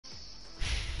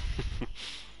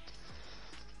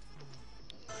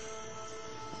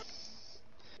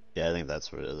Yeah, I think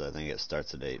that's what it is. I think it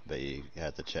starts at 8, but you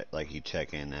have to check, like, you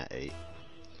check in at 8.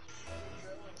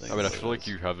 I mean, I feel like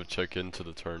you have to check into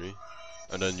the tourney,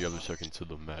 and then you have to check into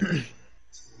the match.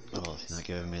 Oh, he's not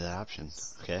giving me that option.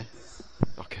 Okay.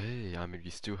 Okay, I mean,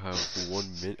 you still have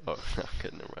 1 minute. Oh, okay,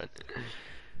 never mind.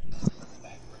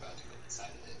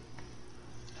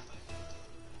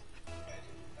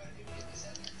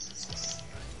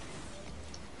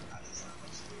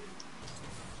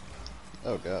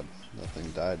 Oh god, that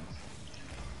thing died.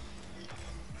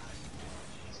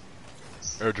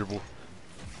 Air dribble.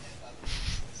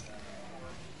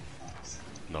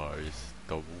 Nice.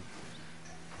 Double.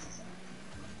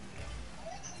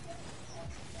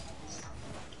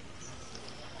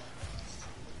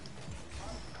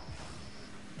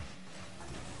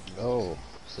 Oh,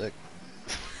 sick.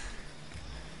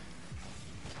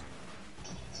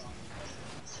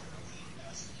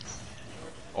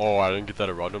 Oh, I didn't get that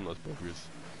around him. That's bogus.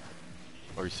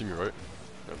 Oh, you see me, right?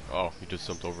 Oh, he just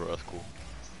jumped over. That's cool.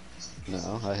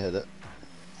 No, I hit it.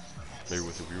 Maybe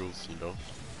with the wheels, you know?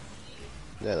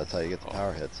 Yeah, that's how you get the Oh.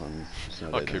 power hits on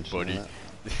Snow Day. Okay, buddy.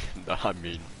 I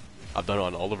mean, I've done it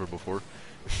on Oliver before.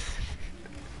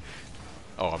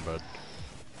 Oh, I'm bad.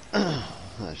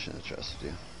 I shouldn't have trusted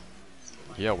you.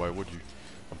 Yeah, why would you?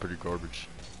 I'm pretty garbage.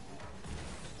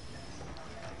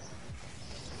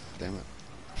 Damn it.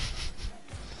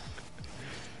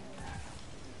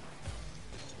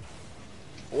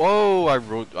 Whoa! I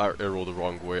rolled the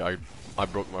wrong way. I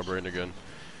broke my brain again.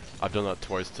 I've done that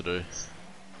twice today.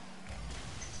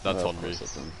 That's on me.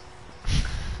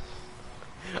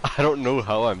 I don't know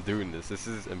how I'm doing this. This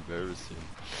is embarrassing.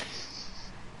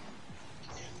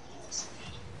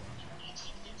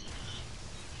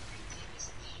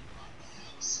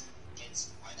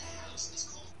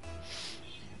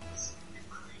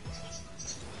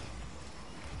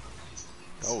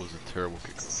 That was a terrible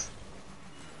kickoff.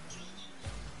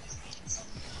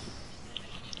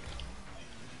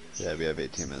 Yeah, we have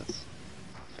 18 minutes.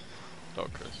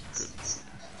 Okay, good.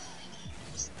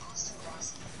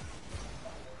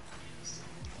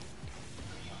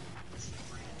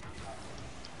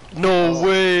 No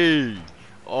way!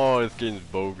 Oh, this game's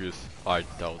bogus. That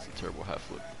was a terrible half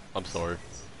flip. I'm sorry.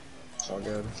 It's all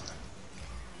good.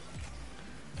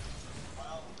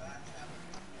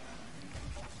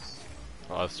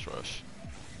 Oh, that's trash.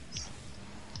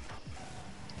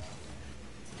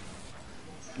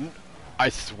 I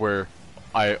swear,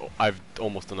 I've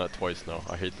almost done that twice now.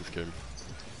 I hate this game.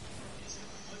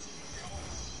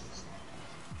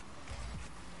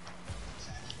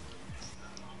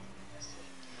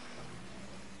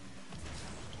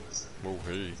 Oh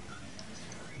hey.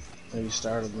 You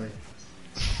started me.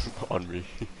 On me.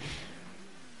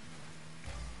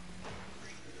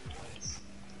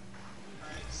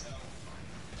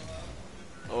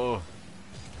 Oh.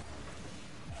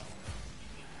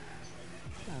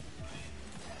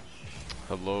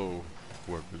 Hello,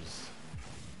 whoever's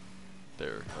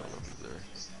there. I don't know who's there.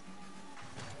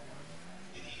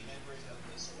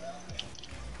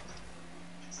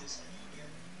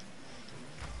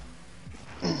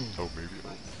 Oh, maybe.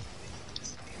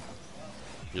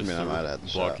 Yes, I might have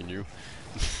had blocking you.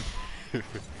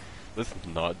 Let's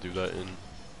not do that in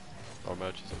our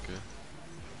matches, okay?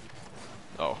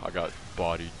 Oh, I got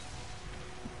bodied.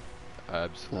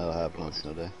 Absolutely. That'll happen on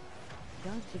Snow Day.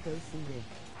 Got to go see Rick.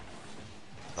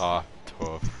 Ah,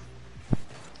 tough.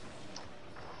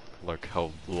 Like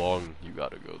how long you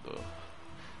gotta go though?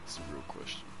 It's a real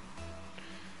question.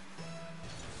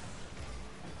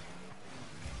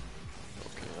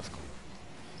 Okay, that's cool.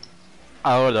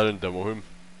 Oh, I didn't demo him.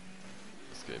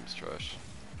 This game's trash.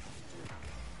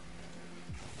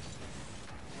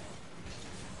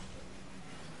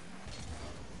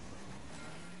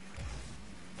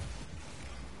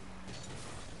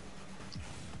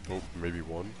 Oh, maybe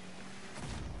one.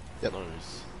 Yep.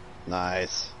 Nice.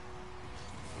 Nice.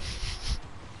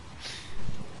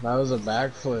 That was a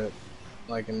backflip,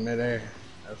 like in midair.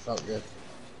 That felt good.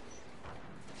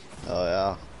 Oh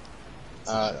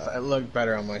yeah. It looked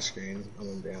better on my screen, I'm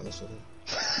gonna be honest with you.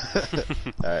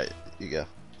 Alright, you go.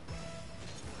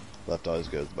 Left always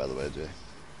goes, by the way, Jay.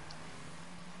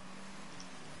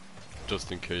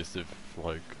 Just in case if,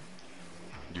 like,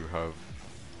 you have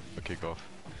a kickoff.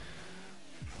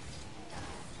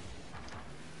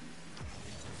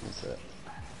 That's it.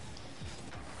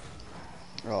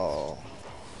 Oh.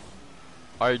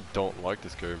 I don't like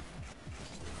this game.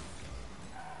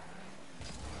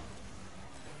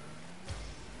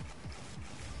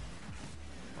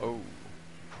 Oh.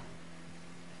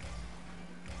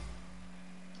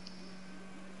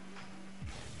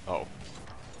 Oh.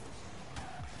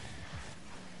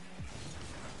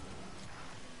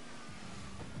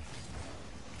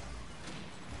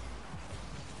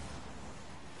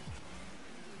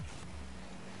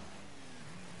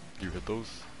 You hit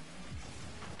those?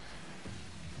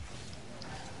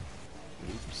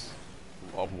 Oops.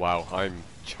 Oh wow, I'm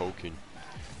choking.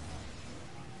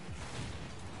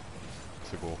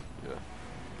 It's a goal, yeah.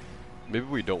 Maybe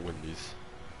we don't win these.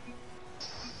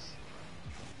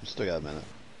 We still got a minute.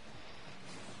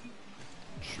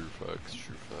 True facts,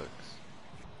 true facts.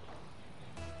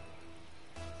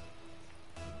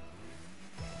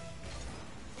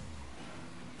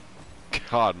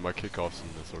 God, my kickoffs in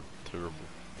this are terrible.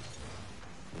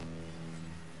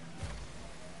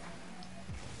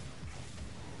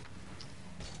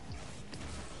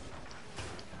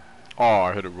 Oh,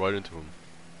 I hit it right into him.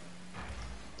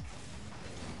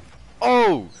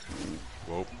 Oh!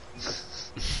 Whoa.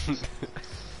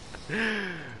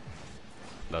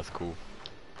 That's cool.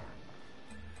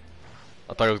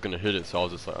 I thought I was gonna hit it, so I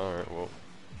was just like, alright, well.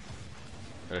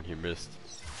 And then he missed.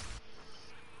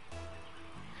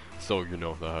 So, you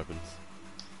know, that happens.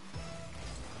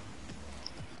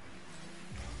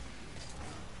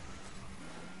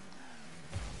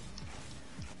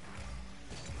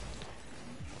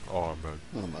 Oh, man.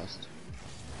 Almost.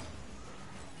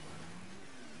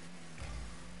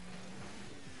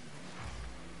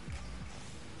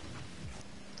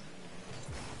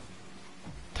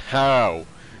 How?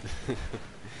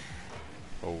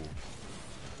 Oh.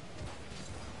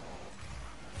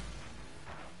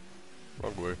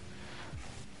 Wrong way.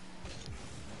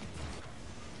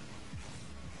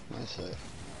 Nice hit.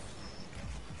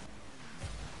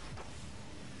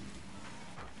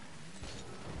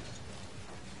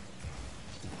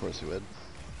 Of course he would.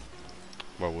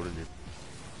 Why wouldn't you?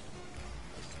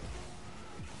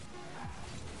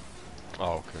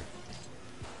 Oh, okay.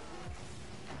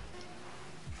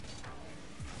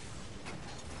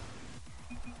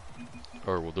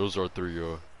 Alright, well those are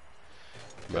 3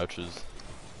 matches.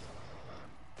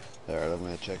 Alright, I'm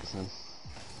gonna check us in.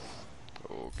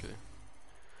 Okay.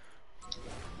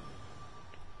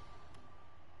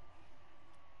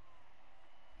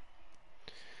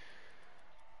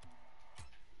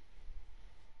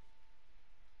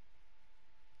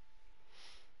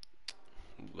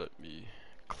 Let me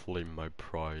claim my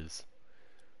prize.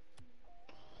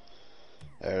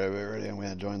 Alright, we're ready. I'm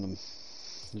gonna join them.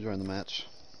 Join the match.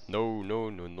 No, no,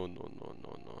 no, no, no, no,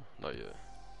 no, no. Not yet.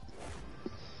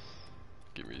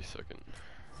 Give me a second.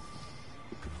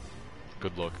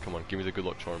 Good luck. Come on, give me the good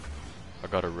luck charm. I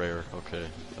got a rare. Okay,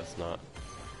 that's not.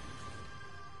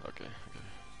 Okay,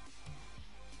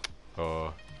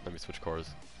 okay. Let me switch cars.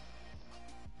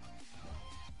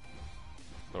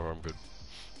 Oh, I'm good.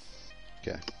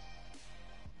 Okay.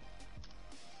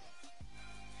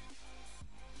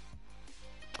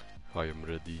 I am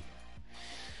ready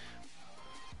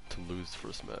to lose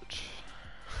first match.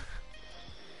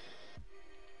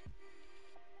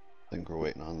 I think we're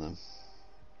waiting on them.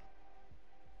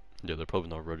 Yeah, they're probably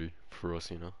not ready for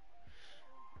us, you know.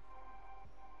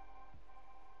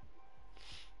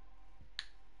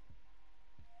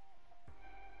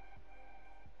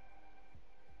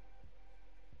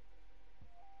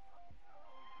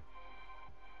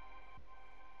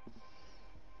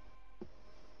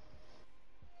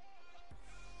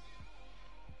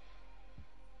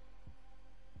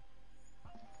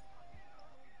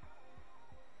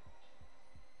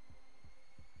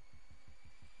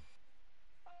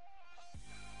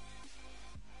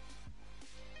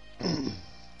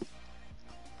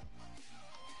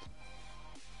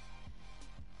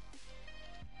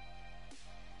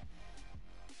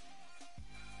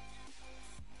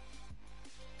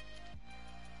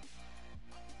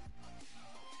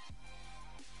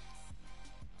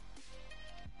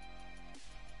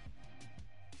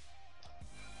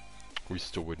 We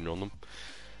still waiting on them?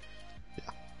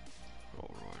 Yeah.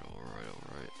 Alright, alright,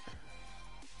 alright.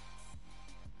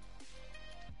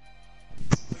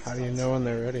 How do you know when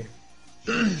they're ready?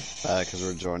 Because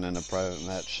we're joining a private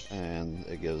match, and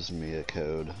it gives me a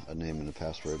code, a name, and a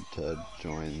password to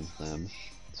join them.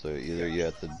 So either you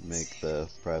have to make the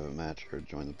private match or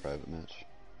join the private match.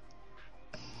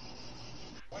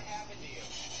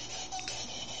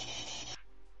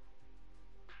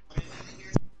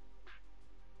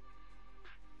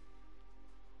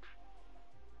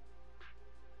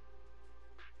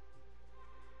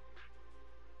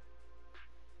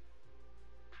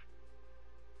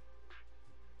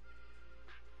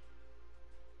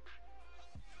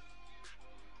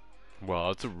 Wow,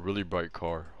 that's a really bright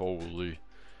car. Holy.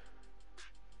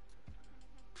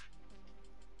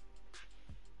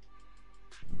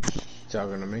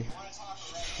 Talking to me?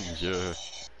 Yeah,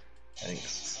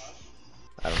 Thanks.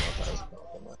 I don't know if that was a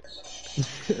compliment.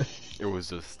 it was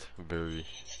just very.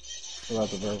 What about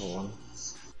the purple one?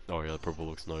 Oh yeah, the purple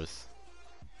looks nice.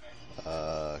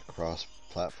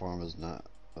 Cross-platform is not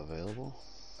available. Oh,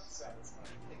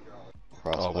 what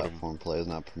Cross-platform play is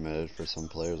not permitted for some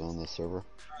players on this server.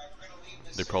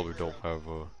 they probably don't have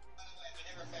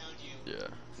yeah,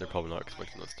 they're probably not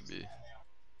expecting us to be.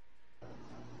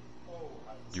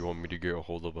 Do you want me to get a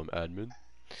hold of an admin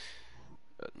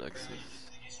at Nexus?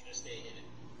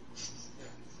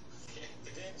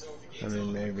 I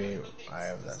mean, maybe I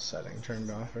have that setting turned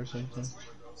off or something.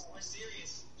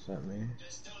 Is that me?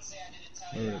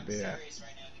 Where would it be at?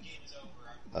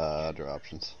 Under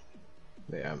options.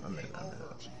 Yeah, I'm in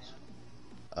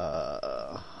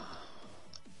options.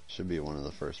 Should be one of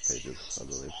the first pages, I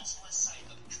believe.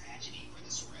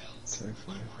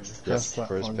 Yes,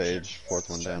 first page, fourth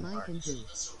one down. Mike and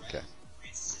Zeus. Okay.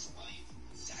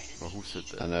 Well, who said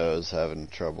I that? know I was having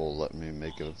trouble letting me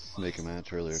make a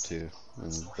match earlier too,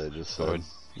 and they just Go said ahead,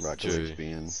 Rocket Jay. League's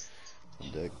being a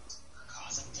dick.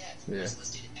 Yeah.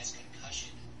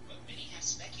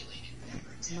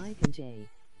 Mike and Jay.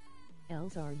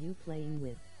 Els are you playing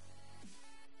with?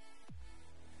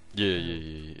 Yeah.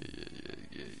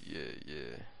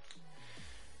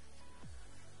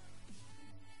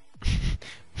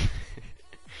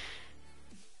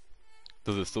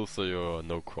 Does it still say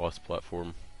no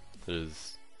cross-platform?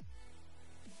 Is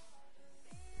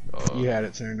You had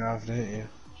it turned off, didn't you?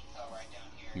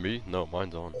 me? No,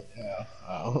 mine's on. Yeah.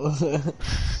 Oh.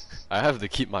 I have to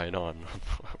keep mine on,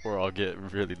 or I'll get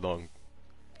really long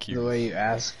queues. The way you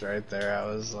asked right there, I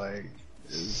was like,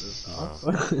 is this off? I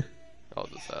was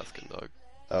just asking, dog.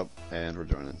 Oh, and we're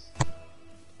joining.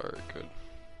 Alright, good.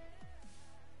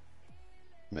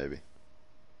 Maybe.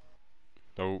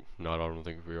 No, I don't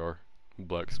think we are.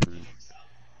 Black screen.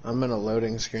 I'm in a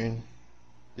loading screen.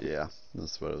 Yeah,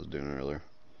 that's what I was doing earlier.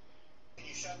 Can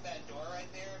you shut that door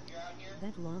right there if you're out here?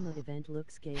 That llama event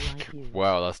looks gay like you.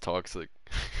 Wow, that's toxic.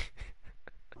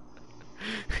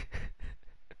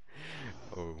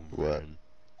 Oh What? man.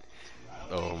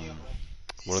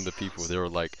 One of the people, they were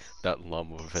like, that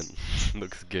llama event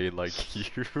looks gay like you.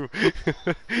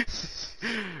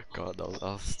 God,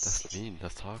 that's mean,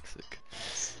 that's toxic.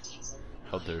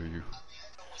 How dare you?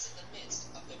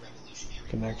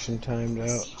 Connection timed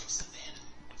out.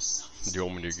 Do you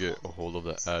want me to get a hold of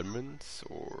the admins,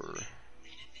 or?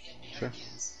 Sure.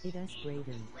 It us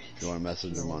Braden. If you want to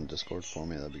message them on Discord for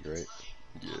me, that'd be great.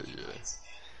 Yeah. The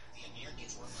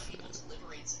Americans were unable to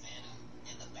liberate Savannah,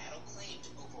 and the battle claimed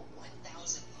over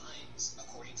 1,000 lives,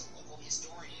 according to local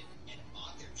historian and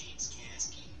author James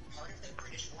Caskey. Part of the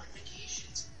British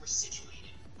fortifications were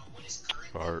situated on what is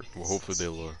currently Alright, well hopefully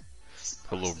they'll,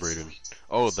 hello Braden.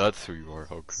 Oh, that's who you are,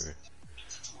 okay.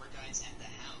 tour guides at the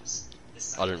house.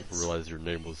 I didn't realize your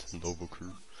name was Nova Crew.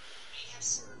 May have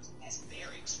served as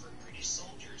barracks for British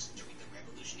soldiers during the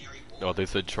Revolutionary War. No, they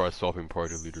said try swapping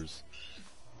party leaders.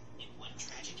 In one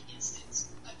tragic instance,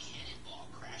 a cannonball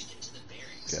crashed into the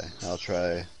barracks. Okay, I'll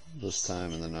try this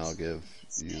time, and then I'll give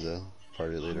you the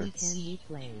party leader. Who can we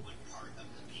play? Part of the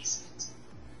basement.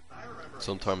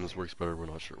 Sometimes works better, we're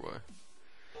not sure why.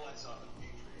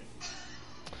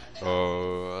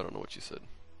 I don't know what you said.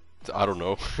 I don't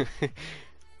know.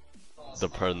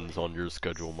 Depends on your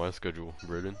schedule, my schedule,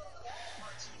 Braden.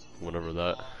 Whenever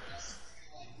those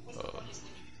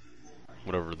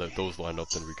line up,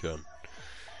 then we can.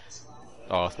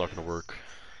 Oh, it's not gonna work.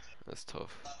 That's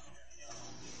tough.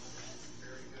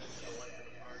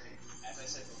 As I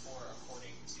said before,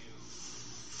 according to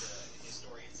the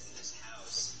historians in this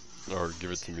house, Or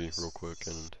give it to me real quick,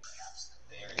 and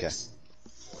Okay.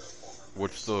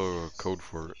 what's the code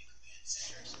for it?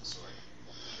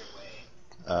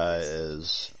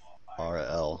 Is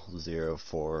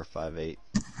RL0458.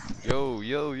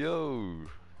 Yo!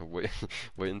 Wait,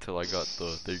 wait until I got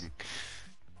the thing.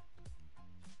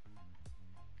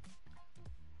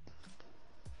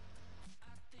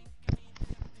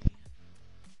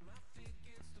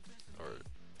 Alright.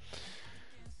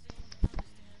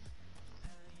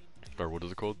 Alright, what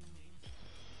is it called?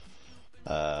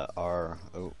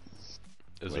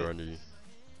 Is there any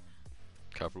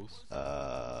capitals?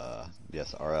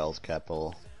 Yes, RL's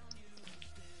capital.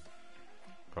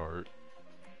 Alright.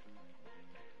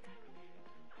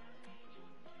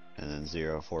 And then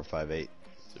 0458.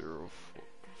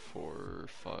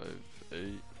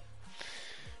 0458.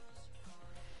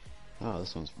 Oh,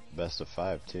 this one's best of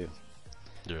 5 too.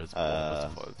 Yeah, it's all best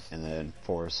of fives. And then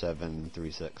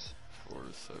 4736.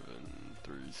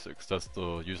 4736. That's the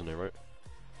username, right?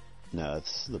 No,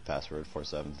 it's the password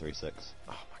 4736.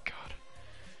 Oh my god.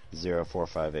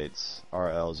 0458's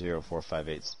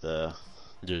RL0458's the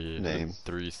Yeah. name.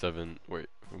 37. Wait,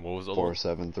 what was the other one?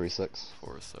 4736.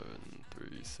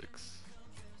 4736.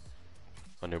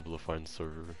 Unable to find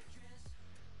server.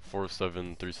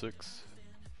 4736.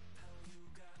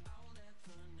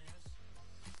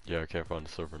 Yeah, I can't find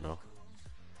the server now.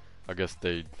 I guess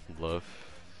they left.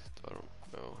 I don't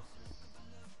know.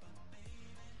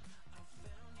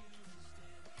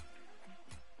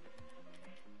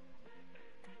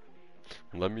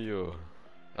 Let me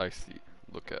actually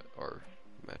look at our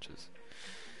matches.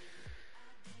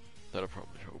 That'll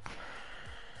probably help.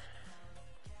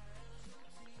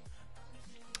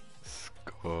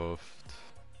 Scuffed.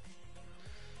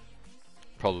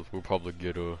 We'll probably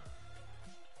get a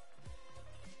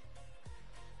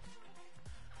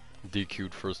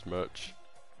DQ'd first match.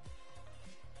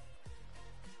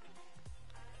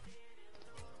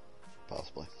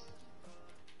 Possibly.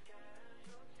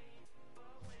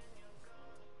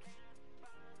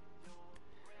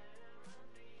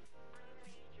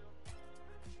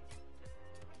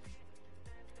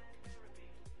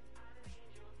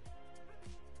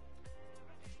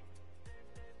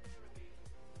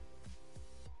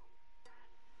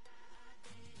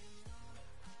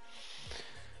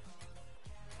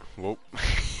 Whoop.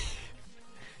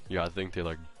 Yeah, I think they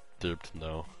like dipped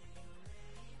now.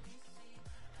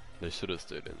 They should have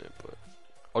stayed in it, but.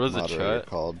 Oh, there's a Moderator chat.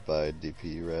 called by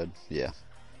DP Red. Yeah.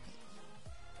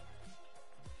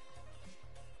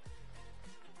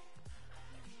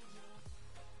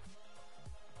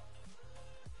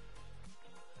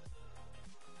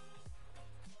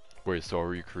 Wait, so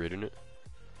are you creating it?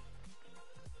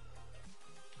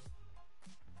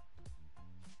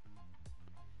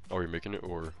 Are you making it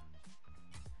or?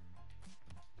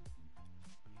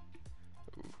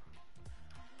 Ooh.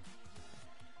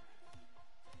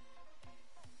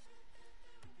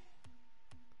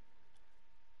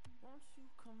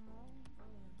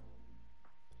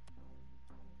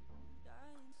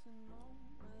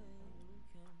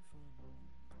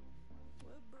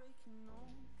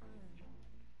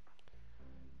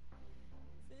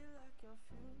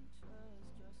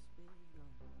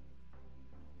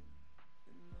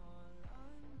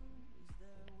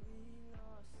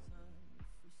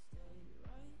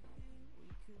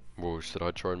 Whoa, should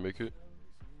I try and make it?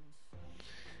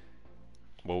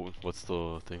 What's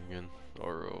the thing again?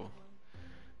 RO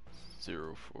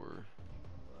 04.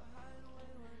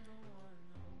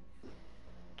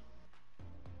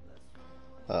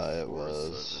 It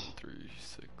was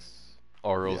 4736.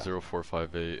 RL yeah.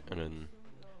 0458 and then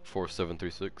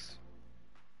 4736.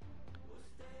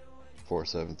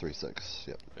 4736.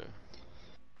 Yep. Yeah.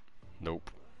 Nope.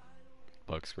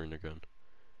 Black screen again.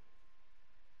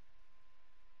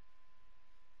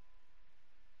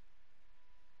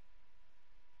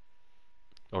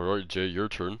 Alright, Jay, your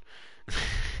turn.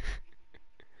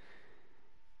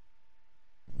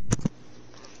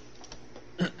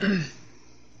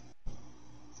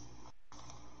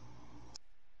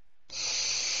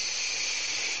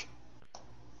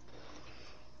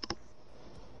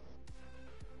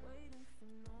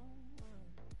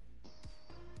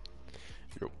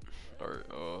 Yep.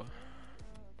 Alright,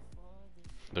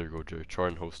 there you go, Jay. Try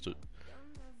and host it.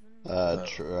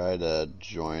 Try to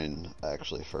join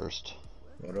actually first.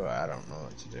 What do I don't know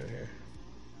what to do here.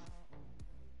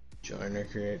 Join or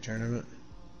create tournament?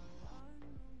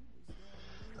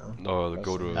 No,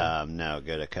 go to No,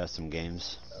 go to custom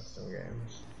games, Custom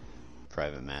games.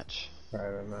 private match,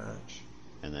 Private match.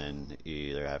 and then you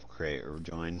either have create or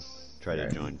join. Try to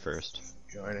Right. join first.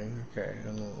 Joining. Okay,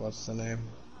 and then what's the name?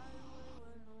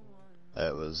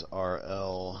 It was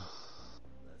RL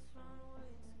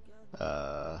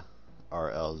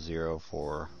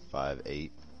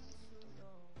RL0458,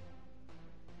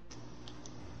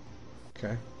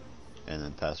 Okay. and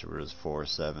then password is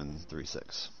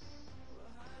 4736.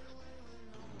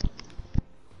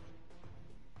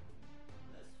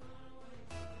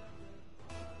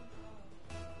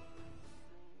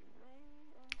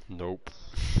 Nope.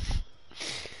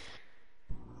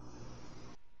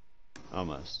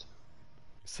 Almost.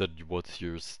 Said what's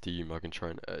your Steam? I can try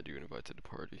and add you and invite to the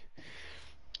party.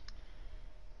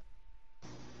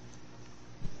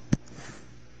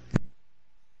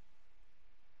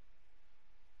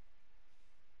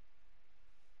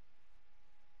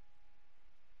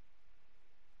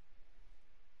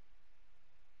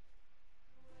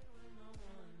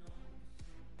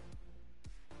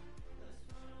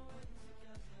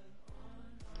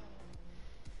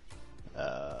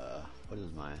 What is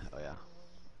my? Oh yeah.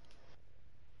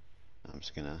 I'm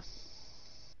just gonna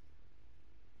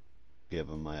give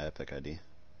him my Epic ID.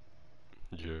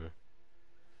 Yeah.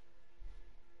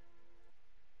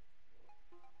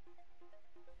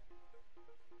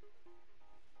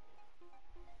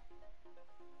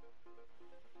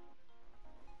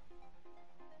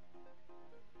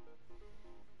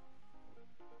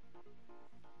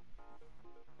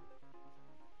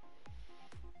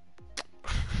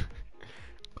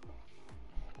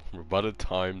 by the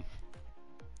time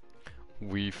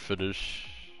we finish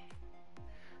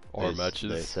our They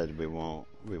matches, said we won't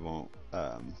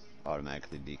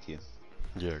automatically DQ.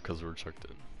 yeah, because we're checked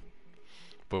in.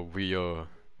 But we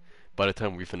by the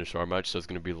time we finish our match, there's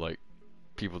gonna be like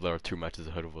people that are 2 matches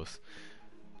ahead of us.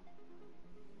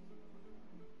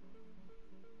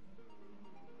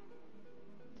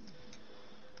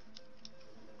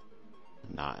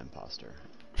 Not imposter.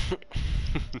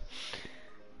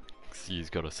 See, he's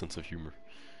got a sense of humor.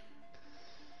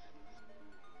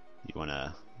 You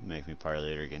wanna make me party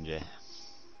later again, Jay?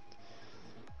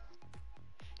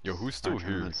 Yo, who's still Our here?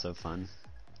 tournament's so fun.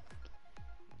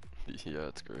 Yeah,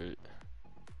 it's great.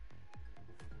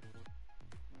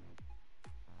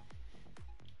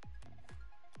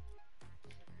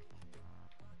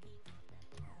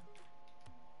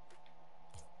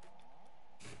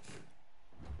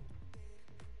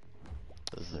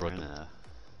 Is there Brother. gonna...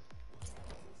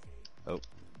 Oh,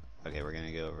 okay, we're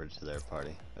gonna go over to their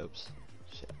party. Oops,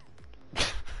 shit.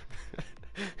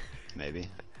 Maybe.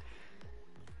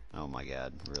 Oh my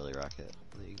god, really Rocket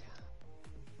League.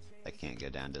 I can't go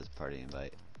down to his party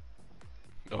invite.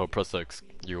 Oh, press X.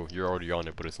 You're already on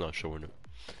it, but it's not showing it.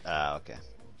 Ah, okay.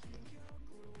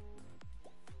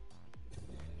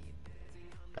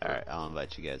 Alright, I'll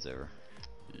invite you guys over.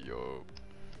 Yo.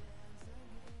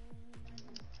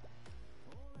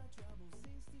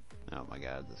 Oh my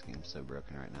god, this game's so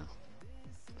broken right now.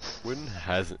 When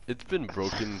hasn't it's been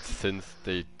broken since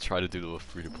they tried to do the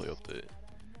free-to-play update?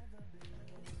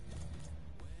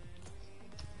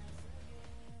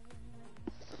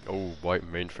 Oh, white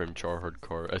mainframe tryhard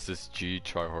car, SSG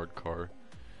tryhard car.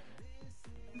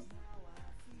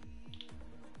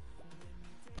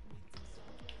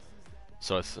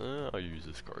 So I'll use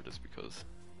this car just because.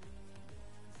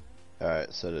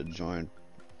 Alright, so to join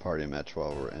party match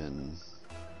while we're in...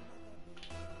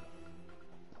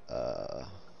 I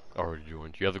already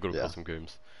joined. You have to go to Yeah. custom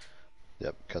games.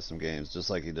 Yep, custom games, just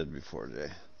like you did before, Jay.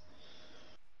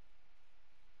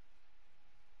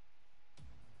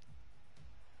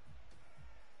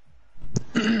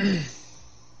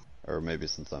 Or maybe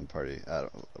since I'm party, I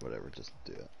don't, whatever, just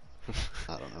do it.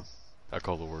 I don't know. I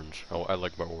call the orange. I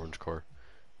like my orange car.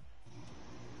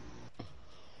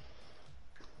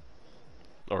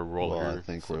 Or roll Well, here. I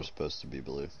think so. we're supposed to be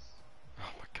blue.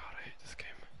 Oh my god, I hate this game.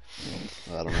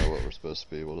 I don't know what we're supposed to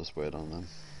be, we'll just wait on them.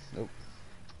 Nope.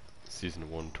 Season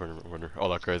 1 tournament winner. Oh,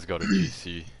 that guy's got a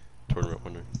GC tournament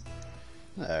winner.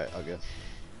 Alright, I'll go.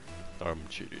 I'm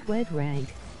cheating. Wed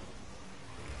rank.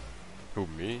 Who,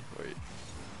 me? Wait.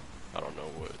 I don't know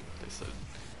what they said.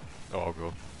 Oh, I'll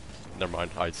go. Never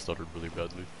mind, I stuttered really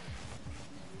badly.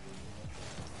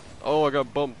 Oh, I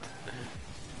got bumped.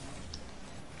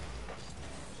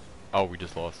 Oh, we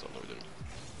just lost. Oh, no, we didn't.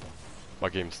 My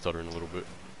game's stuttering a little bit.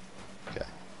 Okay.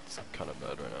 It's kind of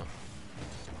bad right now.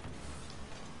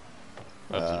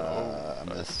 That's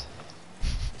I miss.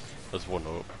 That's 1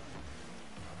 up.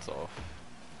 It's off.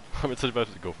 I'm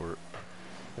about to go for it.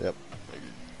 Yep. Maybe.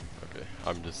 Okay,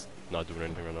 I'm just not doing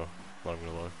anything right now. Not even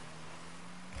gonna lie.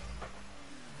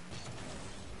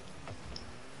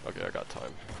 Okay, I got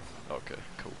time. Okay,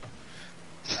 cool.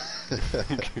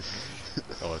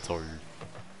 Oh, it's all you.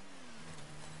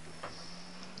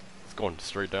 It's going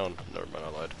straight down. Never mind, I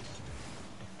lied.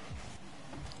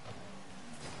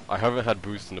 I haven't had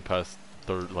boost in the past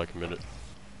minute.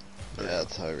 Yeah,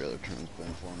 that's how every other turn's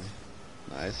been for me.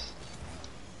 Nice.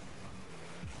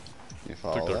 You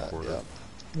follow their that? quarter. Yep.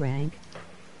 Rank.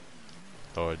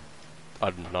 Oh,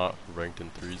 I'm not ranked in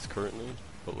 3s currently,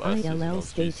 but last season I ILL was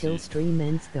stay till GC. stream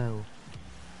ends though.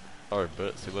 Alright,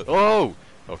 bet. See, oh!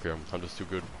 Okay, I'm just too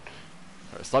good.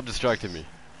 Alright, stop distracting me.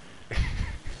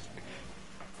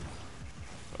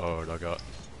 Oh, I got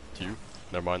to you.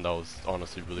 Never mind, that was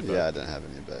honestly really bad. Yeah, I didn't have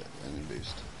any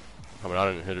boost. I mean, I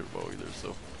didn't hit it well either,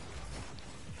 so.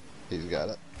 He's got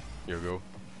it. Here we go.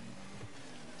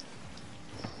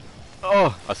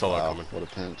 Oh! I saw that Wow, coming. what a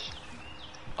pinch.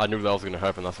 I knew that was gonna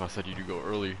happen, that's why I said you do go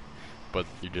early. But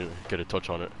you didn't get a touch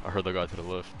on it. I heard the guy to the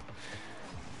left.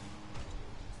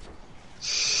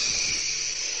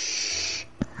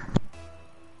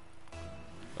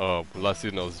 Last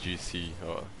season I was GC,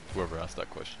 whoever asked that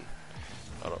question.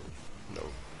 I don't know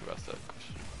who asked that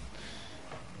question.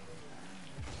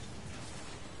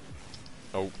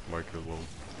 Oh, Mike, you're low.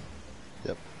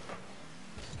 Yep.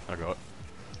 I got.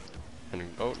 And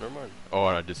oh, never mind. Oh,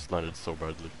 and I just landed so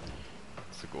badly.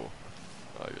 It's a goal.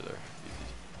 Oh, you're there.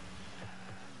 Easy.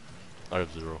 I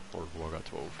have 0, or well, I got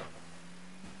 12.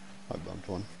 I bumped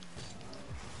one.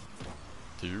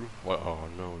 Do you? What? Oh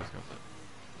no, he's got that.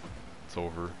 It's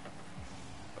over.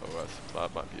 Oh,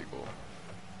 that might be a goal.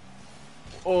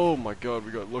 Oh my god,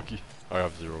 we got lucky. I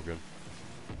have 0 again.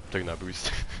 Taking that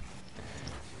boost.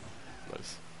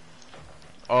 Nice.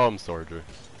 Oh, I'm sorry, Jay.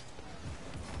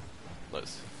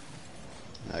 Nice.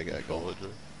 I got Call gold. it,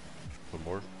 Jay. One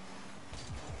more.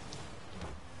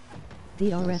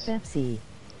 DRFFC.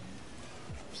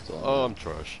 Still on Oh, that. I'm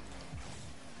trash.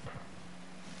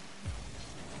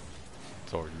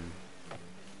 Sorry,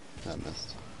 you. I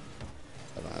missed.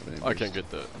 I don't have any. I can't boost. get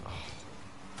that.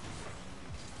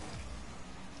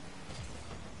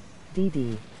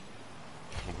 DD.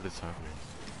 What is happening?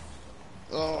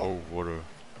 Oh. Oh, what a.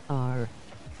 R.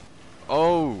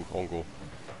 Oh! On goal.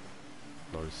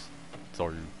 Nice.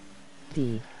 Sorry, you.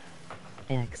 D.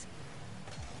 X.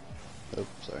 Oh,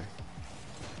 sorry.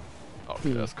 Okay,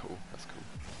 D. that's cool. That's cool.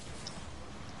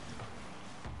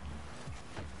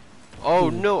 Oh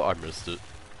D. no, I missed it.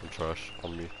 I'm trash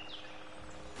on me.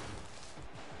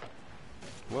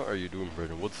 What are you doing,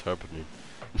 Brandon? What's happening?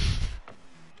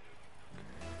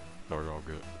 No, we're all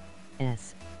good.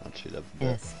 S. I'll cheat up a bit.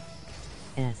 S.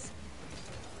 S.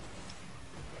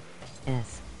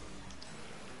 S.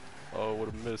 Oh, what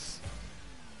a miss.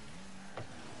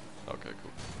 Okay,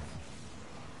 cool.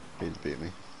 He's beat me.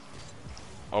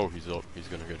 Oh, he's up. He's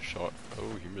gonna get a shot.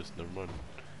 Oh, he missed. Never mind.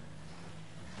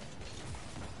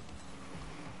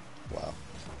 Wow.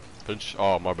 Pinch.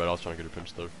 Oh, my bad. I was trying to get a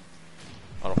pinch there.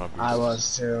 I don't have boost. I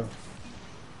was too.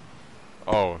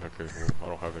 Oh, okay. Well, I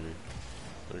don't have any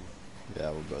thing.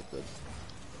 Yeah, we both did.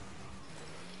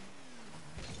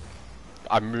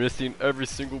 I'm missing every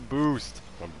single boost.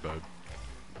 I'm bad.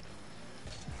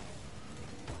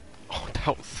 Oh,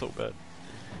 that was so bad.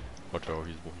 Watch out,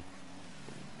 he's one.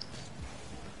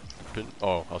 Pin.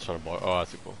 Oh, I was trying to block. Oh,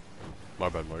 that's a goal. My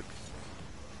bad, Mike.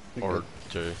 You're Or good.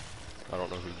 Jay. I don't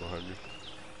know who's behind me.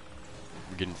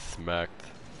 I'm getting smacked.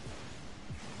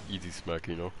 Easy smack,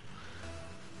 you know?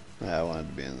 Yeah, I wanted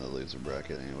to be in the loser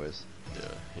bracket anyways.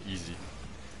 Yeah, easy.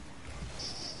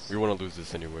 We want to lose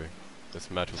this anyway. This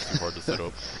match was too hard to set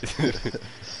up.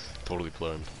 Totally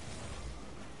planned.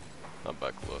 I'm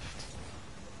back left.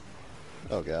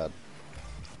 Oh god.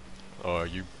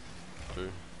 You. Jay.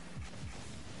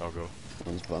 I'll go.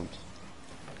 One's bumped.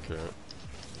 Okay.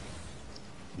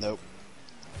 Nope.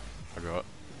 I got.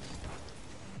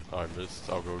 I missed.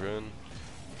 I'll go again.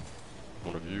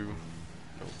 One of you.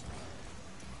 Nope.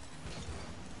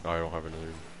 I don't have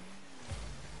anything.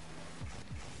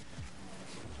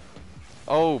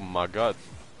 Oh my god.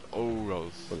 Oh, that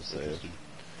was. What a save. interesting.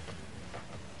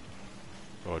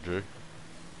 Oh, Jay.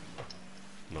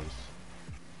 Nice.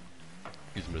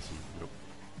 He's missing. Nope.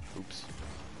 Oops.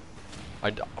 I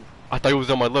thought he was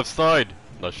on my left side.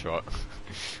 Nice shot.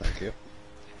 Thank you.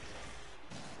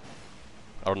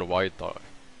 I don't know why I thought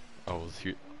I was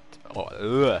here. Oh,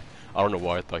 ugh. I don't know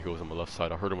why I thought he was on my left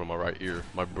side. I heard him in my right ear.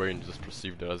 My brain just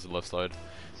perceived it as the left side.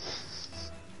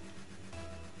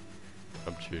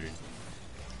 I'm cheating.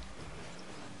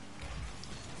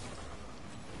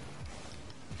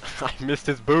 I missed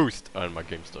his boost! And my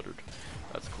game stuttered.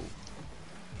 That's cool.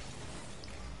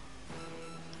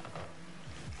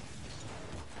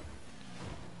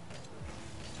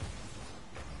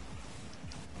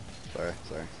 Sorry,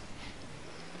 sorry.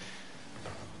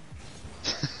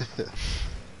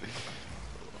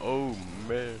 Oh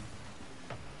man.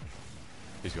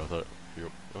 He's got that.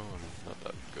 Yep. Oh, I mean, not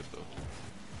that good though.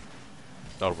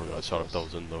 That would have been a nice shot if that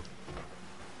was in though.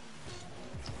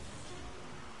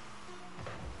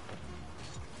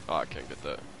 Oh, I can't get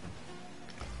that.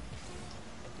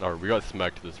 Alright, we got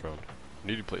smacked this round.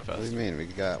 We need to play What do faster. you mean? We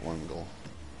got one goal.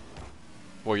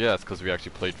 Well, yeah, it's because we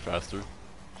actually played faster.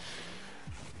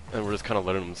 And we're just kind of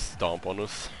letting them stomp on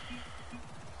us.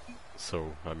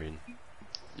 So, I mean,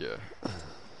 yeah.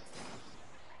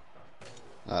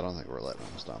 I don't think we're letting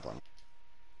them stomp on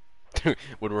him.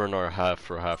 When we're in our half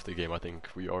for half the game, I think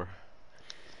we are.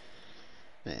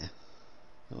 Yeah.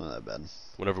 Not that bad.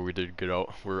 Whenever we did get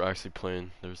out, we're actually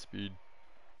playing their speed.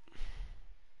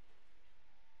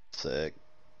 Sick.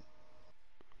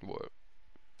 What?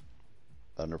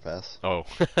 Underpass. Oh.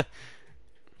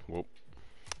 Well,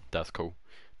 that's cool.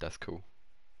 That's cool.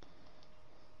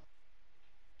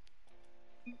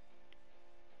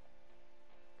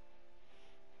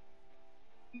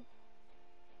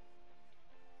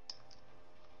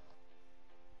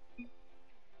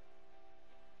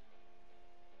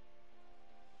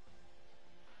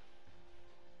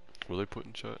 Will they put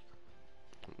in chat?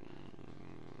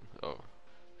 Oh.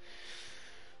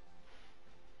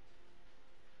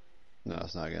 No,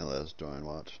 it's not gonna let us join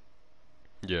watch.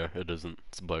 Yeah, it isn't.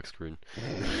 It's a black screen.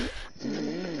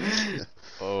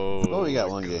 Oh, Oh. we got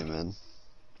my one God. game in.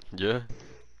 Yeah?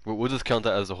 We'll just count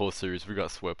that as a whole series. We got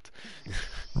swept.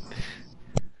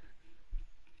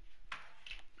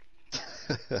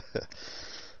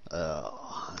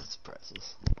 Oh, that's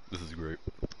priceless. This is great.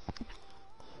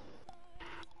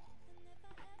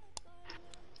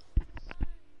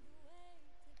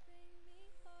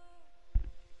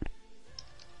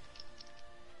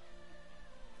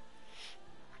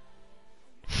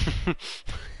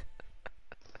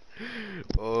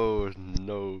 Oh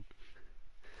no.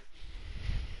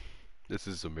 This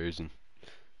is amazing.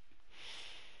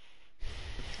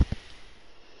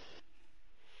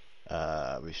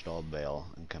 We should all bail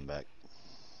and come back.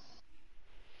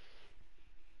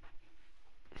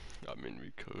 I mean,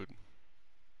 we could.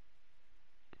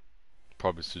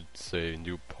 Probably should say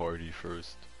new party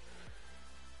first.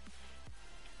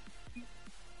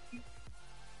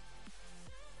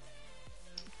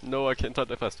 No, I can't type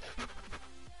that fast.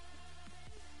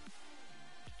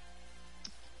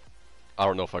 I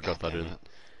don't know if I got that Damn in. it.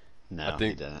 No, I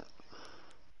think- he didn't.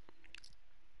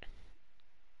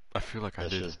 I feel like I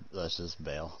did. Let's just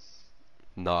bail.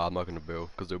 Nah, I'm not gonna bail,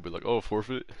 because they'll be like, oh,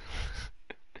 forfeit.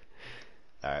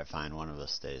 Alright, fine, one of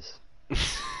us stays.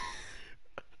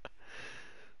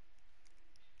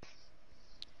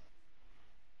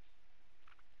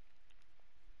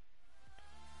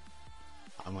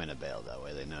 I'm gonna bail, that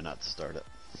way they know not to start it.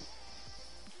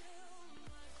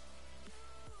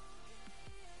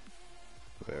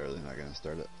 We're really not gonna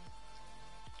start it.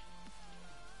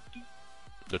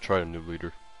 They're trying a new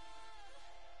leader.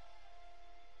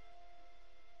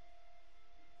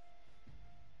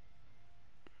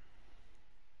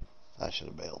 I should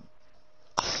have bailed.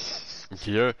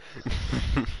 Yeah.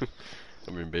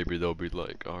 I mean, maybe they'll be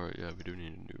like, alright, yeah, we do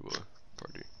need a new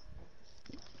party.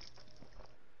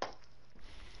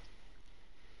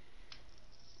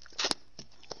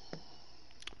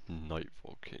 Night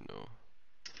Volcano.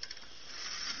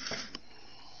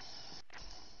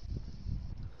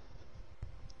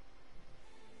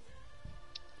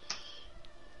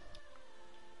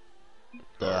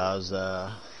 So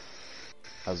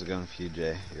how's it going for you,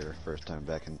 Jay? Your first time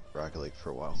back in Rocket League for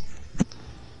a while.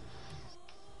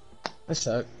 I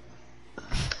suck. I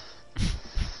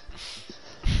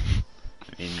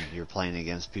mean, you're playing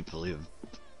against people who've,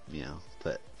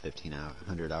 put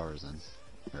 1,500 hours in,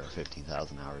 or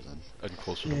 15,000 hours in. And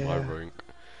closer to my rank.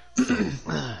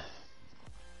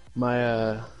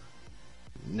 My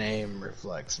name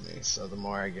reflects me, so the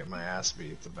more I get my ass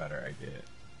beat, the better I get.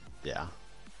 Yeah.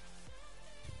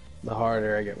 The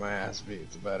harder I get my ass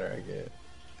beat, the better I get.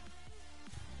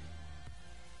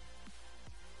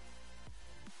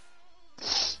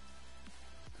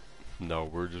 No,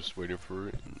 we're just waiting for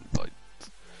it. And, like,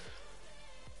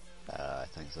 I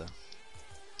think so.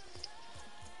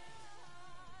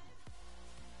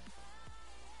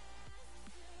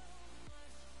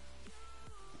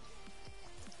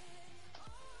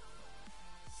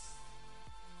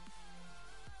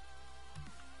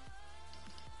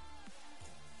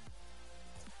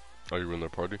 are you in their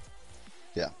party?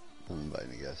 Yeah, I'm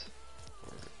inviting you guys.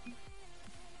 Alright.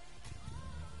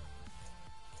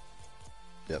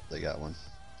 Yep, they got one.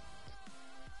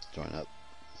 Join up.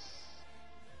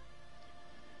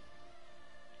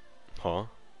 Huh?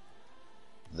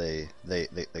 They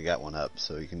got one up,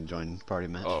 so you can join party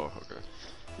match. Oh, okay.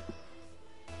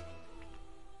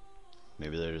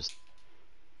 Maybe there's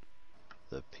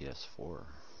the PS4.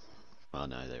 Well,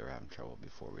 no, they were having trouble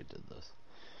before we did this.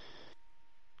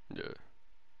 Yeah.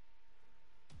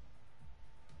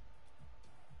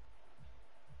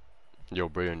 Yo,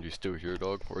 Brian, you still here,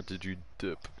 dog? Or did you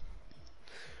dip?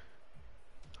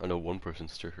 I know one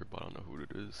person's still here, but I don't know who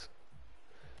it is.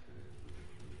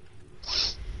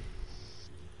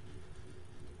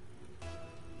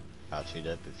 I'll cheat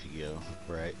up if you go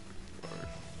right. Alright.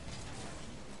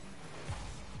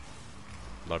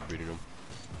 Not beating him.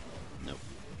 Nope.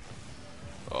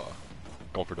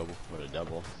 Going for double. What a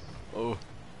double. Oh.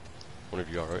 One of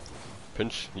you got right.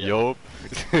 Pinch? Yep. Yup.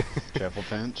 Triple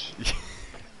pinch.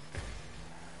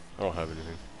 I don't have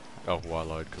anything. Oh, well, I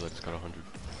lied because I just got 100.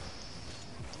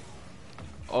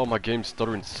 Oh, my game's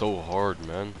stuttering so hard,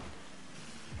 man.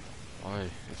 Why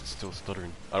is it still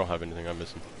stuttering? I don't have anything. I'm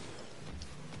missing.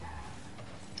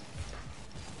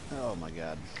 Oh my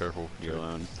god. Careful. You're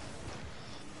alone.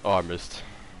 Oh, I missed.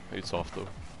 It's off though.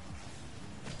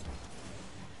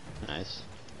 Nice.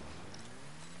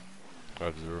 I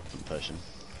have 0. I'm pushing.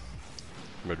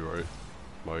 Mid right.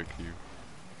 Mike, you.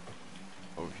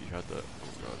 Oh, he had that.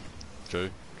 Oh god. Jay,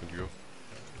 can you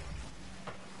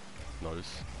go?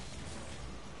 Nice.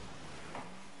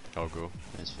 I'll go.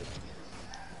 Nice 50.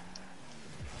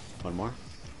 One more?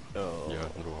 Oh. Yeah,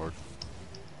 I'll go hard.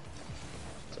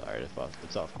 It's alright,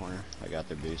 it's off corner. I got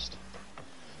their boost.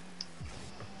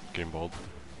 Game balled.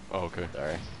 Oh, okay.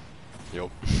 Sorry. Yep.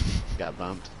 got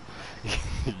bumped.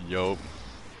 Yo.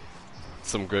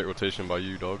 Some great rotation by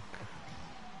you, dog.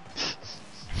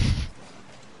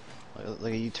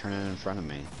 Look at you turning in front of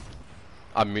me.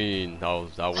 I mean, that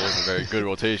wasn't a very good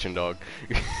rotation, dog.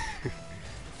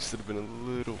 Should have been a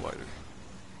little wider.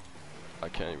 I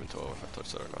can't even tell if I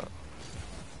touched that or not.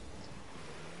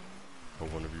 Or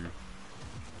one of you.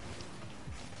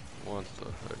 What the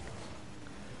heck?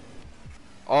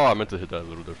 Oh, I meant to hit that a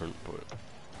little different, but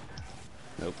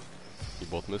Nope. you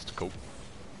both missed. Cool.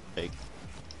 Fake.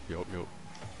 Yup.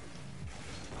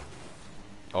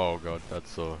 Oh god,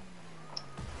 that's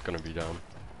gonna be down.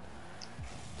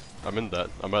 I'm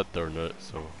at their net,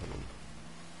 so I mean.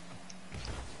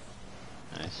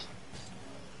 Nice.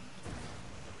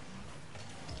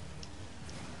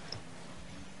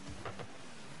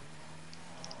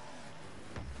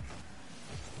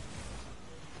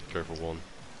 Careful one.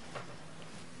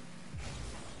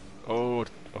 Oh,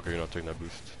 okay, you're not taking that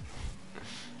boost.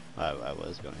 I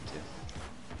was going to.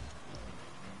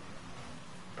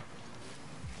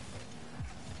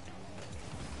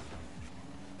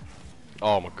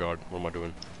 Oh my god, what am I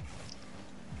doing?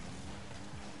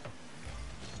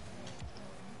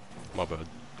 My bad.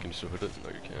 Can you still hit it? No,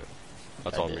 you can't.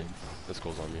 That's I on did. me. This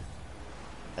goes on me.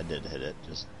 I did hit it,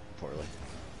 just poorly.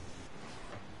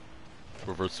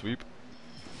 Reverse sweep.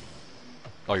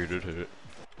 Oh, you did hit it.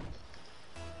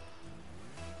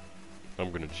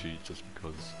 I'm gonna cheat just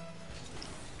because.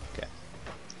 Okay.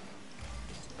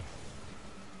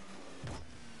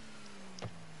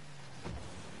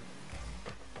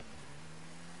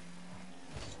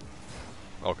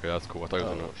 Okay, that's cool. I thought you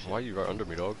was Oh, gonna. shit. Why are you right under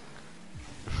me, dog?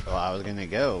 Well, I was gonna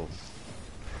go.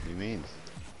 What do you mean?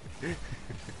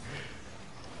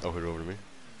 Oh, hit it over to me.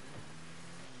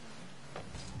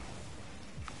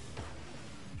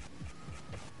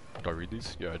 Do I read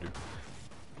these? Yeah, I do.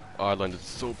 Oh, I landed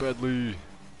so badly.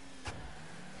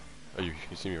 Oh, you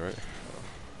see me, right?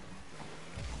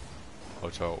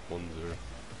 Watch out, 1-0.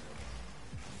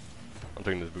 I'm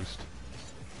taking this boost.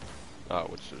 Ah,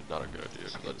 which is not a good idea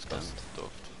because I just got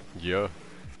stuffed. Yeah.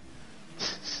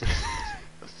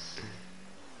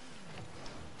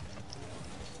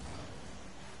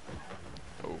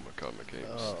 Oh my god, my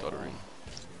game's stuttering.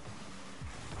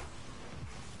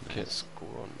 You can't score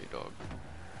on me, dog.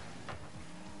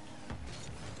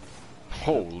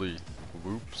 Holy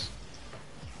whoops.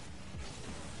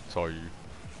 Saw you.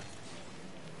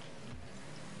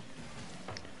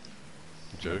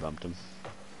 I Jay? bumped him.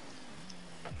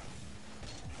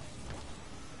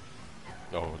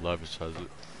 Oh, Lavish has it.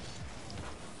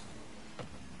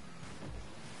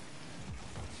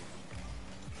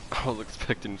 I was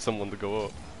expecting someone to go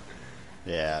up.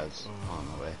 Yeah, I was on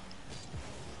the way.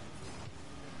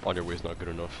 On your way's not good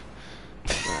enough.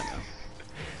 I know.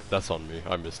 That's on me.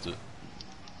 I missed it.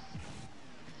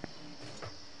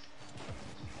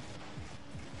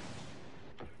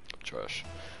 Trash.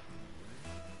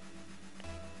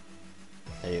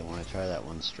 Hey, you want to try that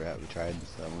one strat we tried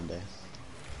that one day?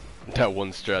 That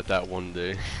one strat that one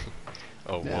day.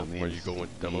 Oh, Yeah, well, me where and- you go with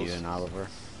me demos? and Oliver.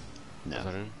 Is that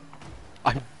No. in?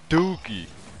 I'm dookie!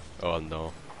 Oh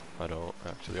no, I don't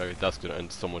actually. That's gonna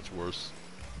end so much worse.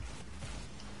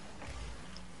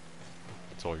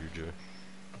 It's all you, Jay.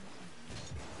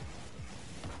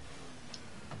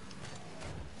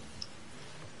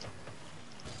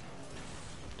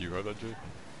 Do you heard that, Jay?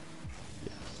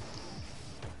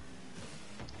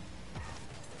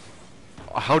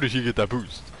 How did he get that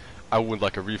boost? I would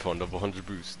like a refund of 100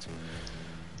 boost.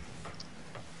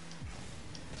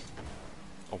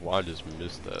 Oh, I just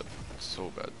missed that so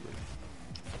badly.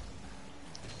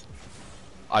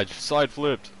 I side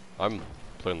flipped. I'm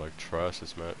playing like trash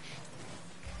this match.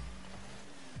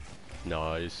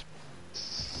 Nice.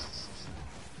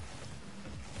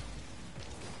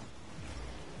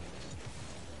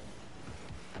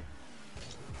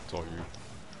 It's all you.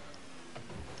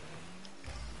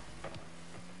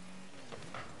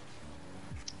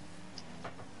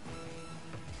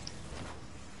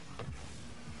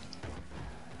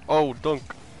 Oh, dunk.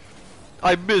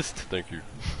 I missed. Thank you.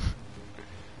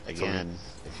 Again,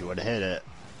 if you would have hit it,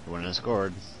 you wouldn't have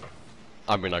scored.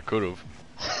 I mean, I could have.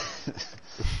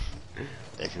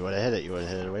 If you would have hit it, you would have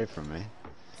hit it away from me.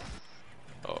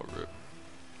 Oh, rip.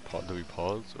 Do we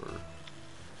pause or?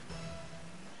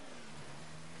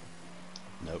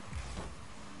 Nope.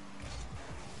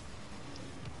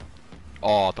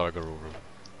 Oh, I thought I got over.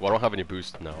 Well, I don't have any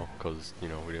boost now, cause you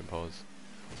know we didn't pause.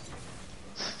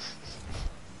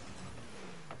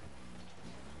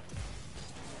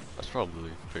 I should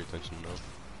probably pay attention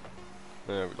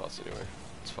now. Yeah, we lost anyway.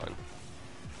 It's fine.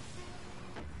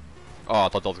 Oh, I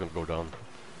thought that was gonna go down.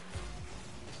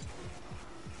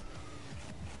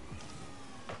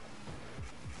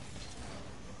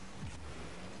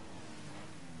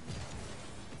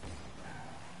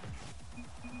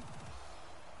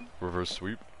 Reverse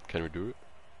sweep. Can we do it?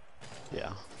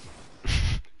 Yeah.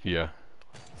 Yeah.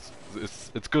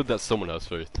 It's good that someone has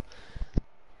faith.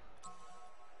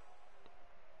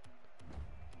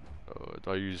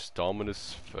 Do I use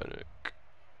Dominus Fennec?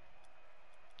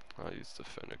 I use the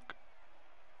Fennec.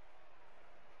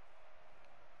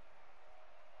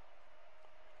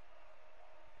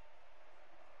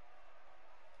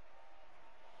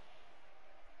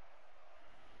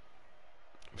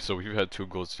 So if you had 2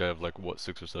 goals, you have like what,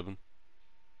 6 or 7?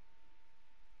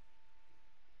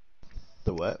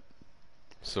 The what?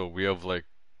 So we have like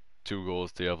 2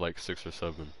 goals, they have like 6 or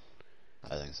 7.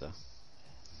 I think so.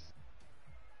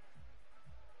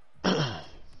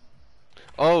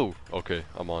 Oh! Okay,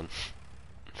 I'm on.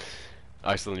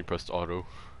 I accidentally pressed auto.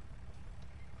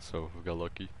 So we got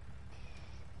lucky.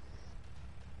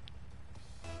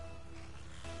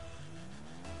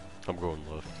 I'm going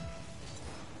left.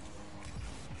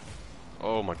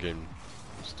 Oh, my game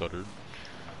stuttered.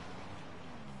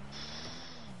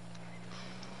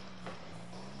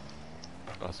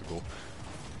 That's a goal.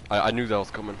 I knew that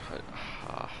was coming.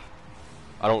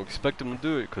 I don't expect him to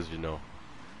do it because, you know,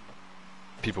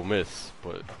 people miss,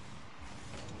 but...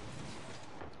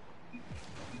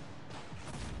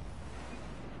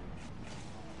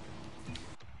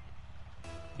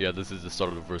 Yeah, this is the start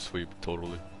of the reverse sweep,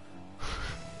 totally.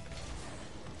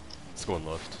 It's going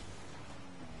left.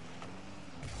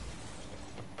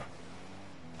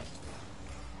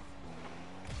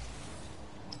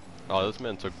 Oh, this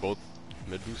man took both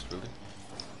mid boost, really?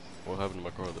 What happened to my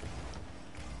car there?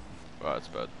 Wow, that's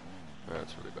bad.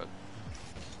 That's really bad.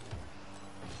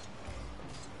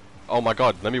 Oh my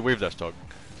god, let me wave dash dog.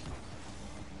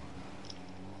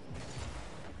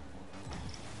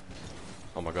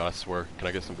 Oh my god, I swear. Can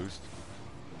I get some boost?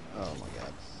 Oh my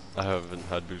god. I haven't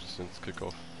had boost since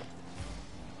kickoff.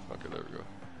 Okay, there we go.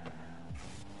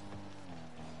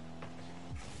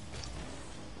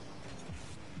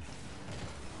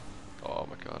 Oh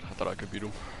my god, I thought I could beat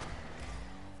him.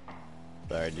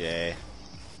 Sorry, Jay.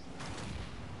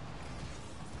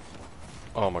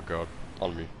 Oh my god,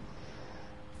 on me.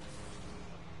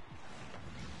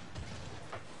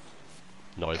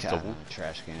 Nice God, double.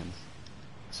 trash can.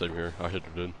 Same here, I hit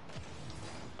it in.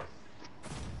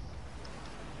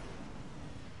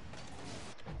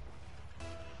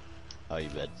 Oh, you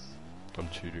bet. I'm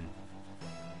cheating.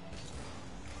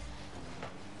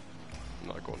 I'm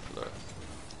not going for that.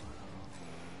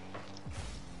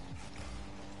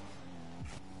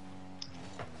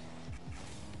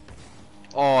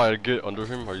 Oh, I get under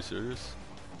him? Are you serious?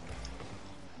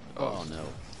 Oh no.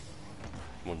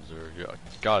 1-0, yeah.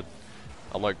 God,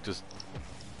 I'm like just...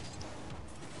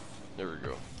 There we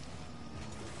go.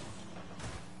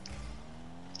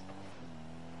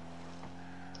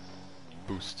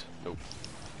 Boost. Nope.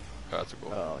 That's a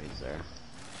goal. Oh, he's there.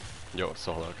 Yo, I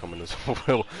saw that coming as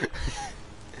well.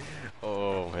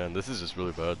 Oh man, this is just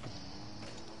really bad.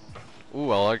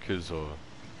 Ooh, I like his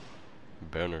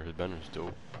banner. His banner's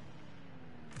dope.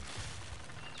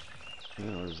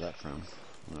 Where's that from? I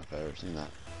don't know if I've ever seen that.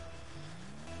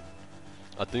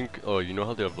 I think, oh, you know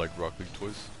how they have like Rocket League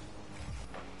toys?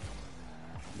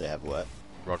 They have what?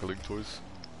 Rocket League toys?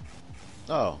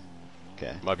 Oh,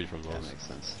 okay. Might be from That those. makes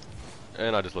sense.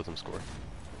 And I just let them score.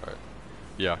 Alright.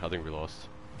 Yeah, I think we lost.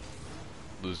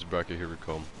 Lose bracket, here we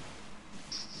come.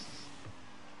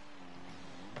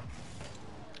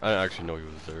 I didn't actually know he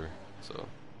was there, so...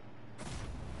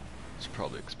 It's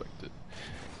probably expected.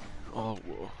 Oh,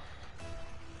 whoa.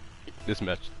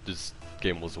 This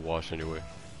game was a wash anyway.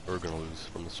 We're gonna lose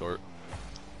from the start.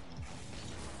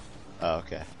 Oh,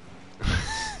 okay.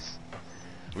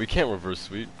 We can't reverse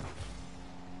sweep.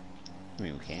 I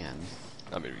mean, we can.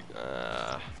 I mean,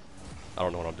 I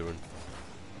don't know what I'm doing.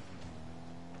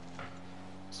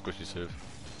 Squishy save.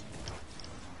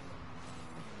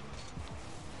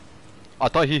 I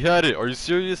thought he had it. Are you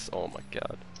serious? Oh my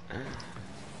god.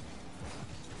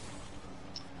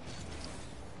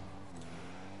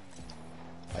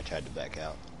 I tried to back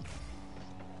out.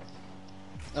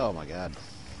 Oh my god.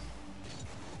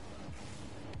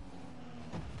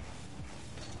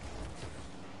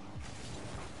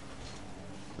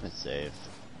 Let's save.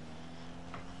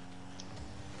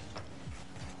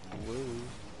 Whoa.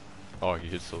 Oh, he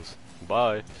hits those.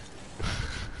 Bye.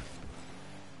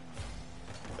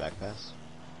 Back pass.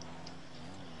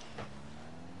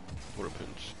 What a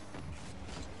pinch.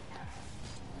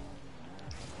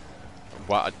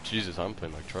 Wow, Jesus, I'm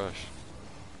playing like trash.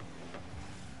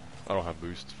 I don't have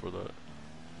boost for that.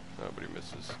 Nobody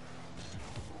misses.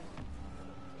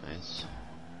 Nice.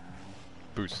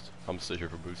 Boost. I'm gonna sit here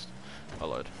for boost. I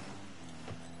lied.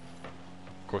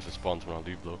 Of course it spawns when I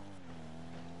leave though.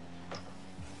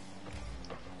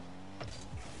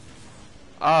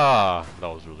 Ah, that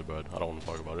was really bad. I don't want to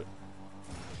talk about it.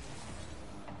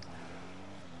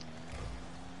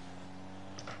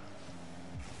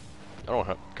 I don't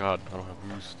have, God, I don't have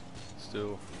boost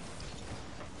still.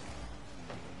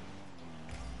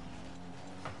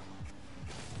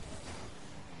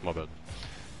 My bad.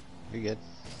 You're good.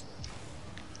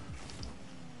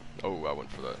 Oh, I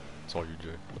went for that. It's all you,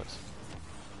 Jay. Nice.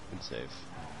 Good save.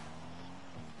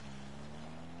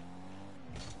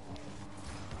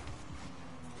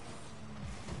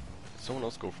 Someone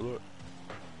else go for that.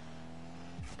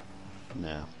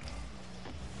 No.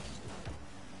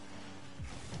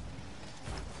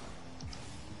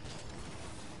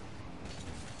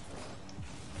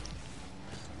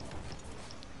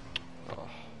 Oh.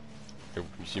 Hey,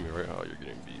 you see me right? Oh, you're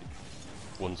getting beat.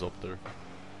 One's up there.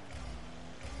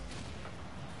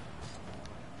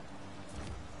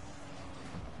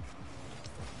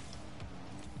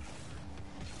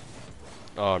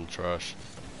 Oh, I'm trash.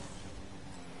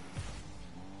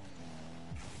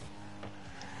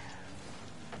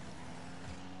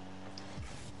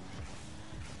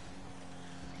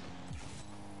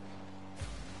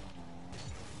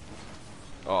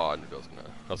 Oh, I knew that was gonna.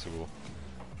 That's a goal.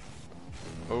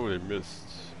 Oh, they missed.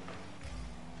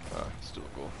 Ah, still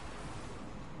a goal.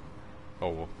 Oh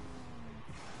well.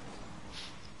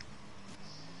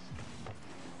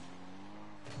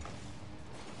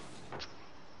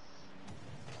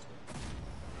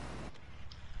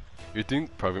 You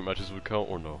think private matches would count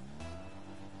or no?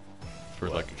 For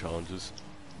What? like challenges?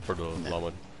 For the No.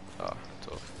 Llama? Ah,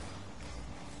 tough.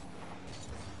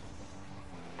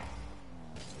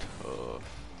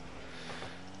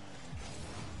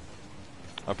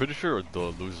 I'm pretty sure the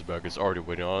loser back is already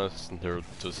waiting on us, and they're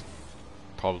just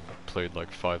probably played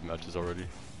like 5 matches already.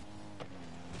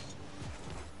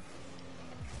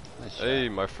 Nice Hey,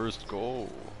 shot. my first goal.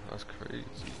 That's crazy.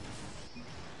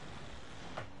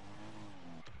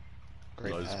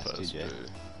 Great Nice pass, pass, TJ. Jay.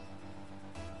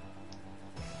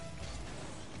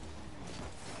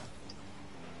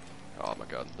 Oh my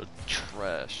god, they're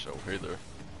trash. Oh, hey there.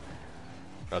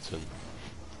 That's in.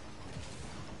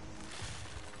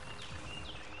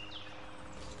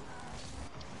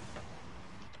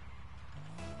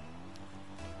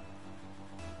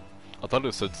 I thought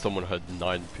it said someone had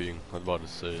 9 ping. I was about to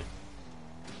say.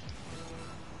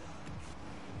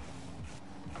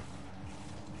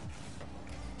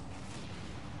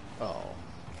 Oh.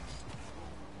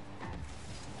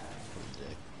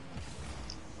 Dick.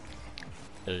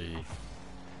 Hey.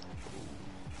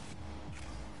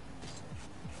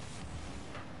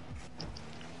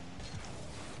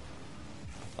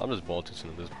 I'm just ball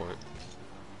touching at this point.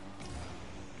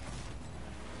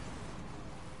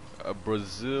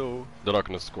 Brazil, they're not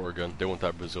gonna score again. They want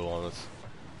that Brazil on us.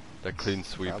 That clean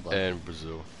sweep Probably. and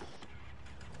Brazil.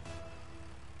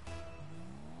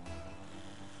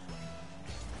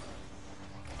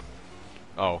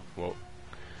 Oh, well.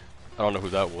 I don't know who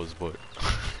that was, but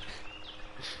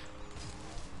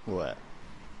What?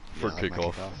 You for don't like my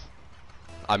kickoff. kickoff?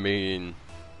 I mean,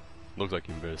 looks like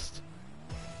he missed.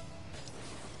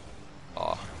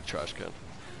 Ah, trash can.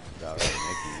 About ready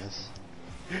making this.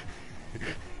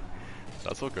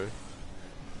 That's okay.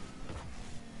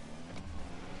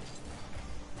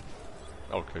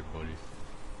 Okay, buddy.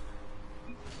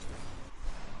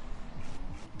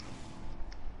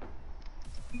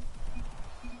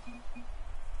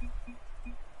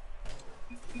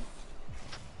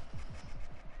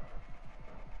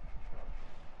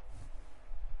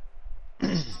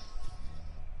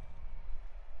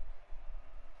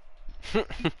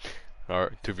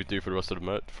 Alright, 2v3 for the rest of the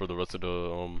match, for the rest of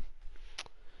the,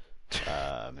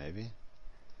 Maybe.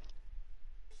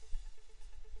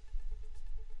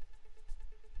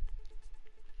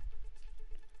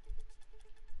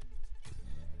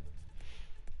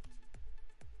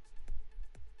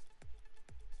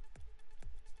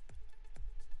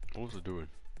 what was it doing?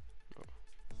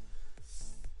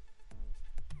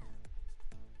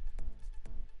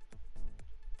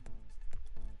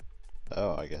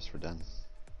 Oh, I guess we're done.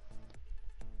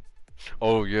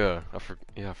 Oh yeah, I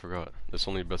forgot. There's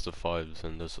only best of 5s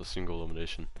and there's a single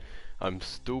elimination. I'm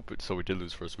stupid, so we did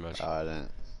lose first match. Oh,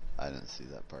 I didn't see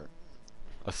that part.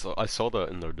 I saw that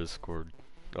in their Discord.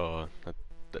 I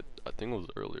think it was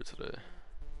earlier today.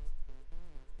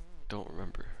 Don't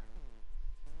remember.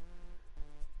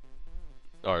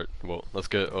 Alright, well, let's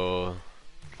get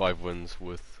 5 wins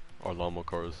with our Llama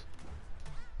cars.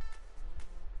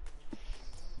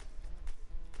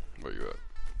 Where you at?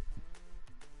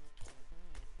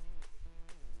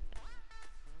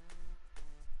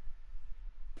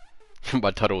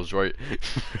 My title was right.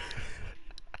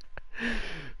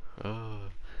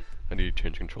 I need you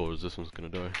change controllers, this one's gonna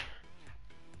die.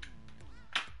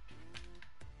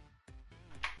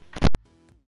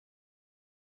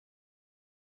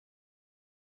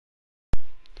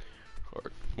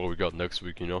 Alright, what we got next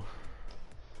week, you know?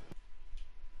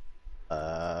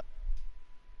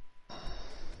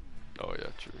 Oh yeah,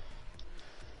 true.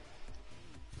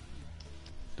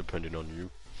 Depending on you.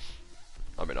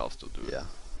 I mean, I'll still do it. Yeah.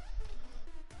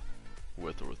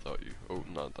 With or without you. Oh,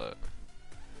 not that.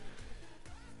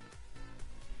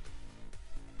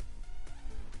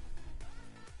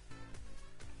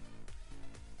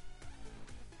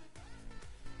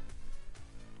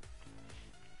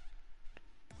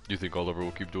 Do you think Oliver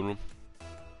will keep doing them?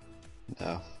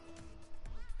 No.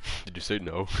 Did you say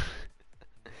no?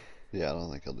 Yeah, I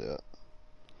don't think he'll do it.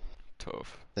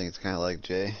 Tough. I think it's kind of like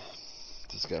Jay.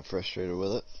 Just got frustrated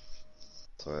with it.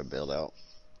 So I bailed out.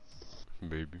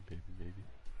 Maybe.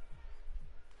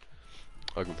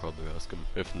 I can probably ask him.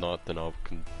 If not, then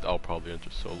I'll probably enter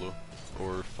solo.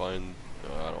 Or find...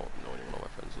 I don't know anyone on my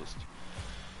friends list.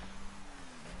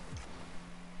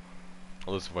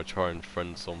 Unless if I try and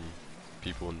friend some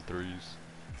people in threes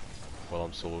while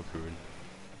I'm solo queuing.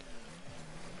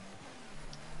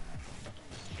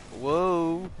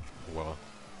 Whoa! Wow.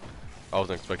 I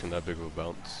wasn't expecting that big of a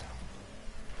bounce.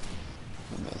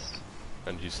 I missed.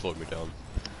 And he slowed me down.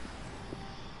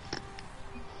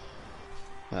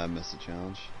 I missed a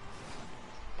challenge.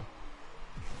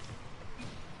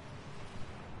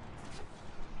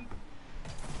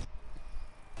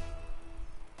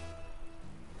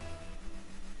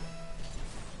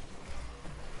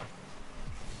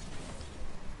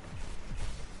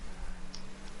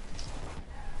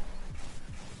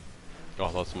 Oh, I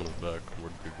thought someone was back.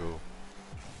 Where did he go?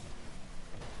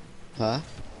 Huh?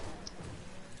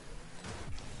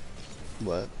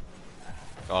 What?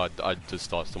 I just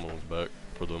thought someone was back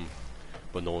for them,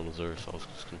 but no one was there, so I was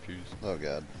just confused. Oh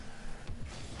god.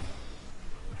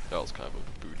 That was kind of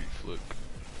a booty flick.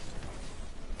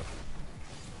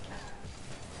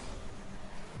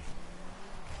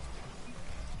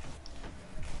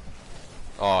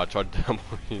 Oh, I tried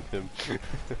demoing him.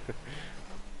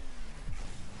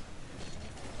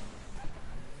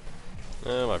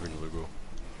 Might be another go.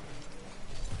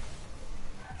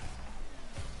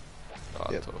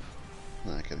 Ah, Yep. tough.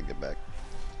 Nah, I couldn't get back.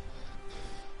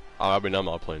 I mean, I'm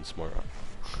not playing smart.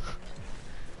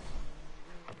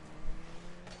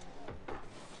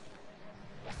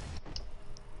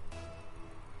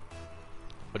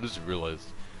 I just realized,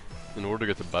 in order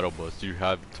to get the battle bus, you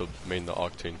have to main the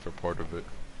octane for part of it.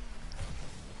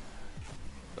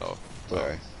 Oh,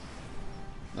 Sorry.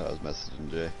 No, I was messaging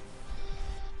Jay.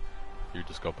 you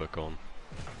just got back on.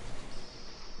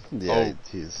 Yeah, Oh.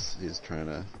 he's trying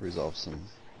to resolve some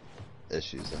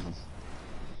issues at home.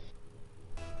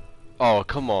 Oh,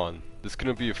 come on. This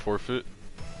gonna be a forfeit?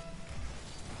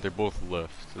 They both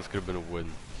left. This could have been a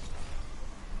win.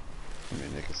 I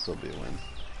mean, it could still be a win.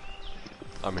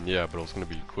 I mean, yeah, but it was gonna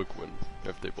be a quick win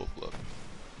if they both left.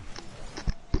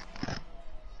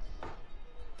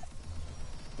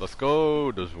 Let's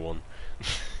go! There's one.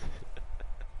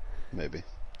 Maybe.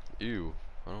 Ew.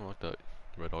 I don't like that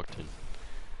red octane.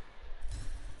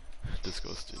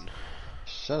 Disgusting.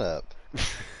 Shut up.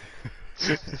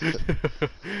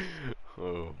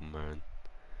 Oh man.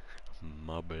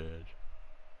 My bad.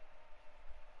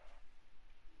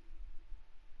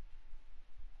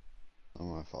 Oh,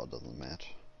 my fault doesn't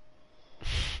match.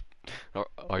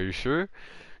 Are you sure?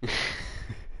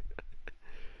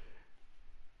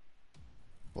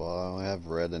 Well, I only have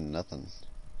red and nothing.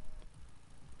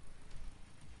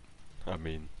 I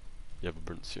mean, you have a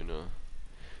burnt Sienna.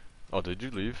 Oh, did you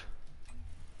leave?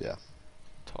 Yeah.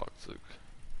 Toxic.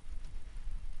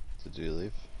 Did you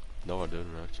leave? No, I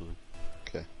didn't actually.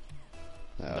 Okay.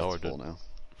 No, It's I full didn't. now.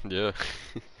 Yeah.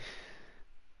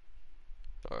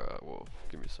 Alright, well,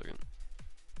 give me a second.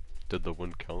 Did the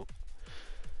win count?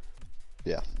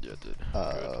 Yeah. Yeah, it did.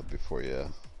 Good. Before you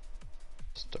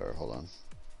start, hold on.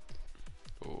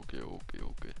 Okay.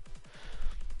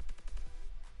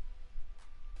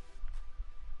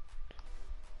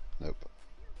 Nope.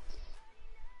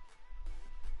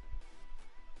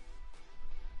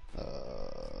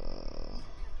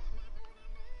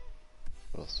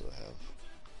 What else do I have?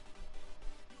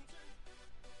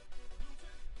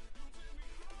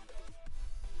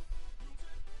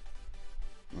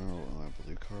 Remember what my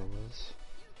blue car was?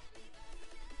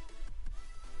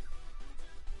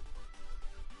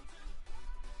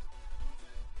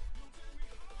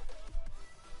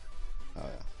 Oh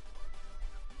yeah.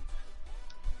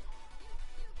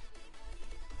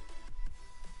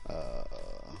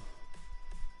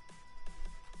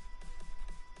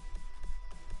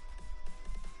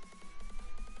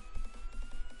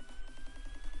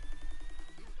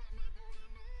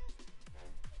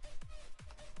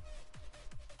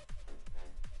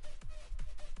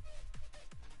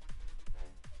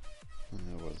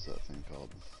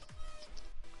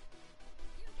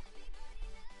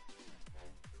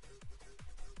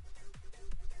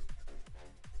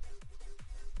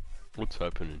 What's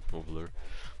happening over there?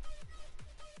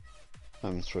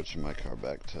 I'm switching my car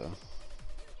back to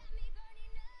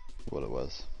what it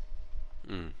was.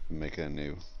 Mm. Making a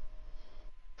new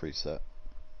preset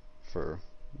for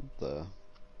the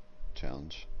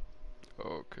challenge.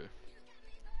 Okay.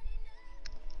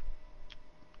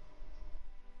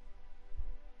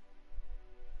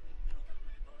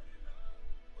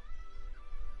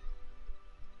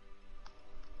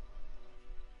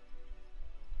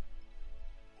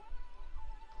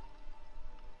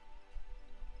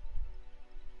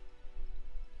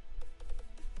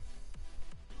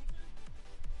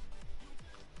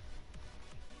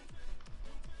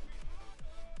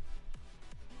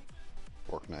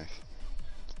 Fork knife.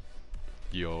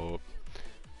 Yo.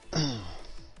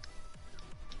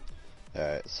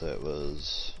 Alright, so it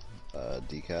was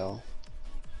decal.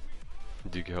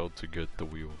 Decal to get the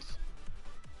wheels.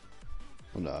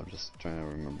 Well, no, I'm just trying to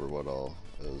remember what all.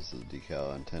 It was the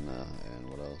decal, antenna, and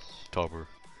what else? Topper.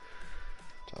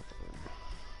 Topper.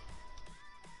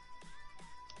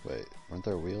 Wait, weren't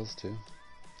there wheels too?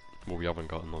 Well, we haven't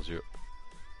gotten those yet.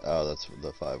 Oh, that's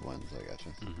the 5 ones. I gotcha.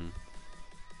 Mm-hmm.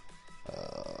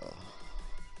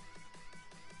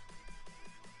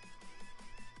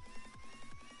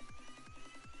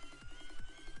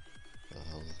 The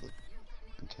hell is the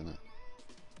antenna?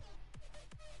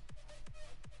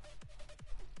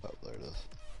 Oh, there it is.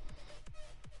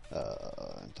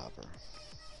 And topper.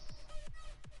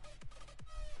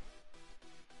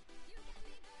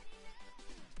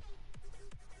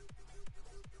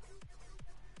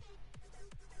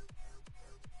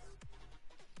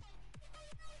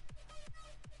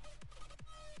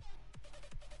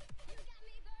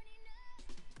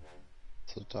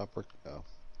 So topper. Oh,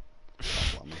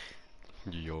 top llama.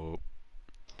 Yo.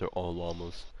 They're all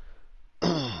llamas.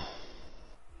 Um.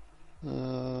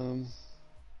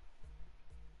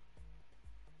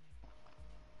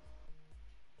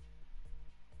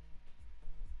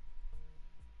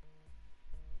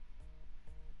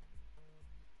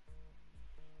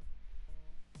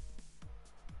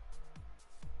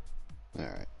 All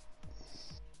right.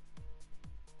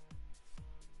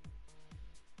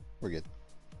 We're good.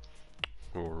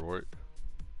 Alright.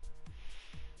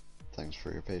 Thanks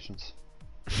for your patience.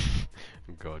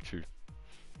 Got you.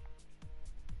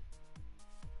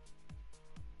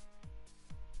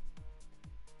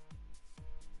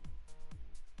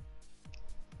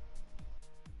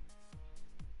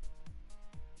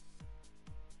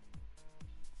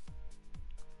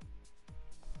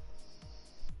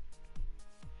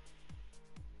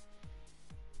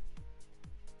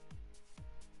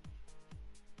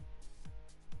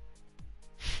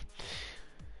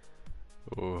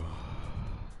 Oh.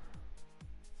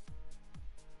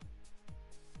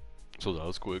 So that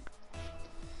was quick.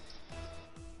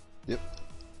 Yep.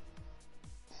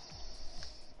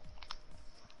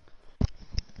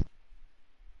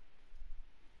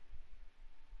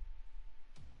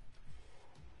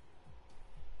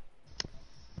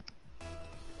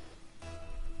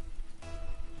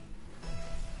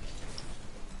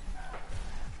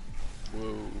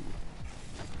 Whoa.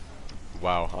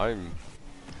 Wow, I'm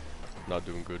not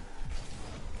doing good.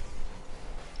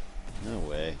 No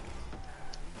way.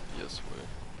 Yes, way.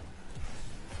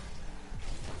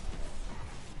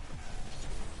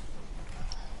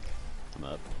 I'm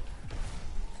up.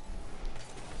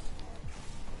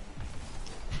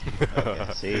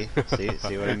 Okay.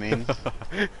 See what I mean?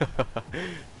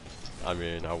 I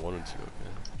mean, I wanted to,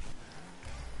 okay.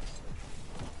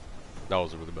 That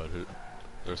was a really bad hit.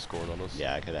 They're scoring on us.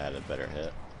 Yeah, I could have had a better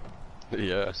hit.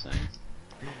 Yeah. Just saying.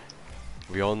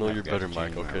 We all know I you're forgot better, to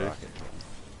Mike, change my okay? rocket.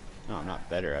 No, I'm not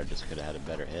better. I just could have had a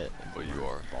better hit. But you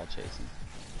are. Ball chasing.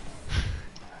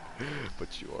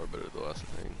 But you are better, though, that's the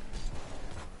thing.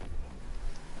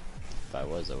 If I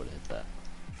was, I would have hit that.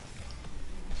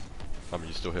 I mean,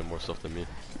 you still hit more stuff than me.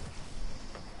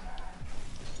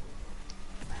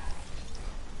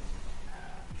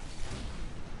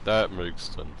 That makes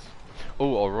sense.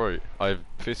 Oh, alright. I've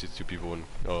faced these two people in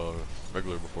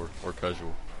regular before, or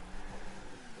casual.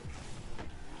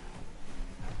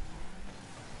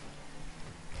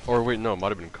 Or wait, no, it might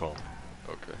have been calm.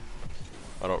 Okay.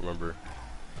 I don't remember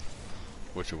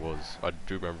which it was. I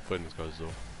do remember playing these guys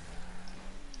though.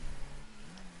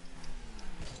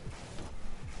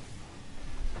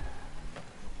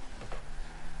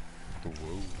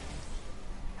 Whoa.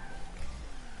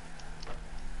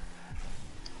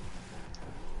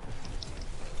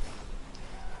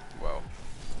 Wow.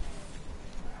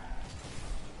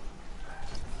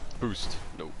 Boost.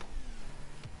 Nope.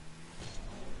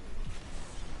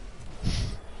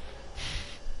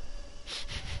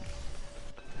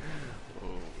 Oh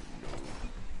no.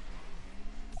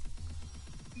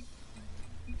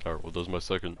 was my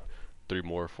second. 3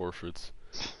 more forfeits.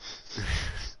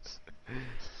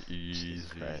 Easy.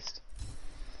 Jesus Christ.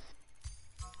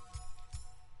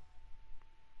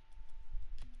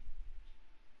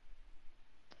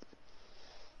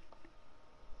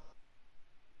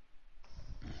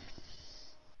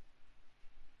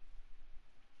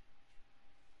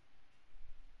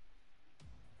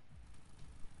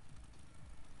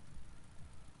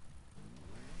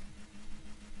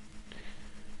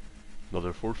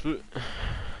 Another forfeit.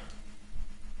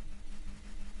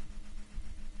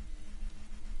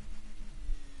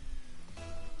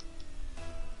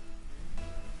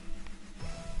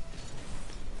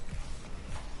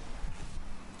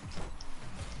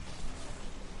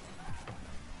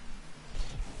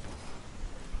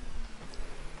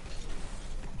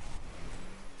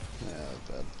 Yeah, that's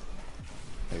bad.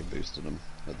 I boosted him.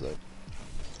 Heads up.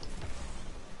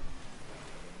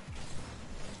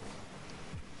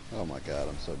 Oh my god,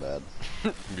 I'm so bad.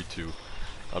 Me too.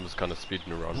 I'm just kind of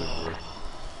speeding around everywhere.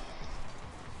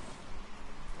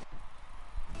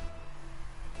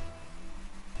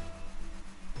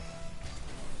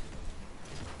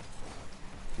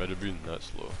 Might have been that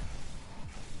slow.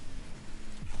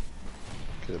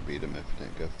 Could have beat him if he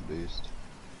didn't go for boost.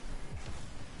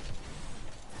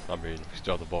 I mean, he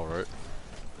still had the ball, right?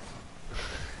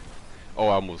 Oh,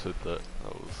 I almost hit that.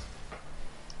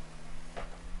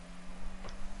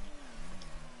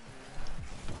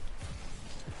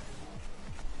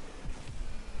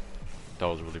 That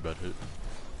was a really bad hit.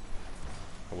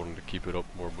 I wanted to keep it up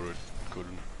more, but I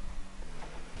couldn't.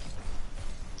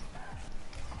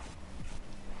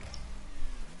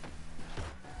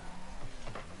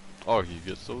 Oh, he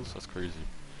gets those? That's crazy.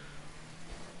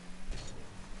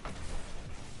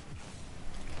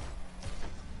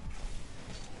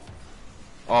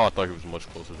 Oh, I thought he was much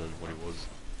closer than what he was.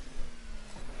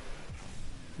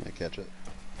 I catch it.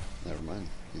 Never mind.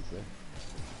 He's there.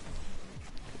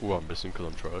 Ooh, I'm missing because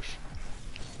I'm trash.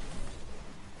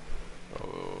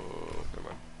 Oh, never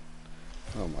mind.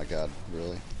 Oh my god,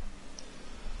 really?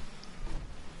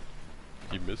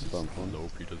 He misses? Bump one.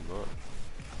 Nope, he does not.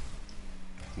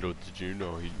 No, did you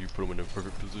know you put him in a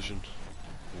perfect position?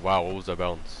 Wow, what was that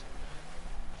bounce?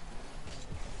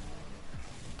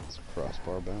 It's a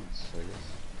crossbar bounce, I guess.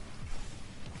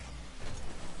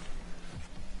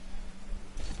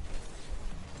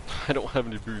 I don't have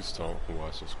any boost. Oh,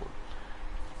 I still scored.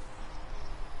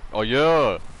 Oh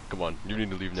yeah! Come on, you need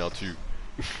to leave now too.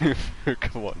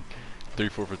 Come on. 3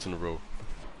 forfeits in a row.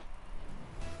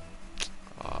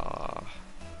 Ah.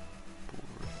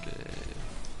 Porque...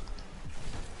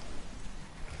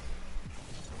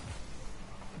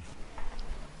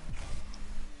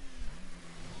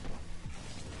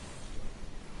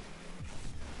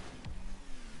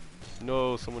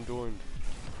 No, someone joined.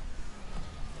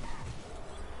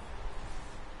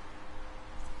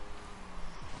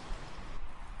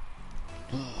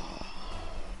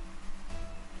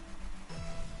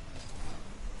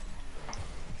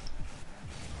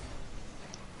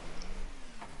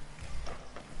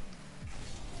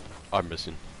 I'm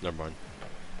missing. Never mind.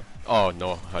 Oh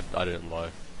no, I didn't lie.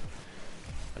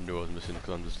 I knew I was missing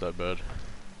because I'm just that bad.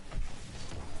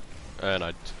 And oh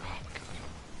my god.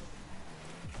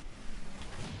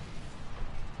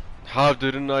 How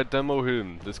didn't I demo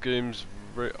him? This game's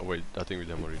oh wait, I think we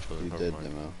demoed each other. You Never did mind.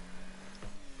 demo.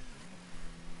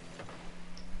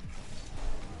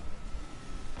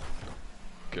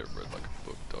 Get read like a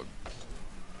book, dog.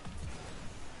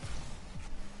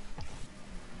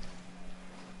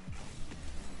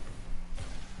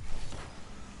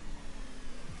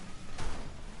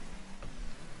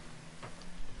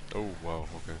 Oh wow,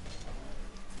 okay.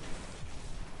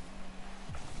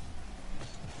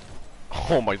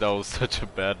 Oh my, that was such a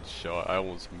bad shot. I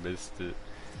almost missed it.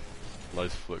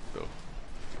 Nice flick though.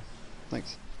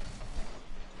 Thanks.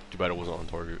 Too bad it wasn't on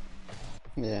target.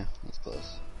 Yeah, that's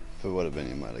close. If it would have been,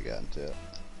 you might have gotten to it.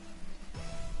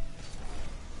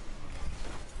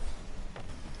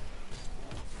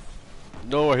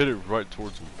 No, I hit it right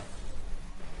towards him.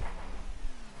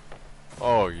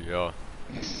 Oh yeah.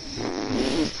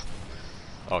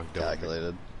 Oh, he definitely.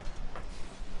 Calculated.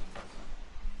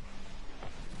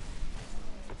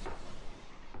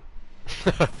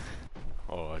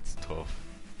 Oh, that's tough.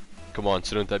 Come on,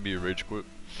 shouldn't that be a rage quit?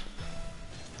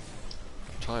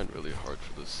 I'm trying really hard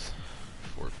for this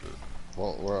forfeit.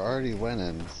 Well, we're already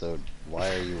winning, so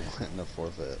why are you wanting a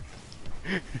forfeit?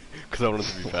 Because I want it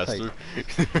to be faster.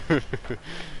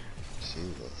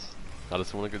 Jesus. I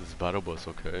just want to get this battle bus,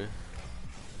 okay?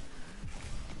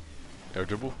 Air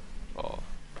dribble? Oh.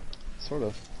 Sort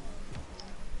of.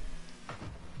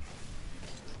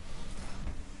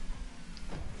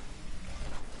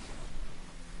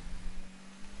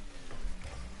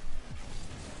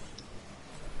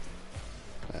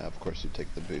 course you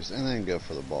take the boost and then go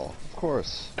for the ball. Of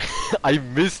course. I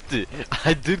missed it.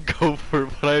 I did go for it,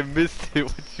 but I missed it.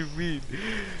 What you mean?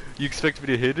 You expect me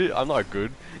to hit it? I'm not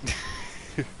good.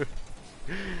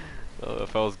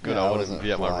 If I was good, Yeah, I I wouldn't wasn't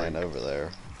be at my flying rank. over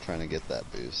there trying to get that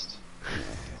boost. You know,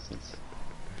 since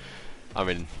I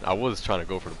mean, I was trying to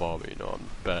go for the ball, but you know, I'm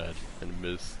bad and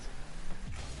missed.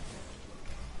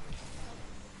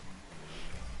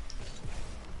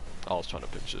 I was trying to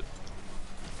pitch it.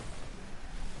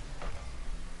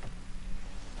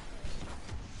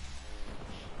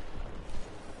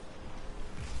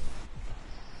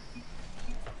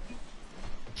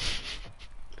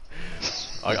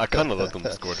 I kind of let them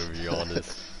score, to be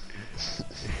honest.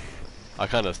 I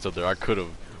kind of stood there. I could have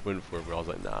went for it, but I was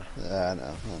like, nah. yeah, I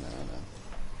know.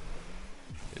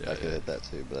 Yeah, I could hit that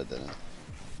too, but I didn't.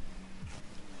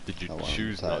 Did you I wanted to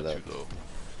choose tie not it to, up. though?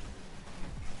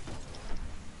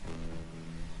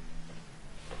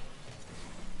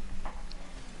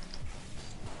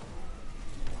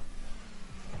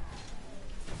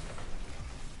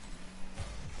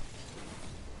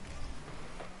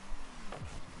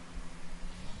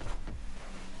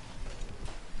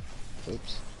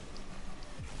 Oops.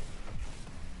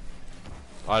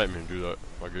 I didn't mean to do that.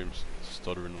 My game's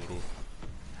stuttering a little.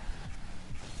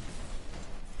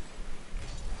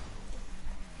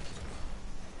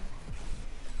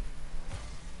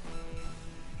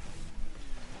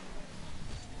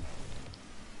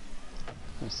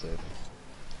 I'm safe.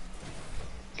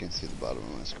 Can't see the bottom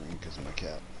of my screen because of my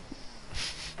cat.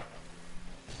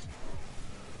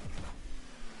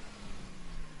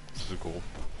 This is a goal.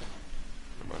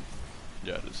 Never mind.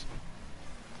 Yeah, it is.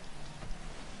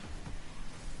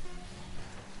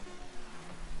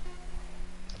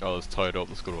 Oh, let's tie it up.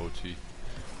 Let's go to OT.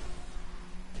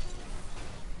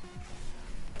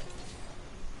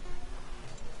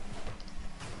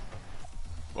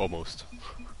 Almost.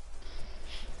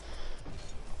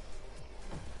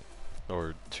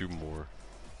 Or two more.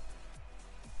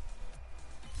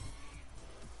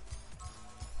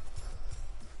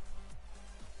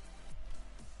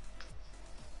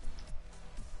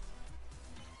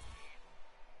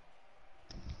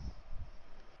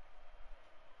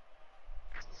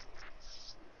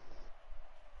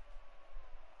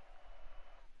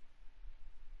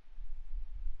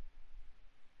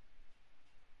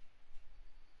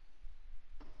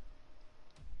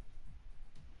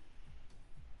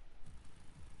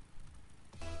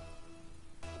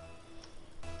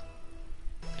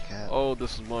 Cat. Oh,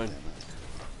 this is mine. Damn it.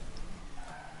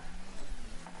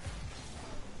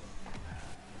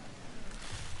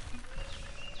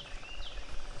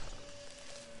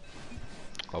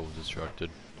 I was distracted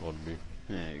on me.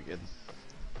 Yeah, you're good.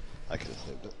 I could have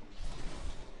saved it.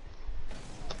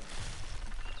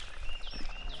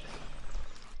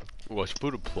 Oh, I should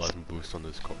put a plasma boost on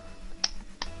this car.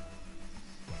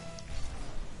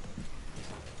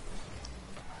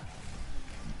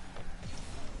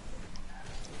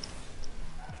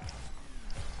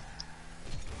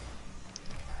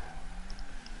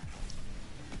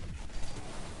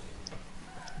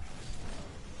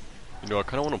 You know, I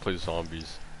kind of want to play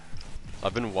zombies.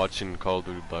 I've been watching Call of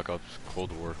Duty Black Ops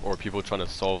Cold War, or people trying to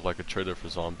solve like a trailer for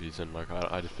zombies, and like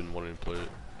I just been wanting to play it.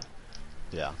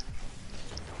 Yeah.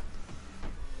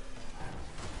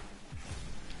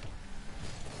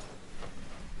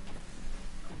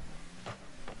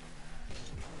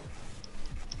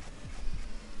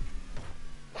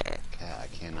 Cat, I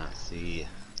cannot see.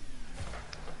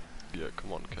 Yeah,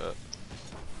 come on, cat.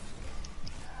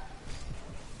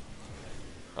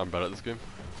 I'm bad at this game.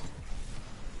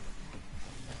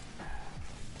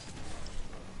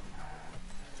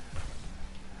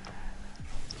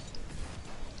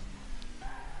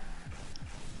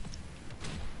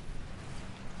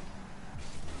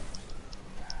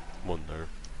 One there.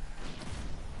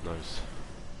 Nice.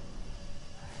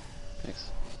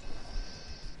 Thanks.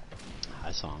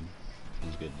 I saw him. It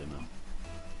was a good demo.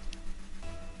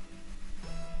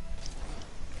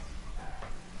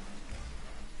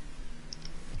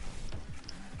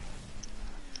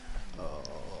 Oh,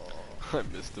 I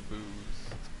missed the boost.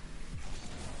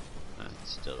 that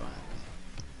still don't happen.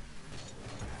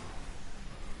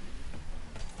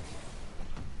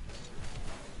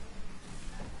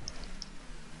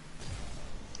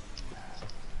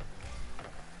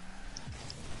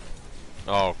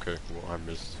 Oh, okay. Well, I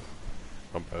missed.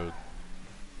 I'm bad.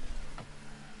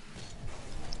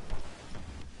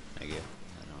 Thank you.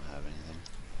 I don't have anything.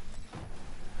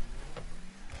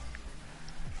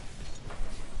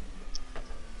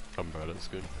 I'm bad at this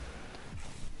game.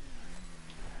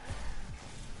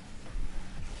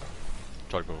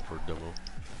 Tried going for a demo,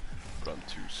 but I'm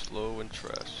too slow and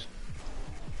trash.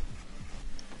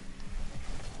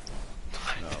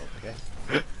 Okay.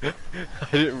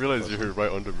 I didn't realize you were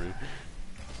right under me.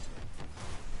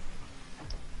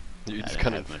 You I just didn't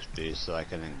kind have of. much boost, so I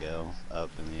couldn't go up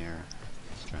in the air.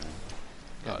 Just trying to.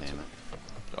 God That's damn it.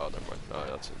 it. Oh, never mind. Oh,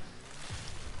 that's it.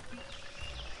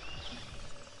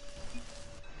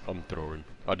 I'm throwing.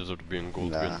 I deserve to be in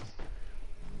gold Nah. again.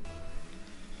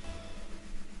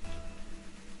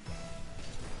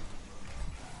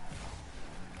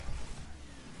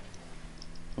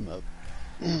 I'm up.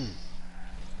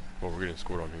 Well, we're getting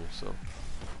scored on here, so.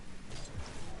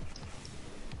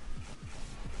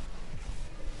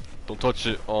 Don't touch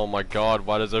it. Oh my god,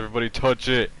 why does everybody touch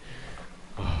it?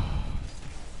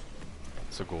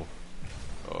 It's a goal.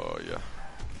 Oh, yeah.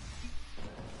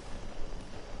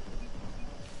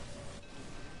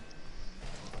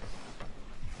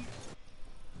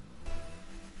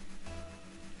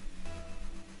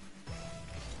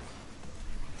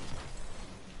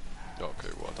 Okay,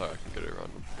 well, I thought I can get it around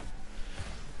him.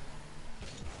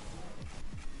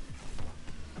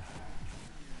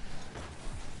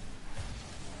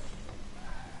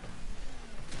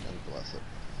 God bless it.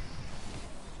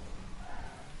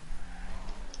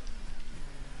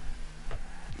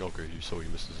 Okay, so he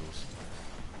misses those.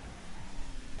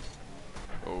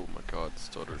 Oh my god,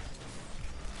 stuttered.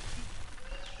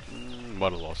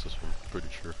 Might have lost this one, pretty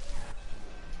sure.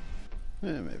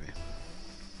 Yeah, maybe.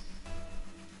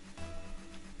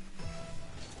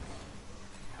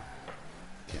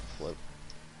 Can't float.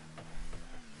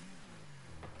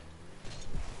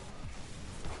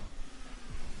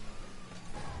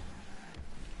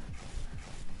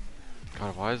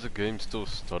 God, why is the game still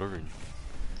stuttering?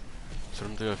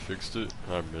 Certain thing I fixed it,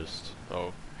 I missed.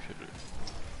 Oh, shit.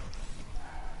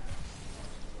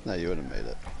 No, you would have made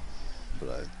it. But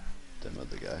I demoed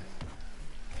the guy.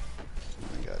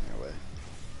 And got in your way.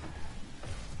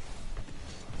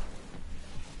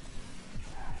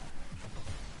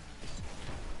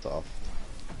 It's off.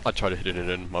 I tried to hit it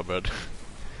in, my bad.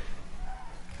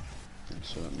 And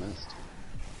should have missed.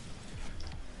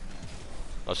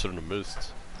 I shouldn't have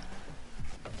missed.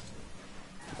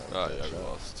 That was Ah, a yeah, dead we shot.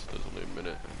 lost. There's only a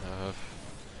minute and a half.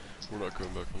 We're not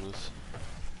going back on this.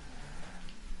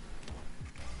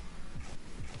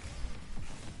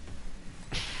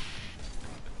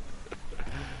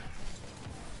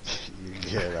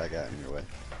 Yeah, I got in your way.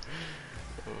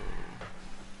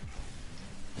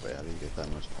 Wait, how do you get that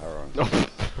much power on?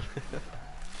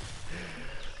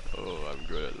 Oh, I'm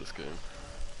great at this game.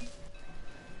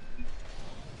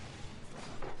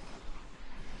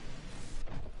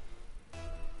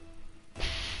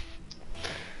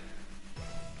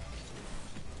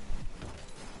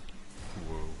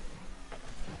 Whoa.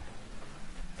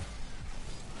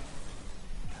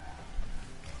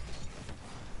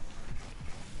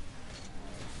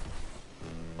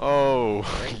 Oh,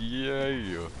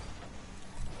 yeah.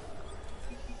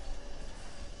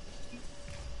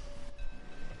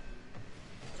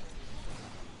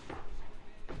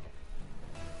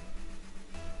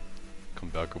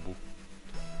 Comebackable.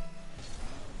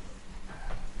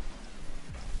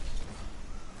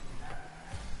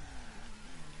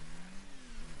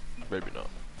 Maybe not.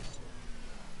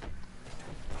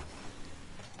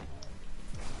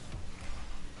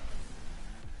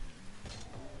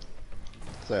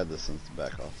 So I had the sense to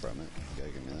back off from it. You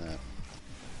gotta give me that.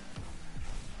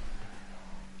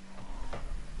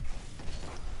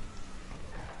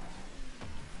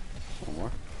 One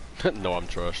more. No, I'm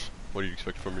trash. What do you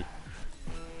expect from me?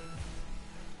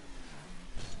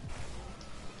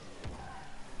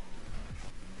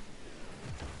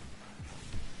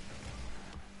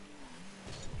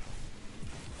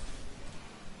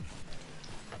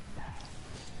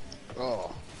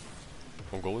 Oh.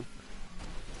 I'm going.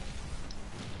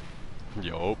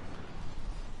 Yup.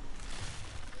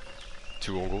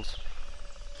 2 own goals.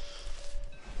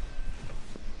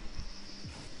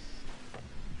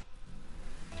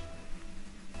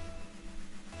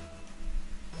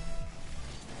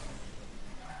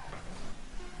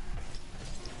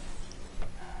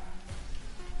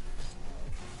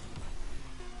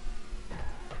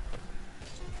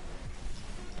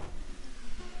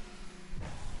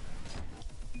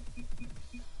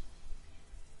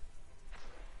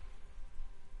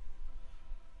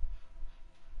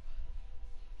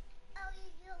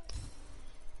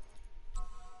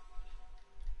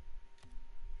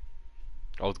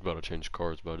 I was about to change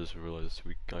cards, but I just realized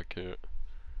I can't.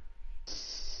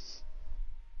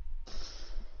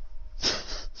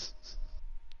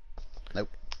 Nope.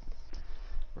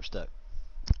 We're stuck.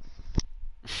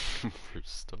 We're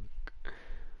stuck.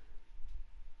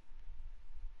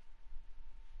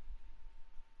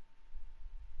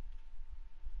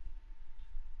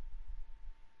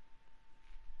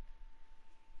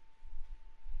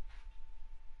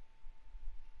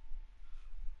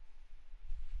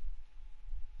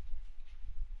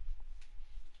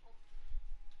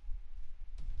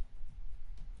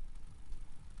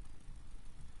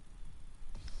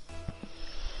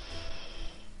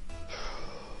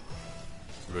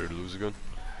 lose again?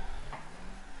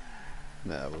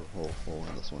 Nah, we'll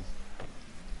win this one.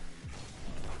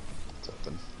 It's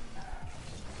open.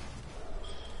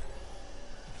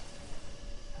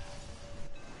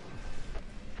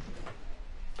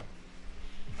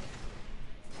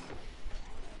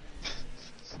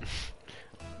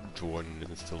 To 1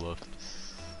 minute still left.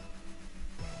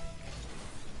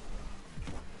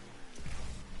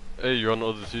 Hey, you're on the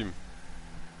other team.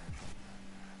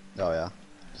 Oh yeah,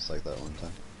 just like that one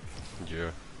time.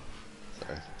 Yeah.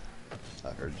 Sorry, I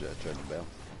heard you. I tried to bail.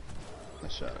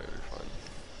 Nice shot. Alright, you're fine.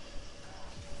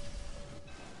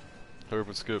 Hurry up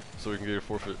and skip so we can get your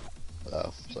forfeit.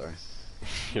 Oh, sorry.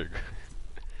 You're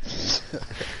good.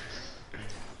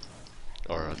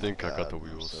 Alright, I think I got the I'm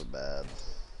wheels. so bad.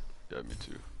 Yeah, me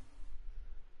too.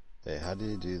 Hey, how do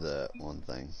you do that one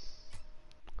thing?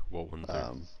 What one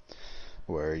thing?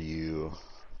 Where you,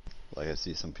 like I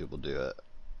see some people do it,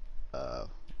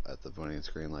 at the voting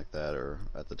screen like that, or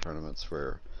at the tournaments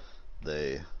where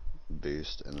they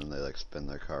boost and then they like spin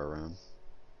their car around.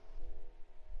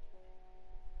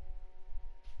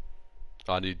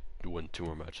 I need to win 2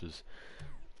 more matches.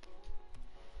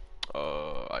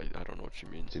 I don't know what you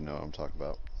mean. Do you know what I'm talking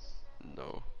about?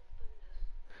 No.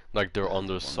 Like they're Yeah, on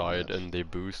their one more side match. and they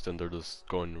boost and they're just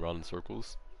going around in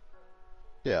circles.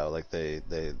 Yeah, like they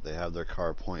have their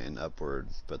car pointing upward,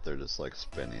 but they're just like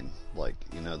spinning, like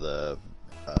you know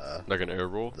Like an air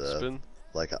roll the spin?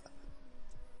 like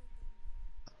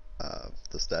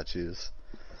the statues,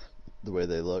 the way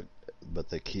they look, but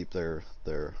they keep their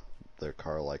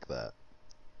car like that,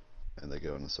 and they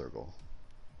go in a circle.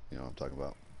 You know what I'm talking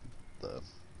about? The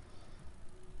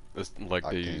It's like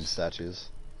they octane use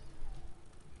statues.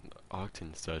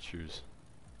 octane statues.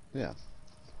 Yeah.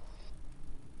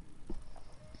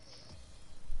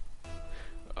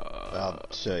 I'll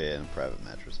show you in a private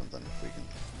match or something if we can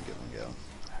get one going.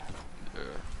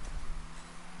 Yeah.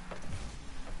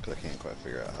 Because I can't quite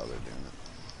figure out how they're doing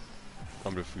it. I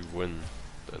mean, if we win,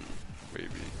 then maybe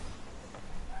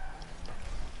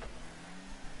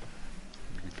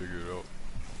we can figure it out.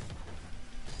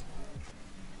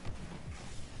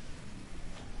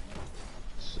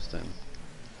 It's just in.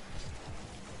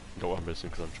 No, I'm missing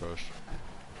because I'm trash.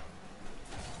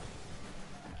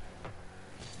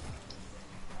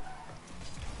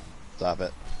 Stop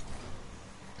it.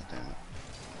 God damn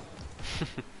it.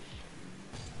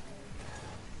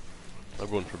 I'm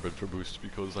going for better boost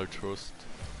because I trust.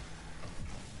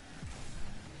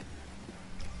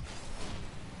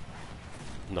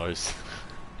 Nice.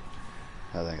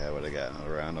 I think I would have gotten it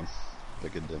around him.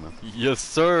 But good demo. Yes,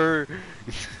 sir.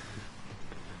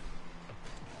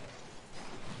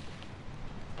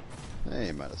 Hey,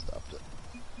 he might have stopped it.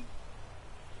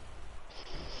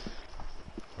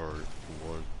 Alright,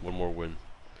 one more win.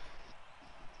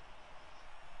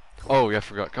 Oh yeah, I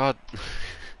forgot. God.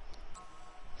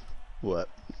 What?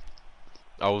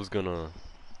 I was gonna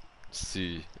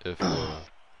see if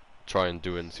try and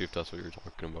do it and see if that's what you're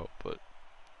talking about, but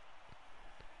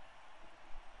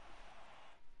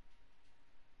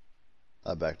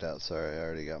I backed out. Sorry, I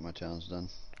already got my challenge done.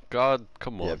 God,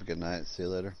 come You on. have a good night. See you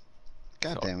later.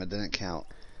 God So- damn, it didn't count.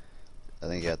 I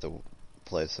think you have to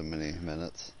play so many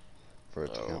minutes for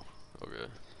it to count. Okay.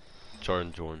 Try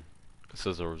and join. It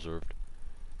says they're reserved.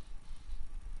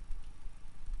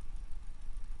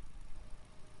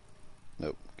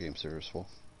 Nope, game server's full.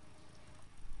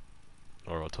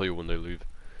 Or I'll tell you when they leave.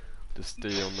 Just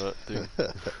stay on that thing.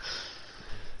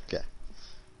 Okay.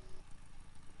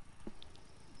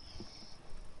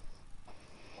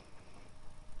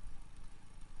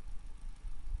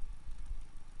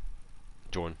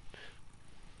 Join.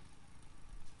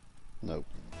 Nope.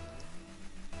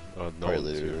 No Party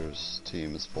one's here. leader's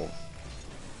team is full.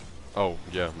 Oh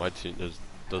yeah, my team there's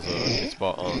a empty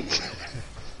spot on.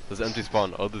 There's an empty spot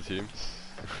on the other team.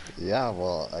 Yeah,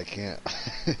 well, I can't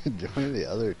join the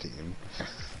other team.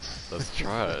 That's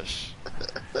trash.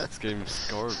 This game's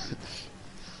garbage.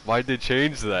 Why'd they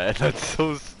change that? That's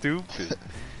so stupid.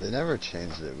 They never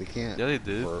changed it. We can't. Yeah, they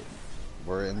did.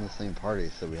 We're in the same party,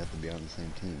 so we have to be on the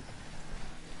same team.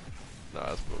 Nah,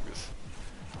 that's bogus.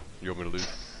 You want me to leave?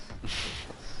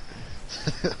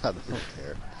 I don't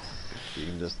care. You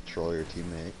can just troll your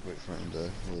teammate, wait for him to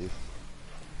leave.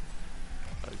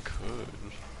 I could.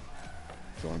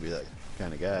 If you want to be that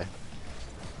kind of guy.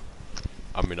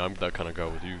 I mean, I'm that kind of guy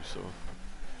with you, so.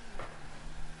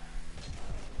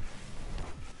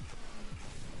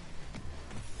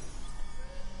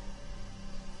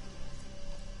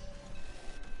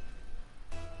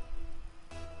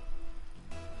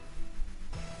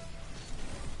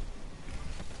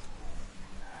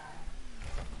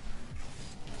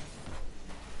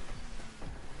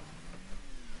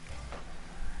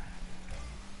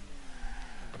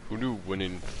 Who knew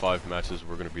winning 5 matches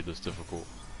were gonna be this difficult?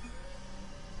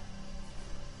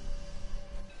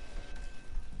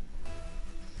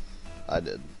 I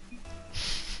did.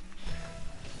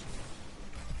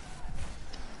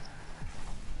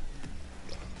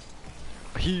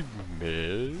 He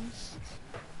missed.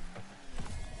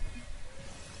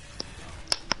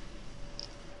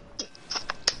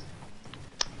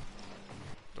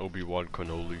 Obi-Wan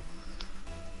Kenobi.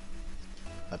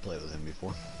 I played with him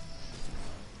before.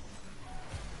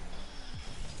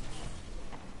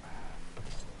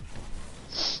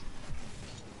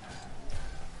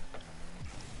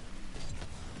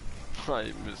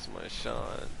 I missed my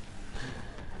shot.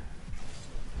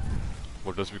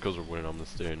 Well, just because we're winning, I'm gonna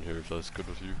stay in here if that's good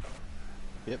with you.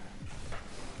 Yep.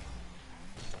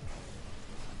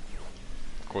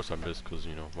 Of course I missed, because,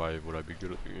 you know, why would I be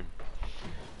good at the game?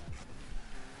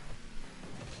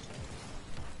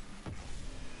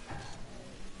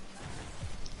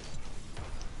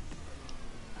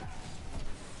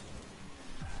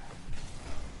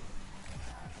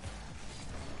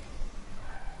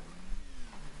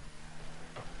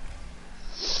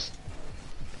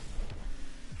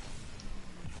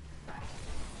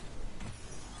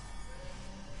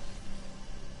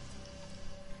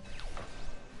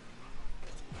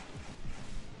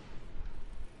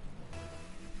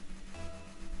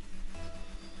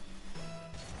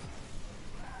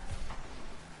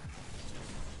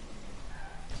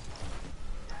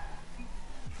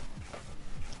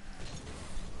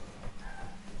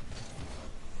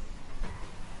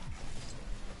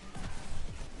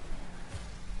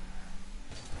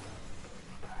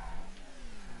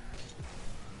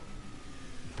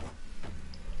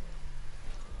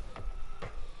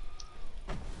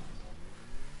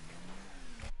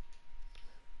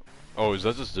 Oh, is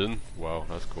that just in? Wow,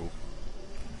 that's cool.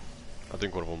 I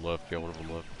think one of them left. Yeah, one of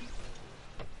them left.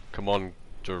 Come on,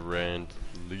 Durant,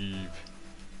 leave.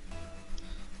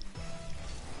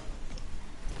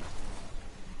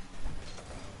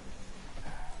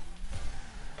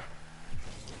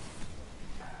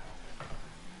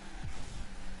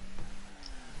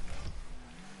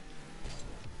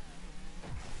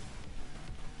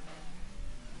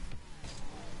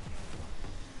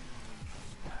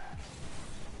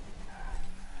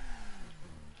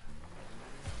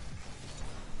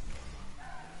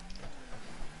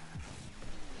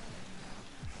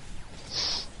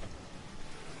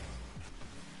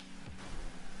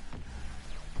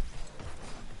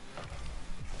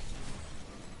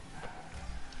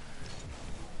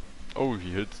 Oh,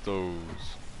 he hits those.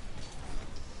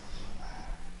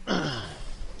 Oh,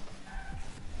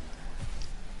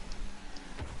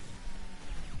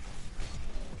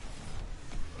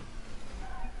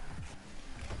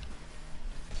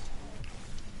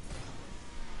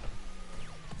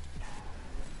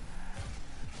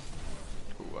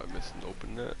 I missed an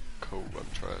open net. Cool, I'm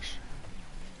trash.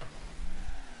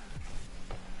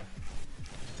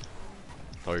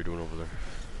 How are you doing over there?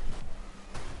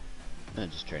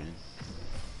 Just training.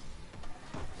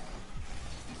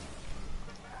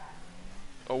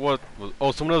 Oh, what?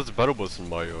 Oh, someone has a battle bus in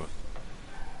my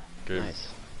game. Nice.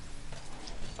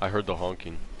 I heard the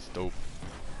honking. It's dope.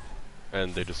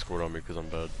 And they just scored on me because I'm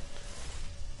bad.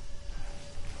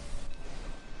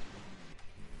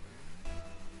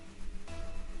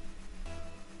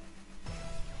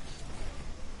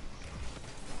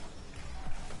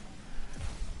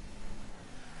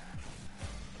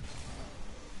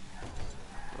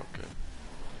 Okay.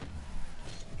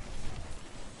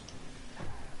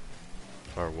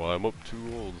 Alright, well, I'm up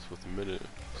 2-0 with a minute.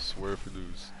 I swear if we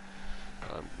lose,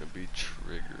 I'm gonna be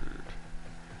triggered.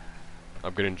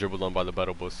 I'm getting dribbled on by the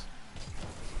battle bus.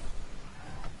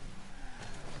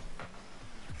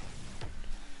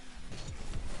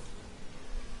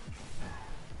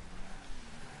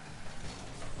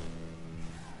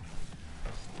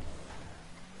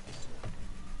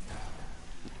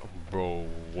 Bro,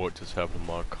 what just happened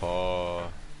to my car?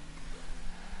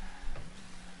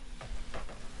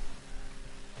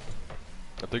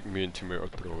 I think me and teammate are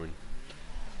throwing.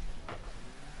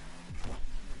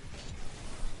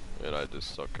 And I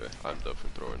just, okay, I'm definitely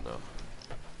throwing now.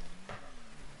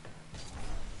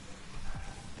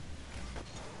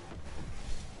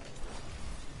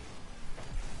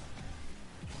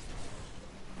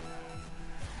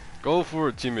 Go for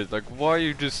it, teammate. Like, why are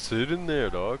you just sitting there,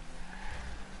 dog?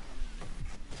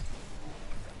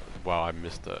 Wow, I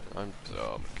missed that. Oh my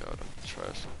god, I'm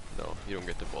trash. No, you don't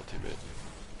get the ball, teammate.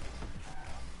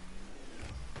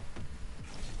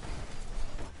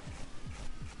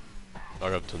 I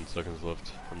have 10 seconds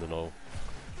left, and then I'll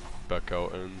back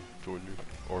out and join you.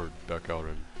 Or back out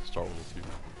and start one with you.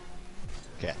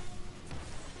 Okay.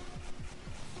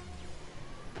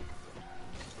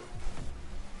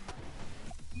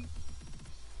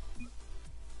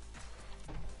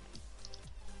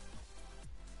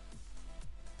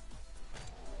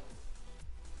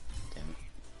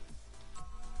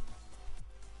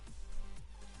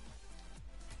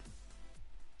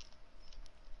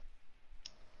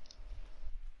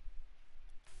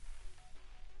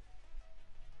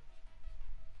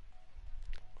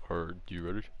 You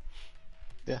ready?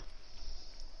 Yeah.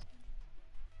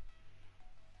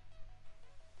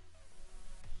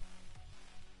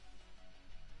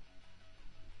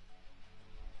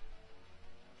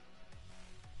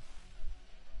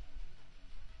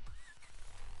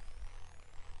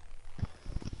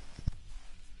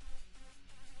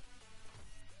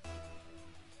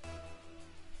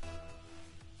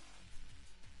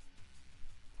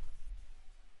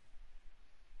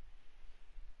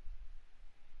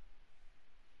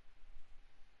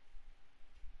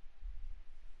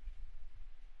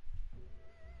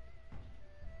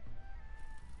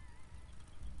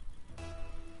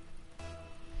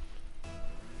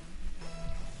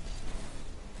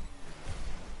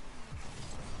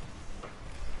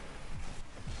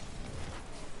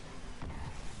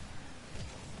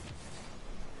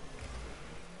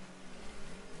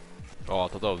 Oh, I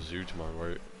thought that was you to my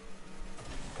right.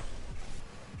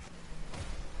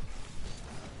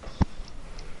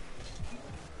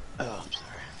 Oh, I'm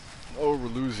sorry. Oh, we're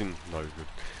losing. No, you're good.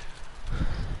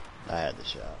 I had the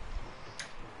shot.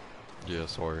 Yeah,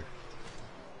 sorry.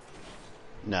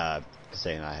 Nah, I'm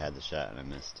saying I had the shot and I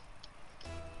missed.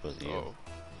 Wasn't you? Oh.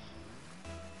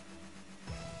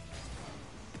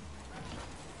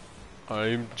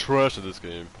 I'm trash at this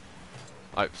game.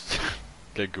 I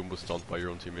get Goomba stomped by your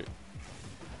own teammate.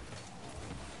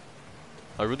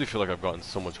 I really feel like I've gotten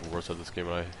so much worse at this game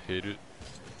and I hate it.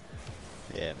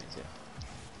 Yeah, me too.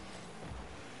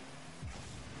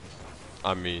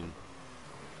 I mean...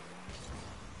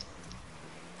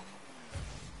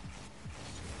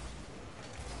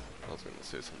 I was gonna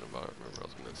say something about it, remember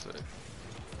what I was gonna say.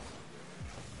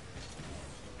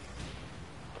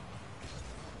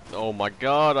 Oh my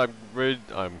god, I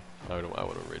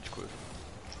wanna rage quit.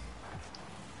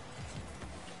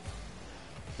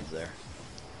 He's there.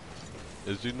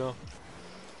 Is he now?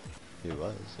 He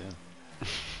was, yeah.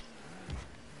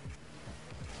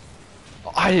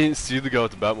 I didn't see the guy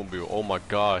with the Batmobile. Oh my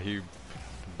god, he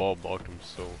ball blocked him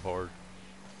so hard.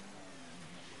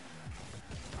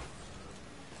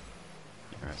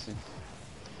 Interesting.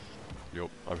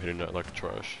 Yup, I'm hitting that like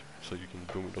trash, so you can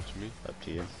boom it up to me. Up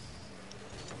to you.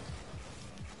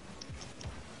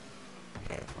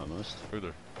 Almost. Right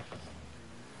there.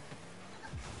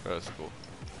 That's cool.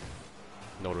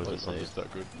 No, it isn't. I'm just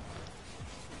that good.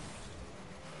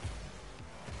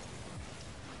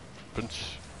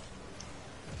 Pinch.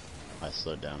 I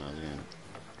slowed down. I was gonna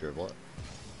dribble it.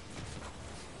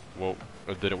 Well,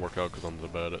 it didn't work out because I'm so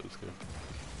bad at this game.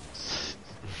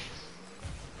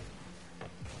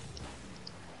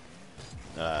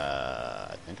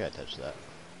 I think I touched that.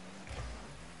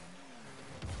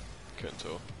 Can't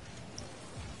tell.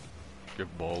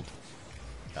 Get bald.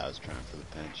 I was trying for the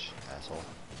pinch, asshole.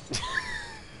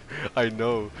 I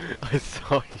know. I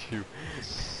saw you.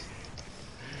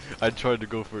 I tried to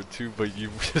go for it too, but you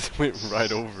just went right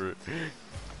over it.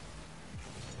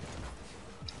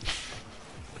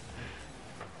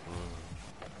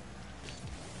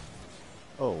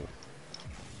 Oh.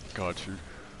 Got you.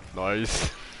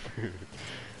 Nice.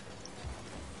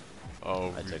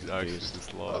 Oh, I we took a actually boost.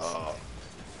 just lost. Oh.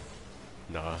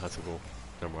 Nah, that's a goal.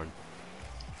 Never mind.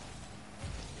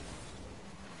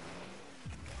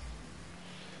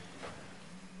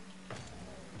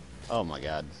 Oh my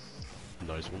god.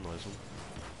 Nice one, nice one.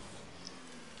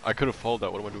 I could have followed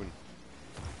that. What am I doing?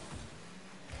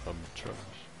 I'm trash.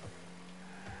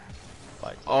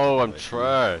 Like, Oh, I'm away from me.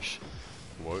 trash.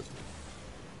 What?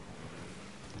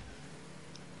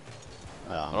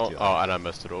 I'm Oh, too oh, high. and I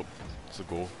messed it up. It's a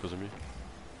goal because of me.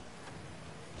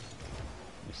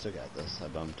 We still got this. I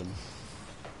bumped him.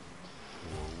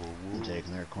 Whoa, whoa, I'm whoa.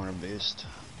 taking their corner boost.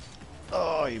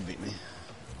 Oh, you beat me.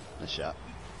 Nice shot.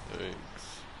 Thanks.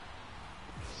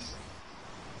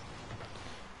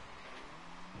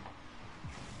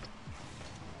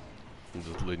 I'm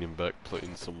just leaning back,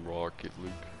 playing some Rocket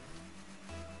League.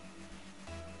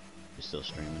 You're still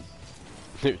streaming.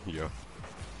 Yeah.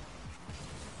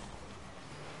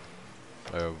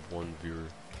 I have one viewer.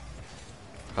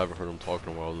 Haven't heard him talk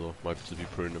in a while though. Might just be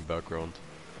putting in background.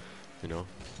 You know?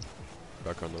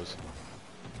 Background noise.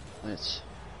 Nice.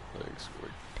 Thanks,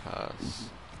 quick pass.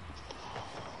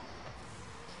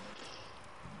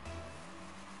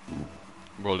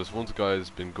 Bro, this one guy's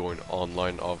been going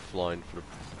online, offline for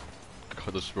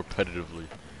this repetitively.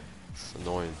 It's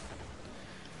annoying.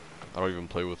 I don't even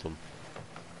play with him.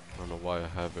 I don't know why I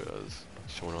have it as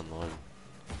showing online.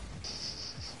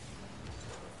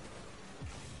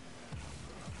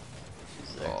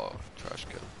 He's there. Oh, trash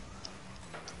can.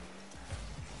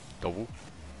 Double?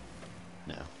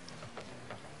 No.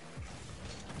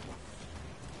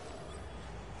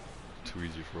 Too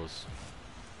easy for us.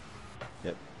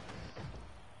 Yep.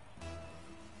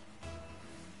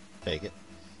 Fake it.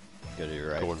 Go to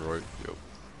your right. Going right. Yep.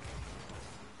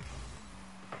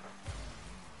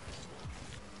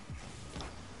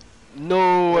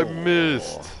 No, I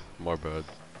missed. My bad.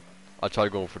 I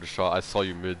tried going for the shot. I saw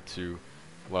you mid too,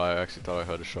 but I actually thought I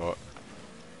had a shot.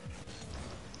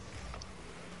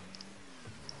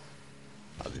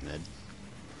 I'll be mid.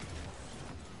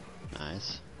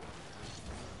 Nice.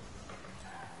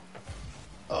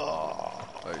 Oh,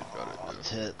 I got it. Yeah.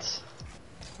 tits.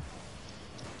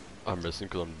 I'm missing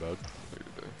because I'm bad.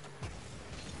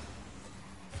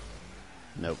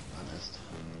 Nope, I missed.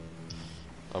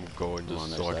 I'm going Come on,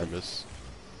 just their so I side. can miss.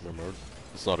 Never mind.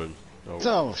 It's not in. No.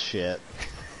 Oh shit.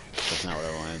 That's not what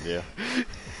I wanted to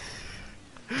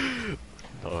do.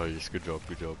 Nice. Good job.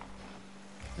 Good job.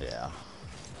 Yeah.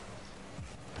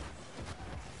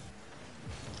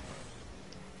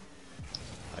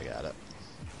 I got it.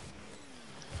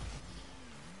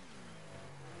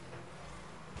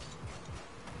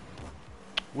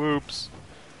 Whoops.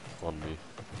 On me.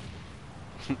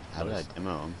 How did I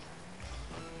demo him?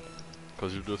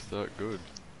 Because you're just that good.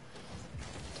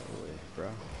 Totally, bro.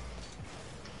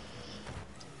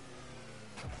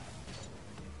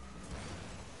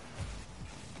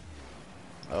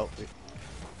 Oh,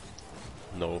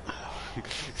 No.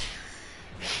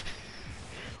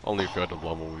 Only if you had the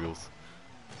llama wheels.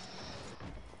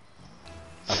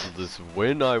 After this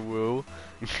win, I will.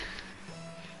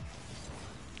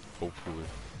 Hopefully.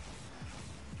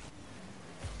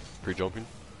 Pre-jumping.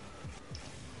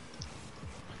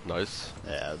 Nice.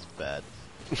 yeah, it's bad.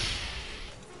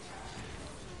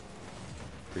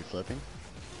 Pre-flipping?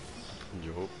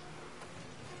 Yo.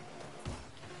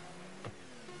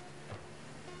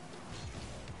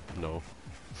 No.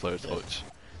 Slayer touch.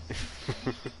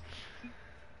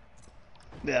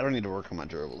 Yeah, I don't need to work on my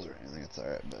dribbles or anything. It's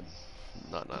alright, but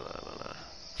Nah.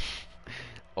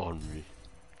 On me.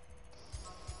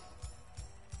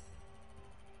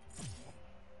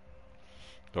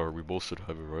 Or we both should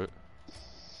have it, right?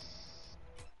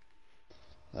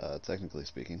 technically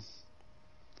speaking.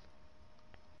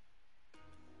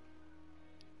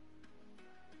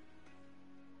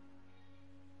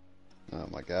 Oh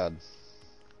my god.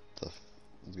 What the f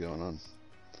is going on?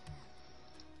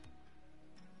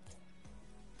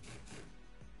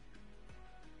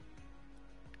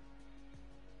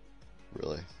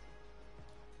 Really?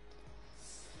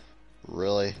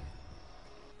 Really?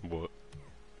 What?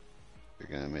 You're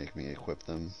gonna make me equip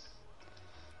them?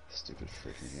 Stupid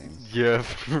freaking game. Yeah,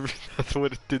 that's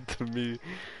what it did to me.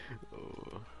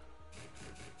 Oh,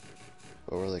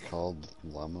 What were they called?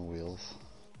 Llama wheels?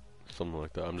 something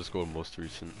like that. I'm just going most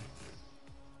recent.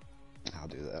 I'll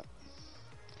do that.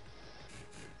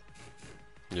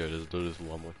 Yeah, there's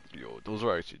llama. Yo, those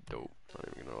are actually dope. Not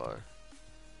even gonna lie.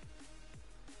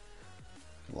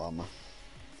 Llama.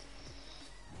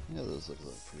 Yeah, those look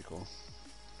pretty cool.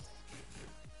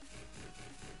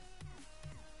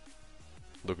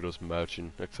 Look at us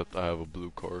matching, except I have a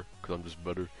blue car, because I'm just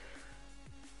better.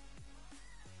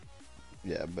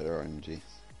 Yeah, better RNG.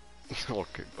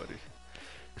 Okay, buddy.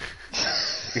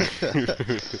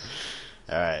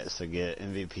 Alright, so get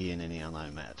MVP in any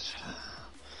online match.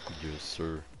 Yes,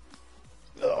 sir.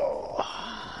 Oh.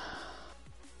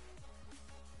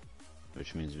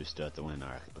 Which means we still have to win,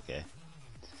 alright, okay.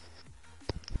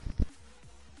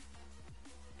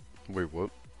 Wait, what?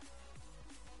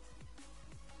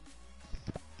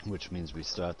 Which means we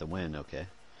still have to win, okay.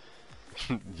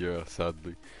 Yeah,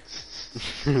 sadly.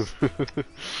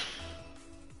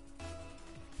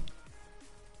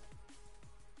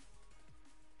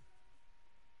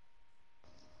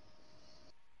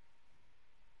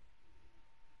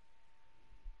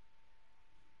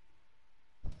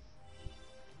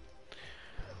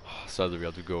 Sadly, we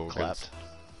have to go Clapped. against.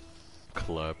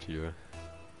 Clapped, yeah.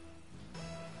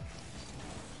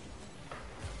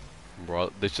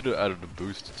 Bro, they should have added a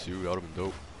boost too. That would have been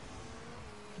dope.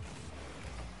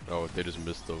 Oh, they just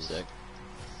missed those. Sick.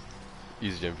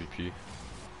 Easy MVP.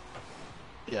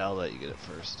 Yeah, I'll let you get it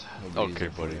first. It'll be Okay,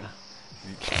 easier for buddy.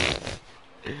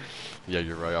 ya. Yeah,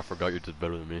 you're right. I forgot you did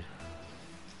better than me.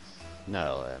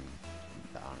 No,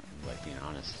 like being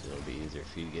honest, it'll be easier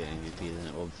for you to get MVP than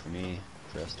it will for me,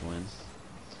 for us to win.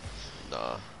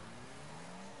 Nah.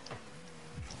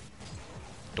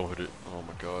 Don't hit it. Oh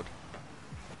my god.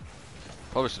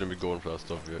 Probably shouldn't be going for that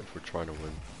stuff yet if we're trying to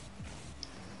win.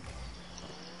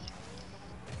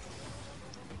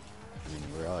 I mean,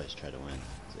 we're always trying to win,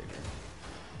 Xavier.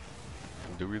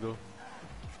 Do we though?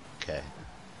 Okay.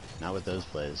 Not with those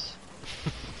plays.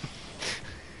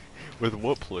 With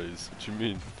what plays? What you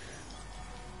mean?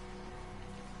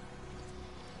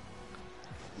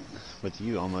 With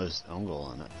you almost own goal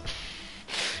on it.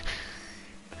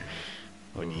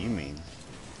 What do you mean?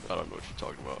 I don't know what you're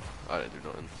talking about. I didn't do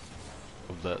nothing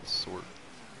of that sort.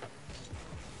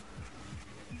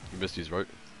 You missed these, right?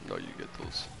 No, you get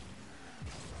those.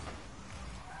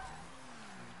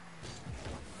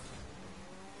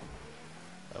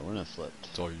 I wouldn't have flipped.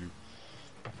 It's all you.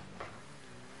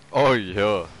 Oh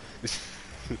yeah.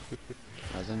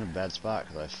 I was in a bad spot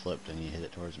because I flipped and he hit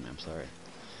it towards me. I'm sorry.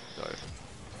 Sorry.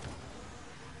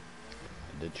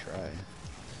 I did try.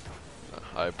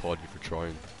 I applaud you for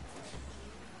trying.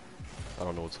 I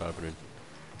don't know what's happening.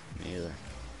 Me either.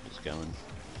 Just going.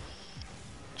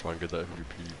 Try and get that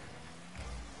MVP.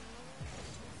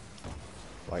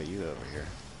 Why are you over here?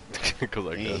 Because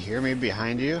I Can you guess. hear me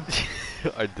behind you?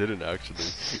 I didn't actually.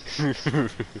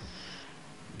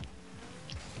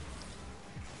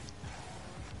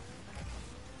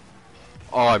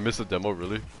 Oh, I missed a demo,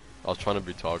 really? I was trying to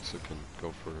be toxic and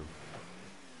go for him.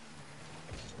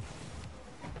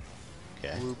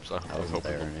 Okay. Whoops, I was wasn't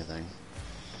hoping there or him. anything.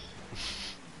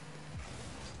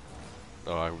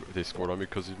 Oh, they scored on me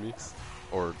because of me?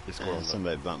 Or they scored on them?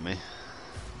 Somebody bumped me.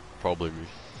 Probably me.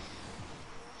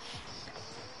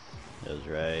 It was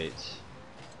right.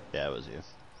 Yeah, it was you.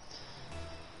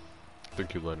 I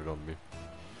think you landed on me.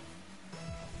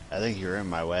 I think you were in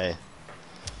my way.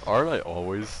 Aren't I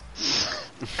always?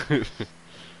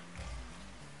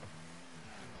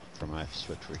 For my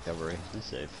switch recovery. Be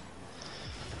safe.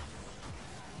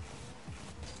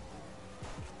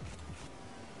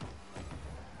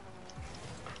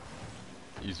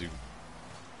 Easy.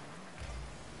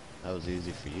 That was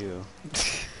easy for you.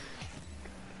 It's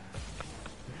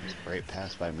a great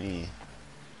pass by me.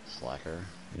 Slacker.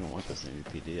 You don't want this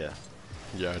MVP, do ya?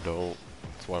 Yeah, I don't.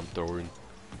 That's why I'm throwing.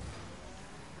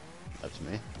 That's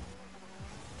me.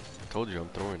 I told you I'm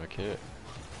throwing, I can't.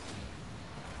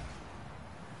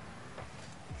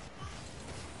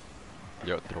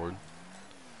 Yeah, throwing.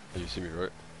 You see me,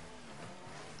 right?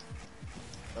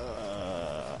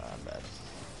 I'm bad.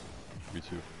 Me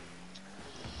too.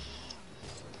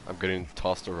 I'm getting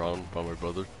tossed around by my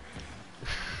brother.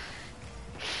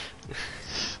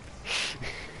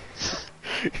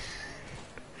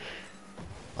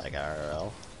 Like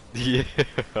IRL. Yeah,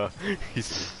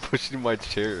 he's pushing my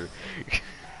chair.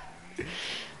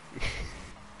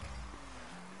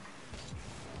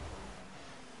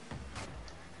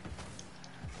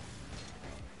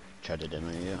 Tried to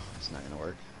demo you. It's not gonna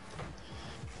work.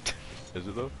 Is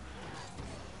it though?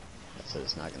 I said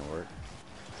it's not gonna work.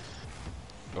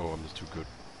 Oh, I'm just too good.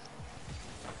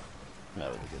 That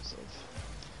was the good stuff.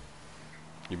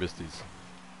 You missed these.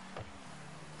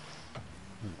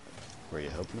 Were you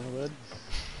hoping I would?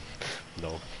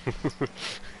 No.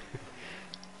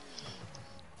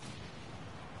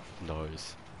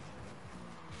 Nice.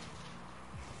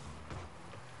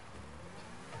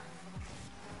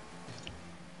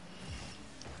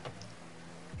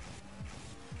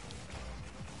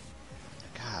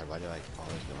 God, why do I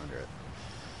always go under it?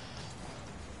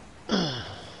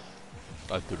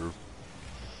 I threw.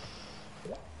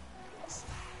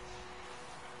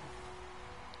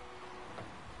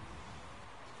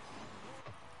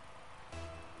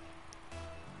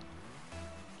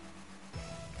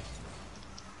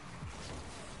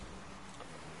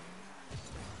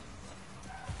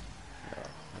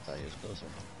 I thought he was closer.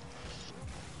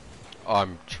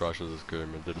 I'm trash at this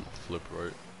game and didn't flip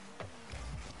right.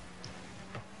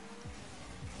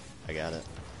 I got it.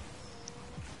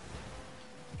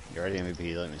 You're already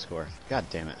MVP, let me score. God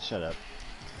damn it, shut up.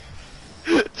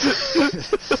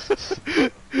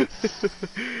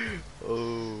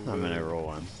 Oh. I'm gonna roll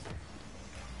one.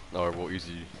 Alright, well,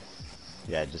 easy.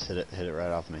 Yeah, just hit it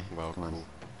right off me. Wow, Come on. cool.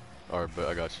 Alright, but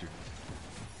I got you.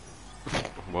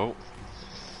 Well.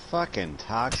 Fucking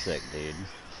toxic, dude.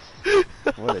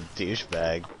 What a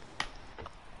douchebag.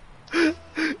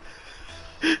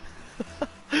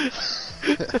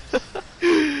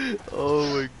 Oh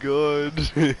my god.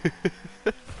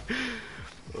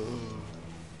 Oh.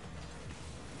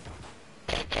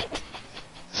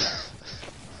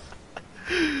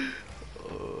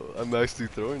 Oh, I'm actually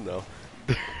throwing now.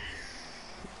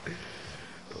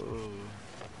 Oh.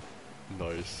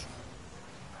 Nice.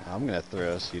 I'm gonna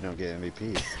throw so you don't get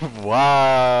MVP.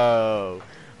 Wow.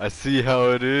 I see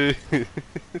how it is.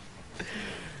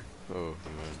 Oh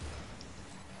man.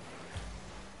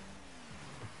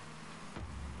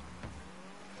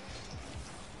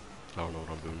 I don't know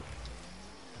what I'm doing.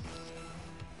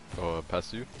 Oh,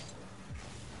 past you?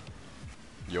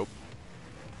 Yup.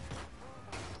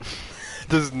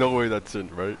 There's no way that's in,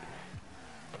 right?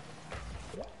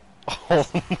 Oh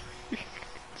my.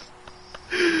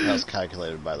 That was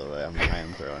calculated, by the way. I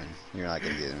am throwing. You're not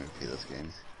gonna get MVP this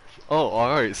game. Oh,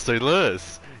 alright, say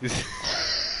less.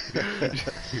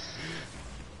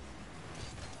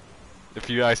 If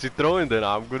you actually throwing, then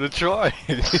I'm gonna try.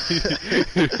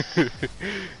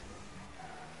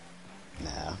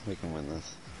 Nah, we can win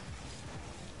this.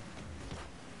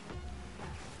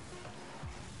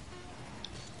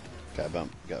 Got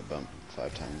bumped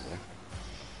 5 times there.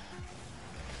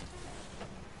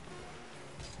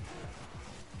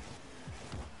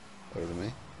 Over to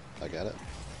me. I got it.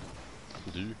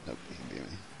 Do you? Nope, he beat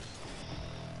me.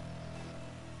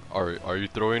 Are you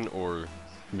throwing or?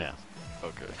 No.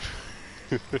 Okay.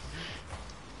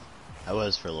 I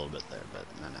was for a little bit there, but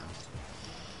no, no.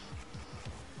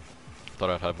 Thought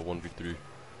I'd have a 1v3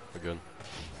 again.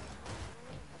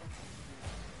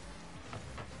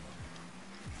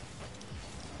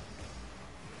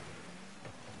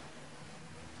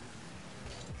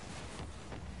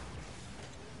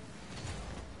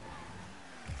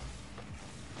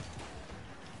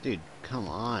 Dude, come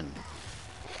on.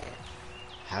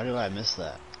 How did I miss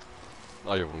that?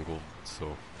 I have 1 goal,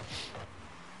 so.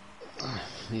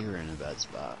 You were in a bad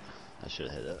spot. I should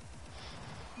have hit it.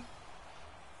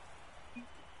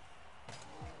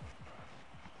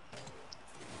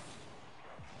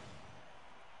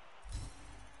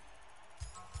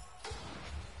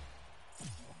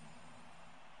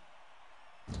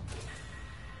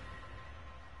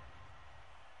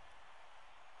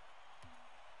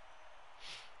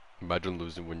 Imagine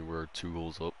losing when you were 2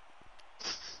 goals up.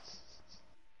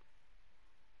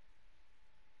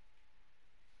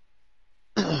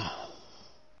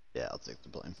 Yeah, I'll take the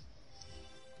blame.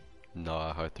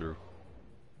 Nah, I threw.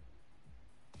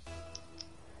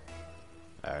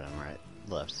 Alright, I'm right.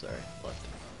 Left, sorry. Left.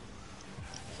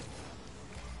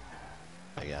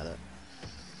 I got it.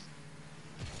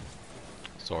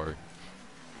 Sorry.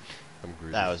 I'm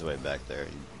greedy. That was way back there.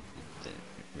 You didn't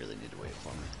really need to wait for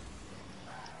me.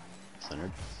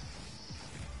 Centered.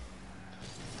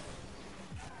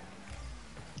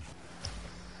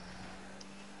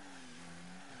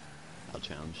 I'll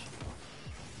challenge.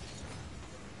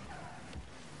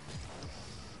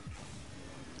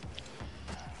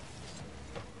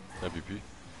 MVP.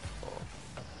 Oh.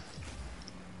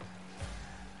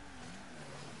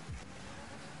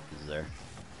 He's there.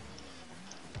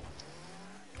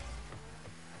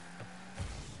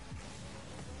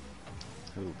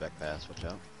 Ooh, back pass, watch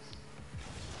out.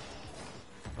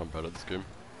 I'm bad at this game.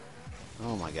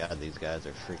 Oh my god, these guys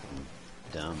are freaking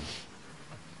dumb.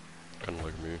 Kinda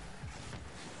like me.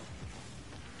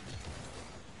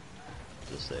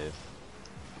 Just save.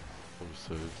 I'm just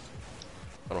save.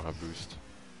 I don't have boost.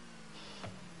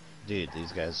 Dude,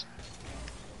 these guys.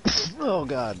 Oh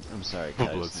god, I'm sorry, Oh,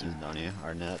 guys. bless you. On you,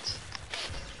 our nets.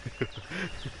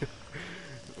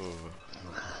 Oh.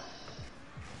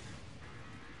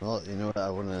 Well, you know what? I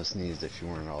wouldn't have sneezed if you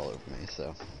weren't all over me,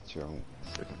 so it's your own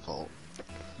freaking fault.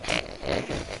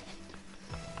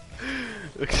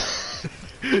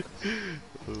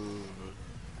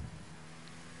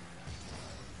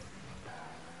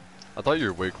 I thought you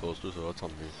were way closer, so that's on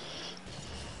me.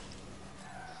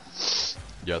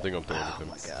 Yeah, I think I'm throwing with Oh him.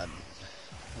 my god.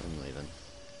 I'm leaving.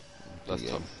 That's Too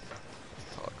tough.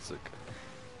 good. Toxic.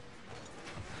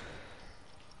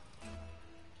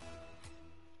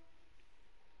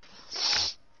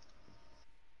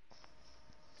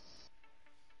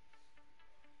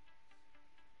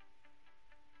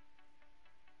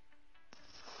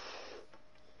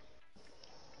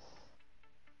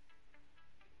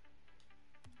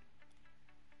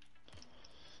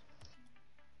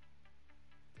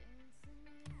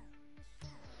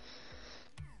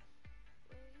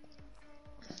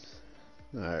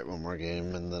 Alright, one more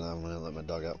game and then I'm gonna let my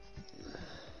dog out.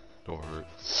 Don't hurt.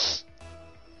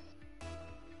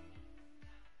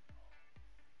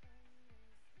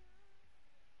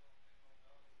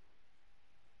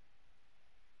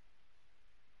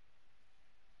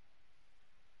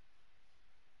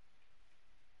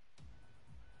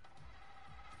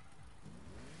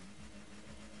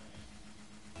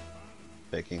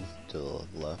 Faking to the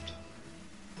left.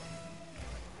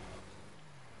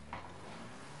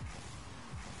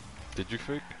 Did you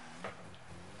fake?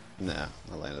 Nah,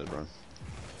 I landed run.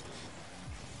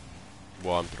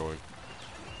 Well, I'm throwing.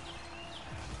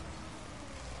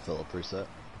 Fill a preset.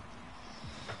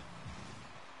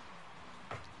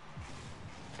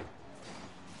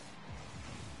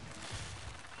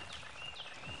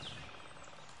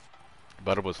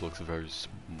 Battle Bus looks very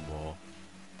small.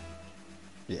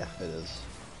 Yeah, it is.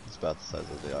 It's about the size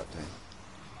of the Octane.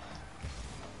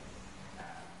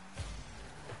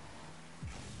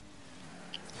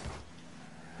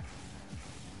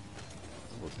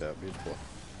 Worked out beautiful.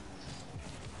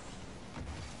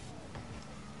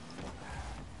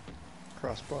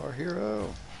 Crossbar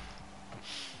hero.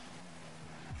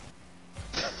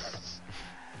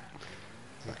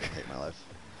 life.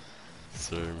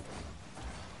 Same.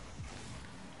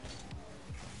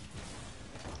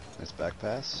 Nice back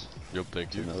pass. Yep,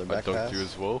 thank you. Another I back dunked pass. you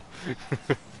as well. I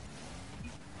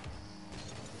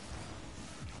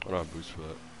don't have boost for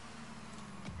that.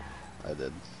 I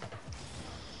did.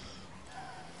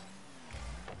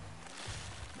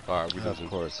 Alright, we Of losing.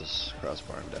 course, this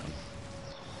crossbar him down.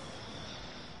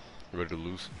 You ready to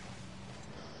lose?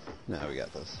 Now we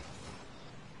got this.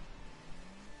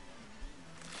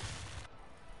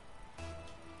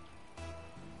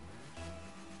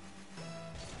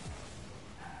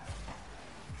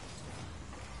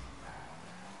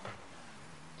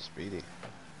 Speedy.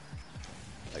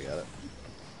 I got it.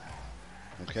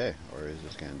 Okay, or he's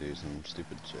just gonna do some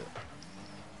stupid shit.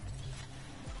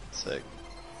 Sick.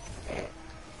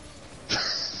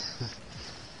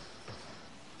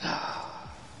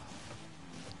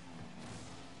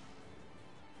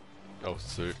 Oh,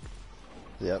 sick.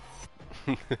 Yep.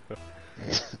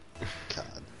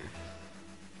 God.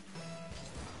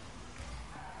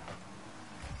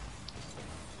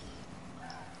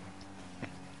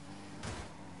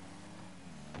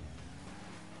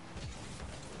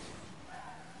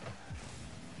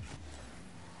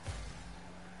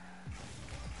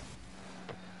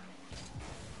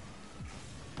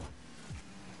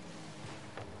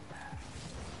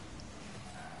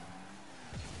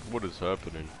 What is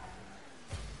happening?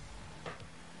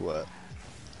 What?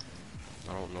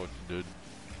 I don't know what you did.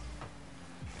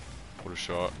 What a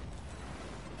shot.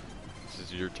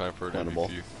 This is your time for an Winnable.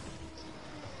 MVP. You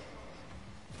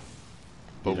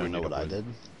But we don't know need what to I win. did?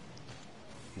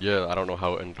 Yeah, I don't know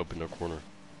how it ended up in the corner.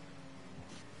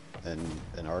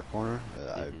 In our corner,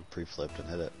 I Mhm. pre-flipped and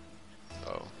hit it.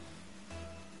 Oh.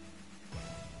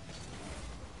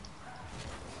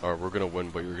 Alright, we're gonna win,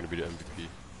 but you're gonna be the MVP.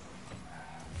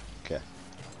 Okay.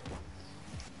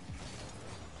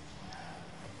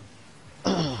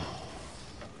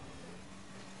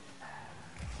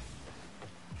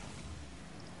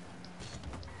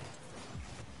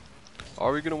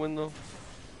 Are we gonna win though?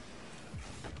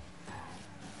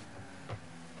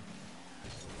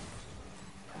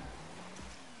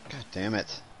 God damn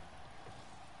it.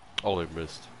 Oh, they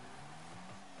missed.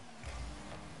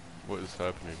 What is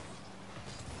happening?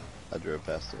 I drove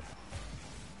past it.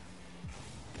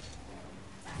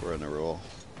 We're in a rule.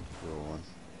 Rule 1.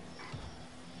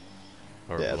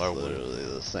 Alright, Yeah, well, I it's win. literally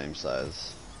the same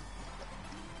size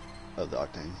of the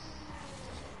octane.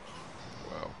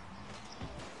 Wow.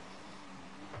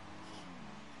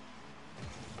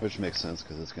 Which makes sense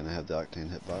because it's going to have the octane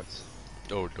hitbox.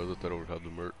 Oh, it does. I thought it would have the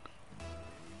merc.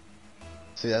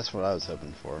 See, that's what I was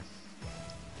hoping for.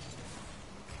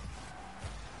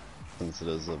 Since it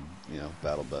is a,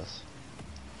 battle bus.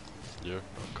 Yeah,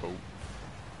 cool.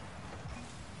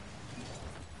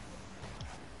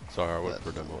 Sorry, I went That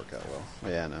for didn't demo. work out well.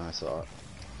 Yeah, no, I saw it.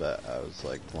 But I was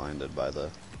like blinded by the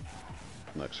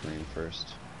muck screen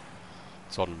first.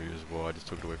 It's on me as well. I just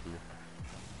took it away from you.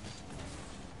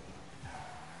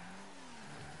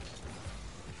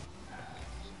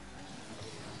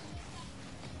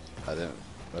 I didn't.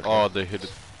 Okay. Oh, they hit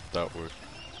it that way.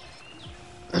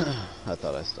 I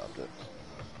thought I stopped it.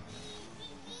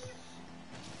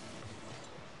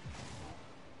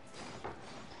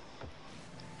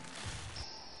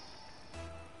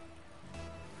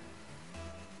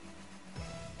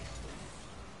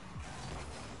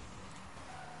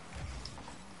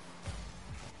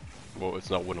 Well, it's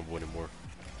not winnable anymore.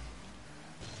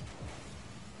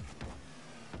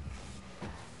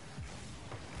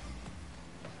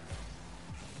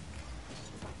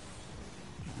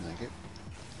 Thank you.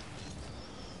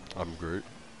 I'm great.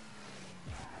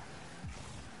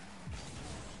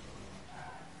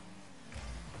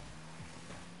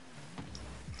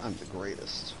 I'm the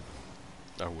greatest.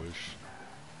 I wish.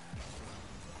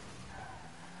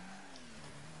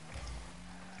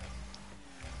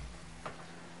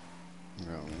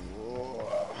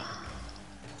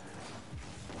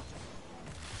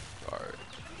 Alright,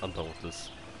 I'm done with this.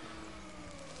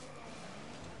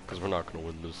 Because we're not going to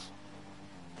win this.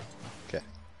 Okay.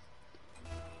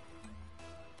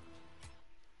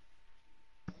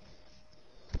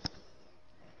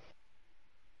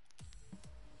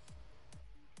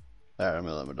 Alright, I'm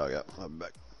gonna let my dog out. I'll be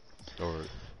back. Alright.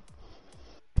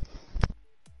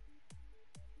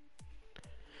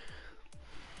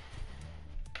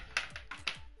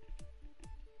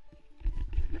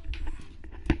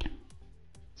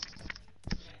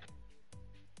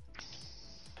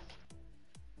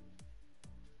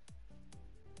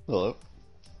 Hello.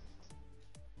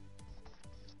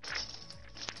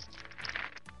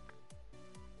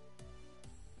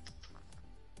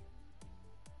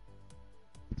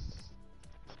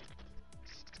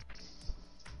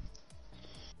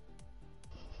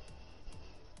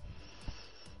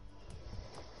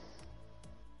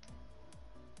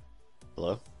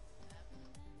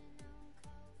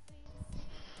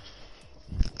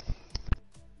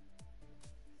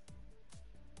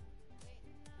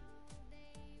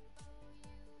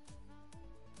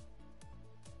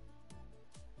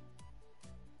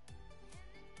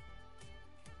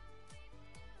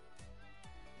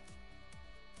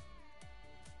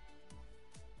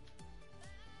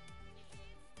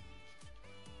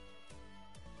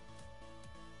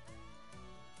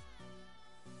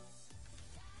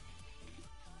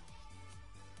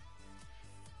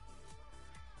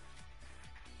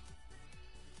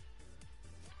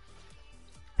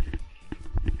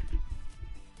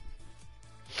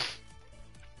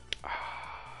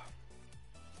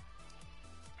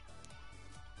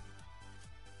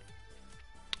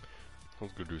 I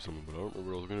was gonna do something, but I don't know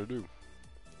what I was gonna do.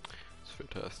 It's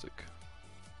fantastic.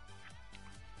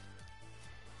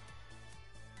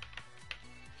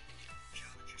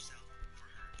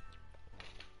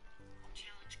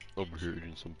 Over here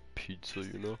eating some pizza,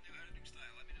 you know?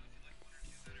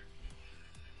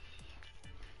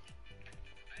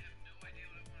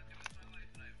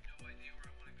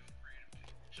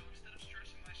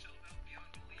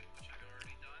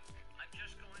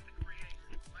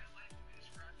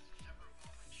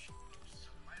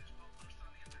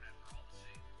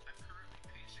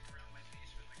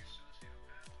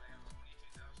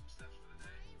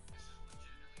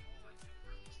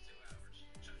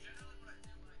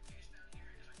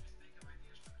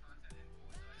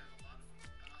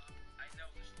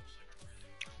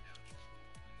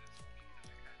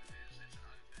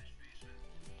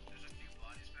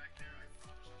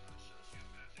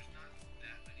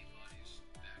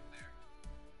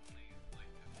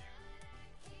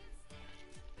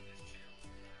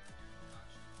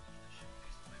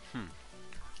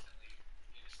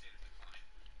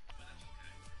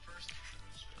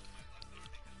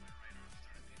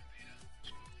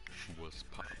 What's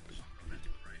poppin'?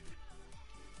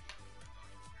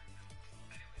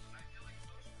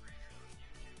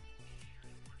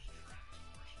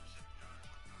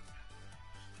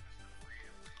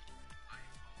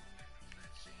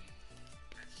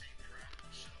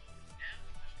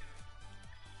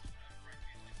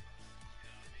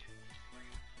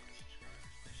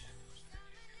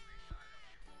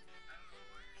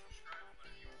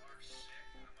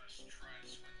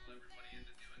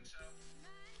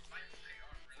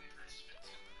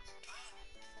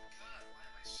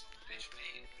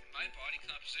 My body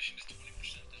composition is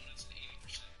 20% donuts and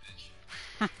 80% bitch.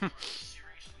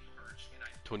 Seriously hurts, and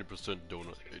I 20%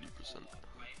 donut, 80%. I've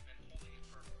been holding it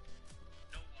for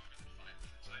no longer than 5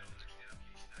 minutes. I don't actually have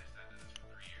Casey Neistat done this for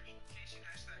 3 years. Casey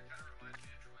Neistat kind of reminds me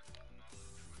of Troy Polamalu.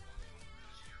 Troy Polamalu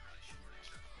because you're really short,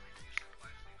 except for when you said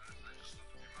last thing about I just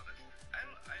slept with your mother. I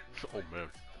have no Oh idea man.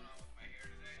 what's going on with my hair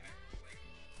today. I look like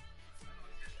an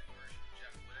autistic version of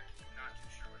Jeff Wick. Not too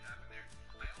sure what happened there.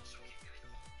 I also keep getting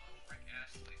called Buff Rick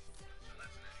Astley, so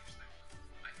that's an interesting one.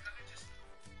 I kind of just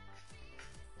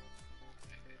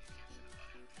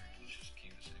let's just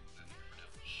keep this thing within here for now.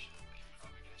 You're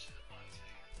probably gonna see the bodies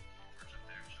hanging over up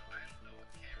there, so I don't know what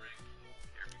K-Rank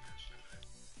here because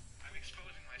I'm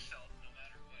exposing myself no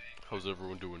matter what angle. How's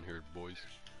everyone doing here, boys?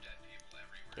 There's dead people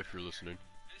everywhere. If you're listening.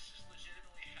 This is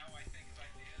legitimately how I think of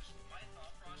ideas. My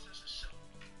thought process is so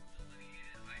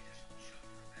delineated. I just jump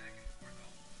back and forth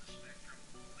all over the spectrum.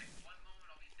 Like one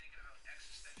moment I'll be thinking about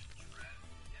existential dread,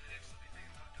 and the next I'll be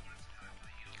thinking about donuts and how I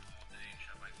want to eat them all day and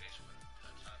shove my face with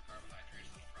a ton of carbohydrates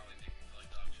that'll probably make me feel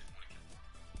like dog shit and want to kill them.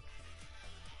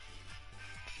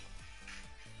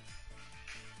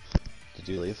 Did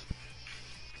you leave?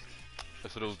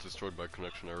 I said it was destroyed by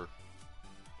connection error.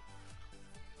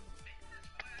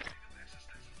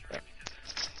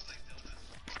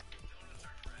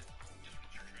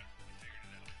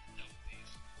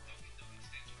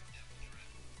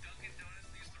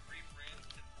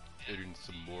 Eating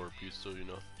some more pizza, you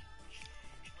know.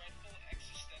 Dreadful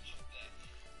existential death.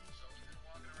 So we've been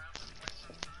walking around for quite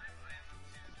some time. I am up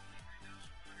to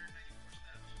 23,194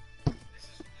 steps.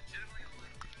 This is legitimately all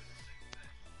I do every single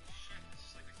day. Shit, this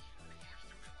is like a human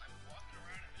hamster wheel. I'm walking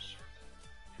around in a circle,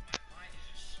 and my mind is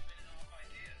just spinning off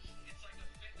ideas. It's like a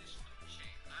fitness food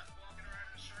chain. I'm walking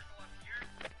around in a circle up here.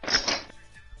 Users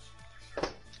doing smaller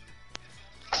circles. It's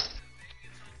all relative,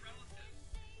 baby. It's all relative.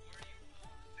 Where do you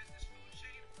fall in the fitness food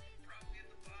chain? Probably at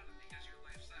the bottom because your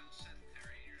lifestyle is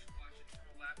sedentary. You're just watching from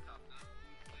a laptop, not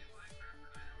playing Minecraft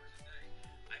for 9 hours a day.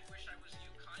 I wish I was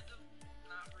you, kind of.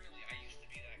 Not really. I used to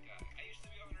be that guy. I used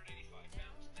to be 185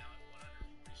 pounds. Now I'm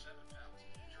 147 pounds.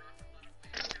 Dropped a lot of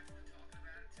weight. Everyone talking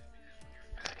about it too because when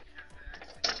you're fat, you have to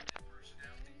actually have a good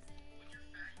personality. When you're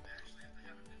fat, you actually have to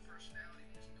have a good personality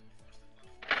because no one wants to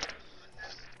fucking but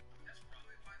that's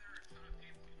probably why there are a ton of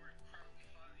people who are incredibly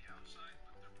hot on the outside,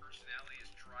 but their personality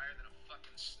is drier than a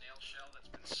fucking snail shell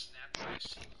that's been snapped by a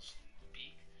seagull's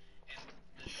beak, and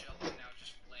the shell is now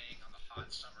just laying on the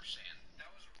hot summer sand. That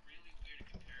was a really weird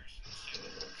comparison.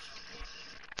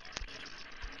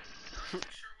 Not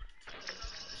too sure what to talk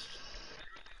about. This is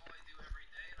literally all I do every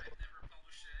day, and I've never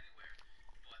published it anywhere.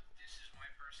 But this is my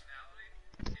personality.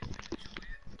 If you enjoy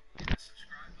it, hit the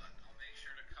subscribe button. I'll make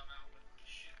sure to come out with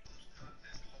shitpost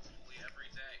content, hopefully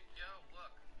every day. Yo,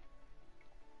 look.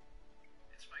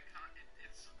 It's my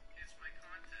it's my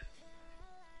content.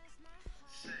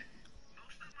 Sick.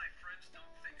 Most of my friends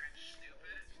don't think I'm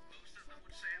stupid. Most of them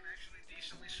would say I'm actually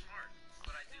decently smart,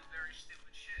 but I do very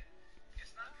stupid shit.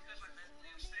 It's not because I'm mentally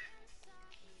unstable.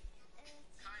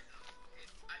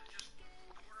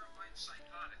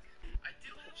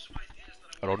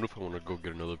 I don't know if I want to go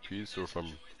get another piece or if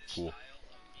I'm full.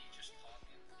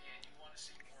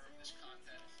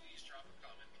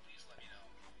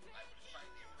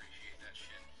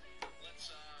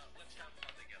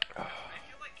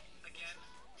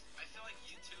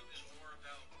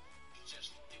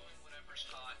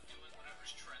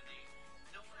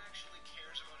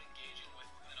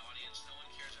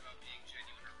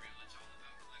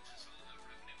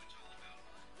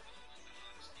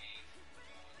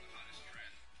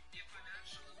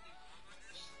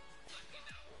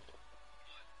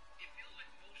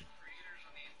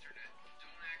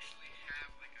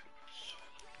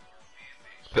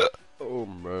 Oh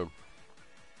man.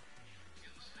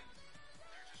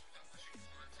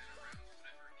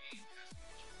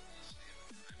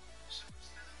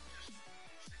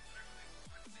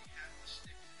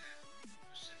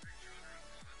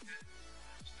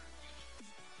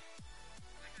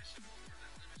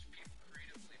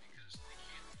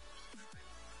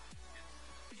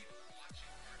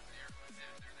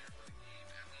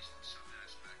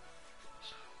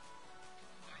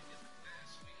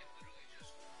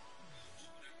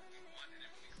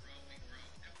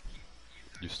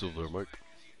 You still there, Mike?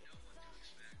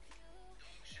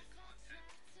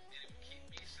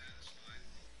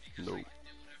 No.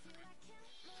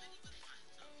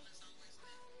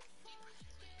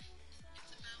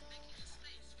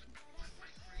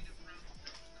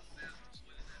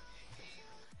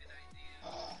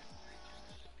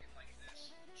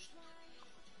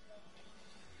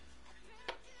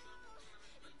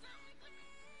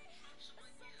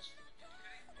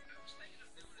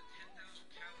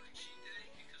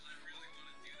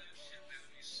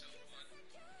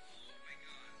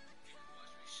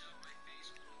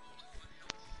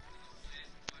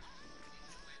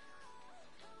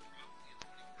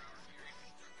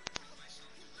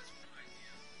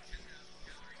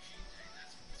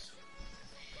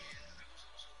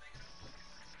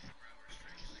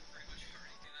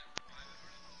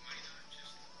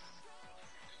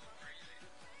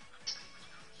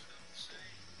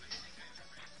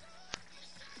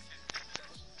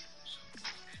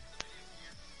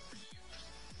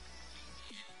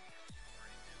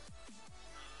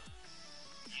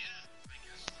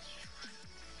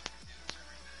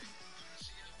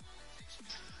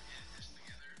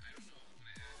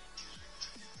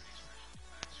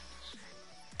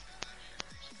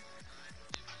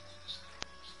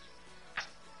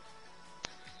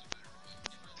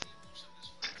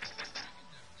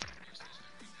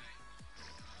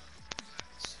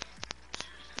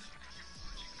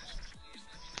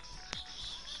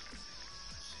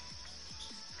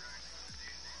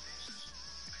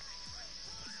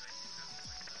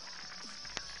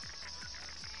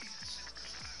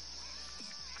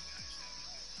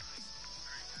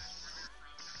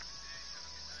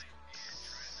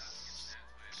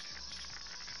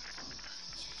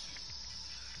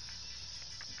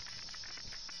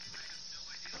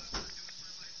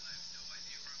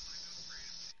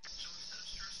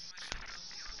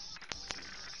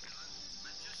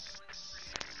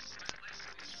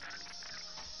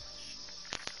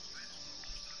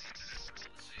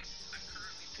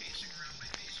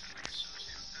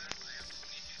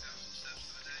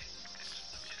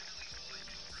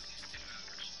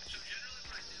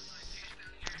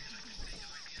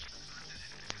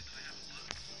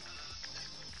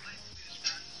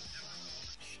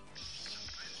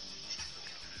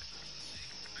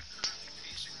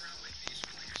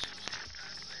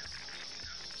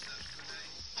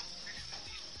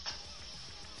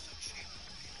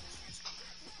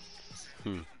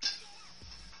 Hmm.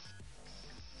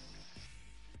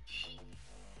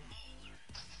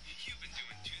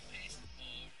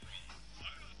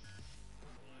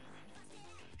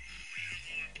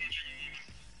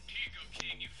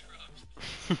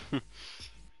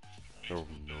 Oh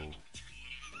no.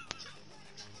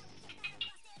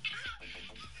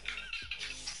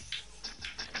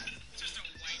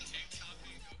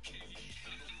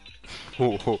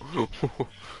 Oh, oh, oh.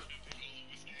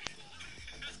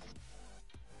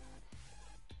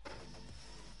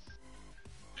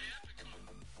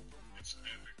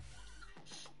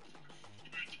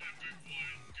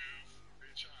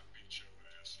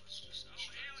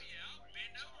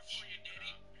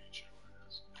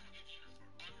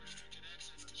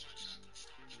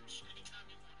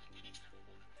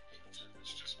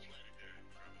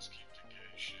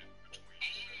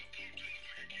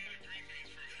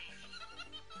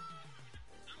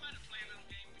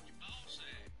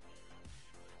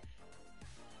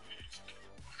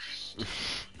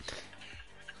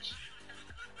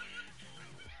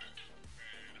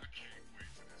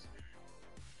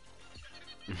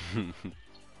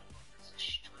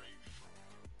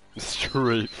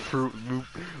 Straight fruit loop.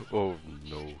 Oh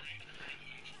no.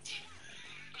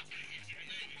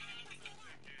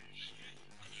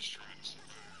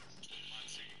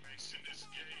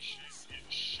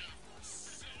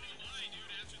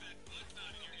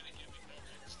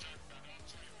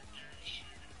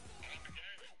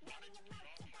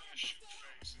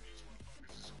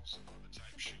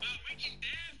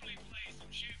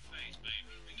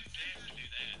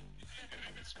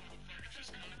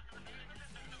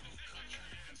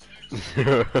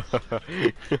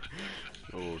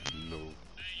 Oh no.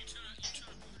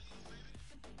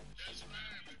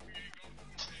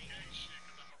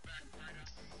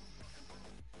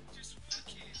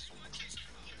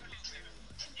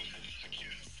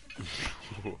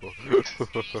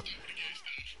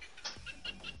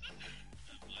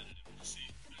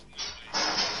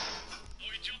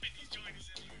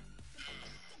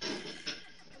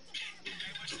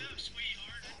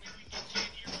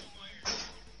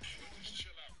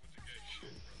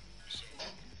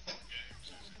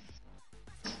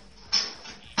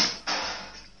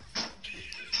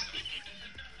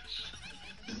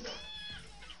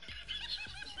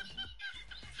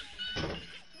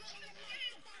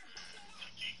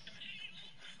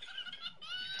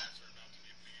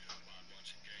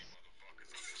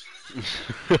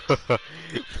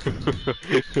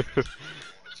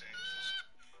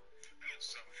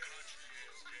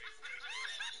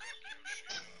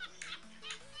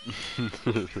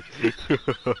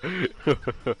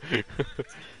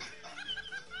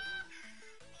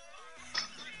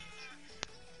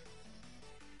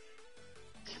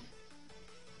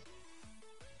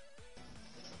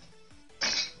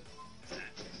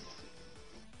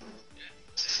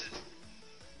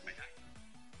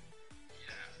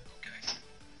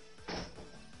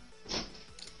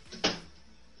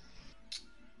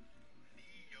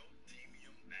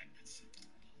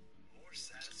 More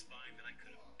satisfying than I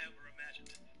could have ever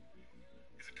imagined.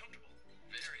 Is it comfortable?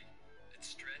 Very.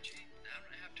 It's stretchy. Now I'm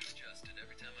gonna have to adjust it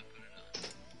every time I put it on.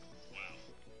 Wow.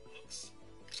 Looks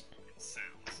and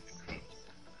sounds incredible.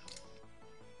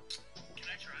 Can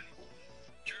I try?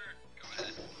 Sure. Go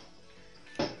ahead.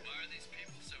 Why are these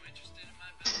people so interested in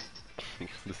my business?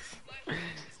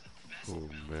 Oh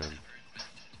man.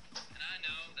 And I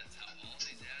know that's how all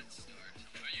these ads start.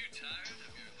 Are you tired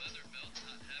of your leather belt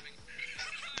not having...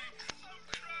 I'm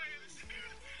trying. This is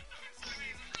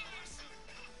awesome.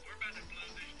 We're about to blow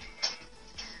this joint up.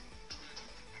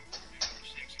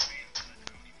 Sexy man.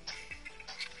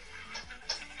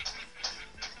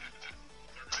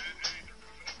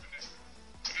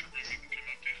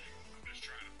 I'm just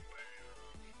trying to play,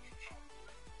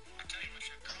 I tell you what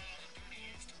your call of duty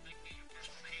is to make me your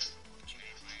personal hand.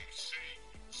 Chain man. See.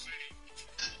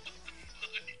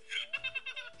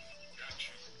 Got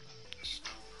you. The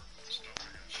stalker got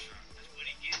shot. That's what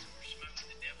he gets for smoking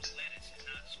the devil's lettuce and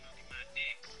not smoking my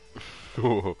dick.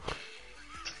 Oh. My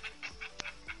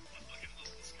fucking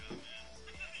local scum, man.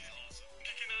 He's awesome.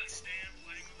 He cannot stand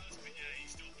playing with us, but yeah, he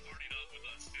still partied up with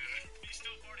us, dude. He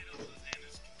still partied up with us and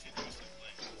is continuously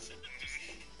playing with us.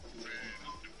 Man,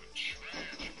 I'm doing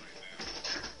trash right now.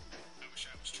 I wish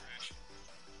I was trash.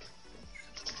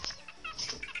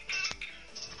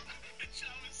 I wish I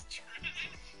was trash.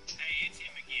 Hey, it's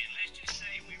him again. Let's just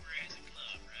say we were at the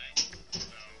club, right?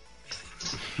 No.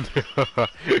 Hey,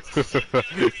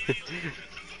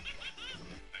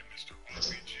 Mr.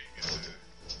 RPG,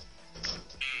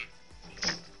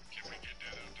 can we get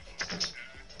that out the fucking sky? I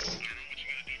don't know what you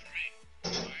gotta do for me. I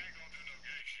ain't gonna do no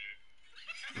gay shit.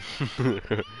 No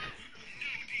deal.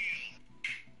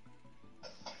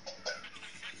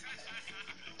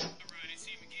 Alright, it's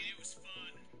him again. It was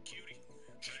fun, cutie.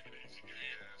 Take it easy, gay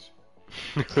ass.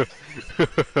 The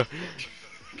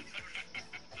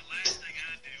last thing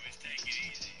I do is take it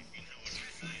easy, if you know what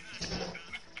I'm saying.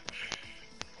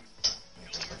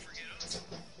 You'll never forget us.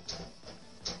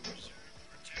 Preserve,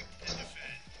 protect, and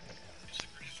defend. It's the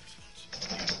greatest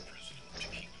responsibility of a president to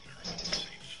keep Americans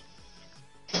safe.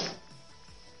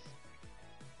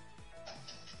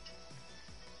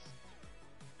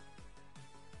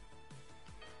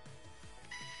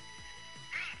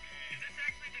 Is this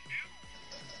actually the dude?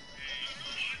 Hey,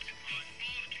 what on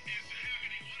fuck is that?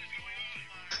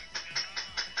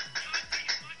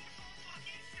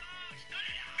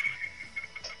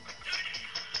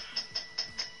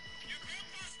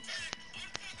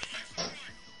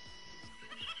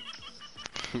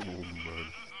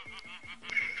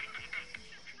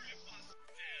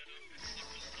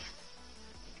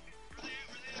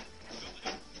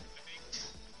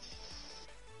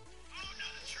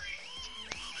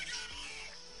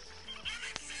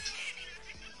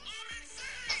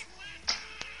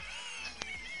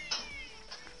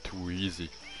 Easy.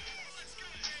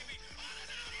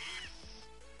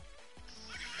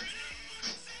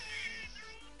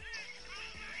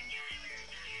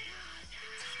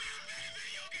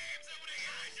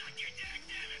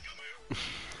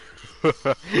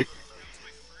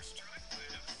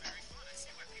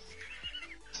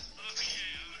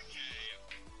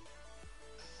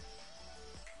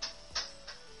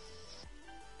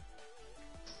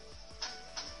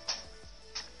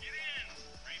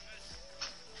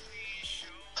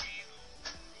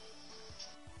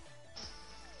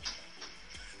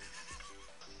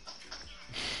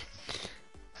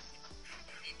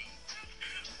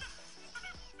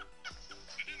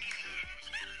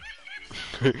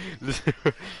 This-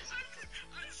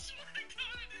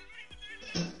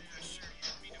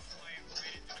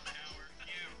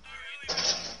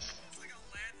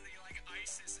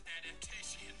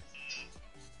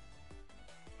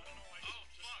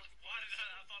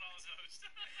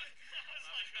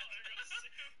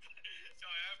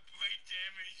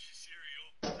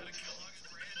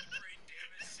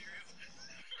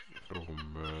 oh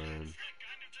man.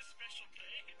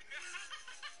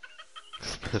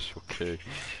 Special K.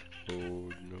 Oh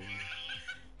no.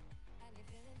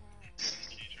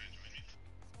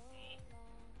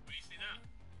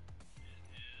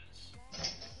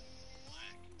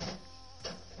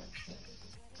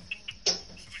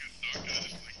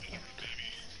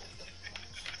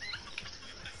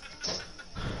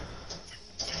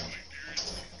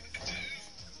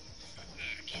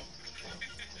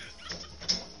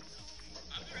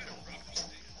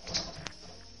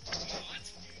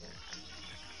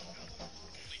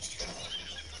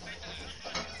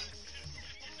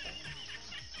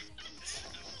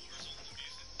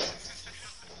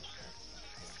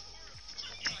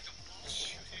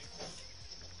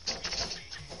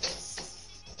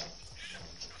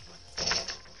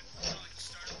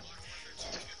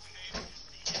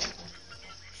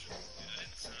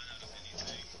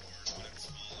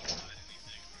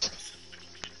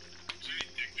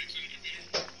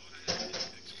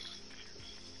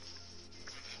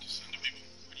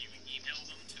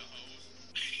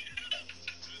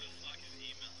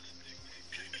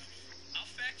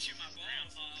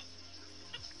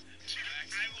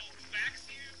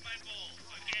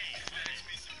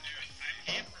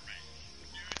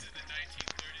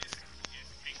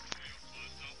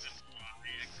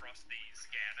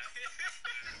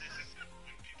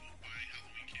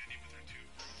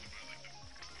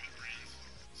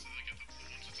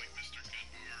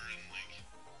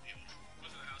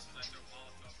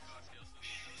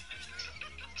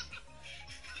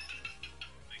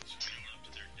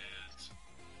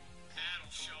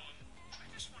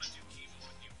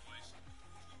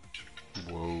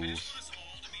 Whoa.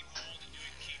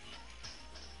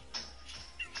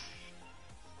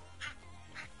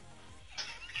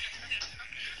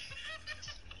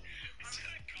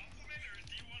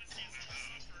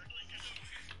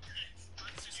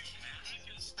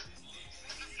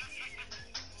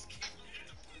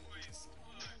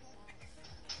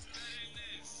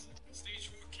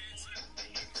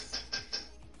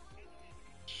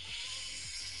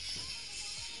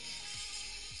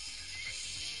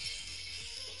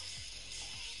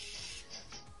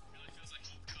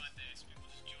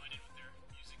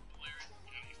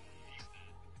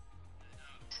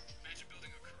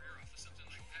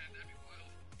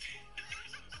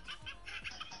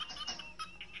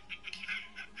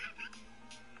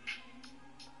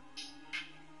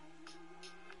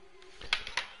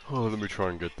 Oh, let me try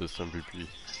and get this MVP.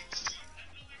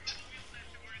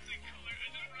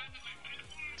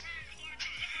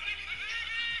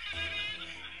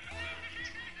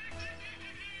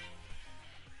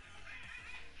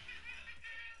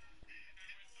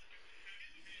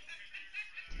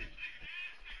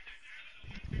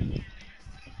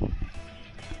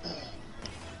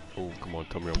 Oh, come on,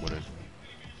 tell me I'm winning.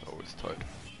 Oh, it's tied.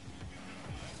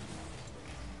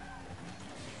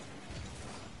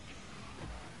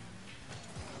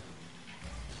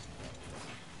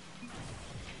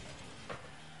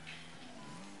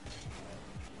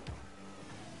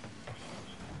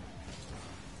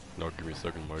 No, give me a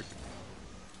second, Mike.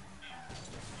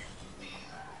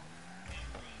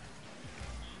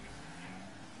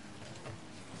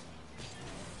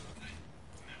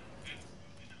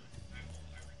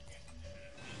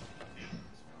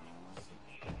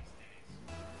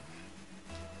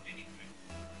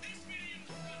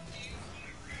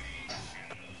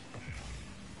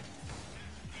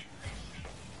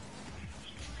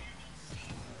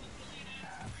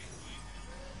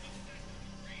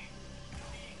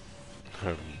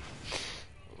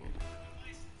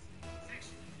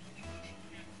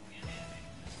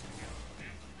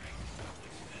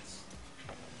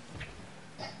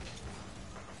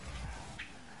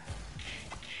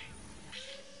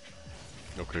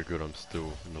 Okay, good. I'm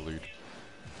still in the lead.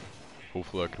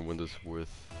 Hopefully, I can win this with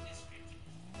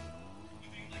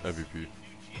MVP,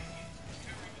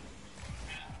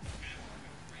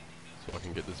 so I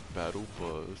can get this battle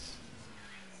buzz.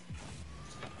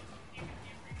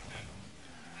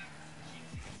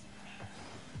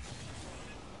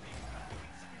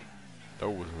 That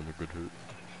wasn't a good hit.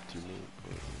 Teammate,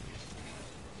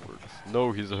 works.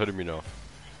 No, he's ahead of me now.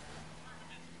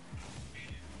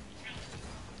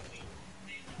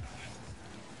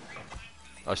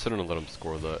 I shouldn't have let him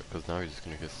score that, because now he's just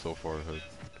gonna get so far ahead.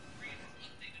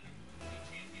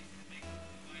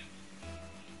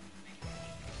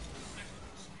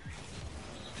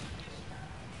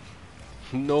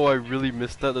 No, I really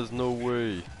missed that. There's no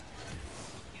way.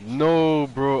 No,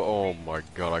 bro. Oh my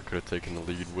god, I could have taken the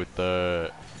lead with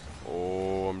that.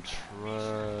 Oh, I'm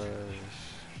trash.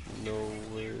 No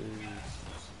way.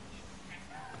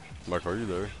 Mike, are you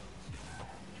there?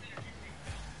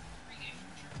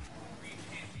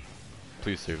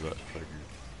 Please save that. Thank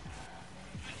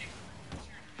you.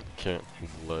 Can't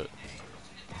let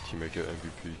teammate get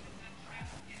MVP.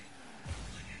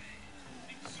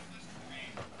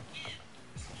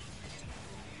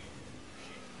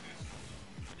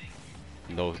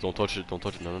 No, don't touch it. Don't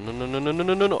touch it. No, no, no, no, no, no,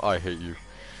 no, no, no. I hate you.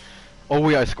 Oh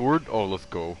wait, I scored? Oh, let's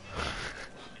go.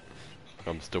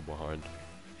 I'm still behind.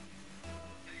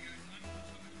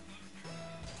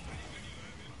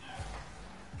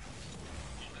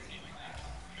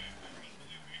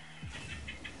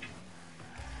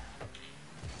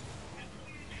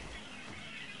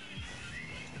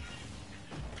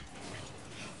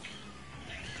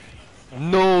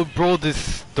 No, bro, this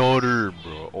stutter,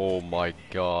 bro. Oh my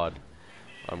god.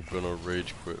 I'm gonna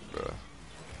rage quit, bro.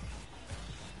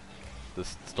 The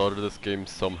stutter this game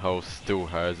somehow still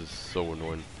has is so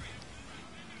annoying.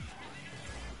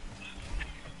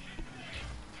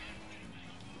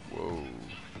 Whoa.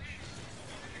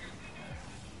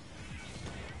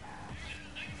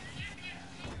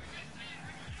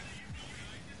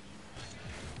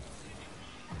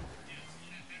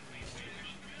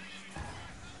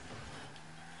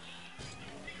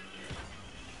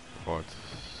 Oh, it's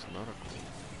not a goal.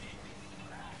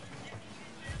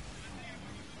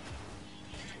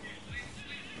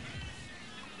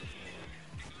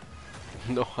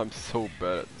 No, I'm so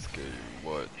bad at this game.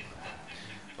 What?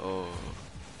 Oh.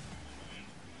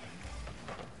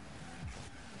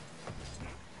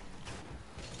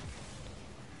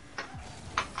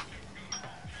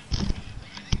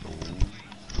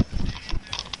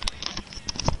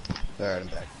 Alright, I'm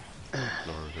back.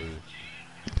 No, really.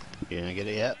 You didn't get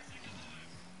it yet?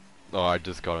 No, I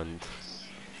just got in.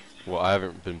 Well, I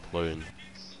haven't been playing.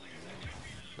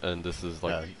 And this is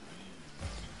like.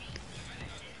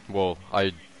 Well,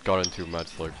 I got into a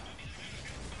match like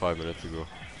 5 minutes ago.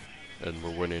 And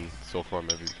we're winning. So far, I'm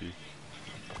MVP.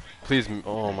 Please,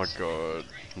 oh my god.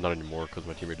 Not anymore, because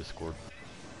my teammate just scored.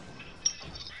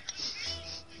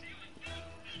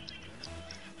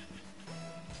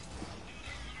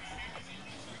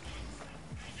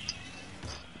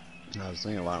 I was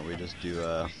thinking, why don't we just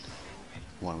do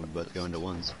one but go into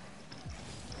ones?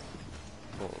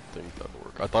 I don't think that'll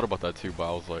work. I thought about that too, but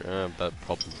I was like, that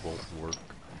probably won't work.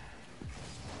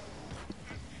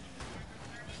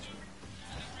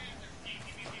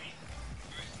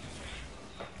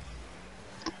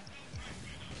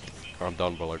 I'm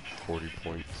down by like 40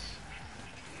 points.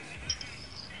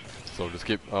 So just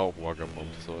keep. Oh, well, I got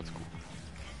bumped, so that's cool.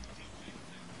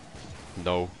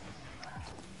 No.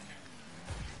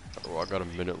 Oh, I got a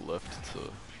minute left to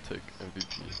take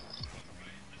MVP.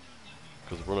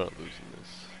 Because we're not losing this.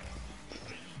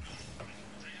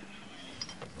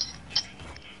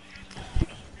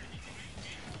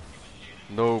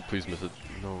 No, please miss it.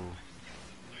 No.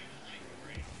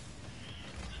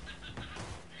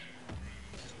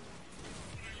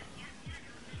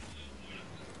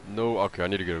 No, okay, I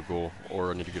need to get a goal.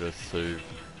 Or I need to get a save.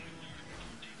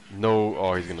 No,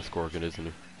 oh, he's gonna score again, isn't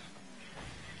he?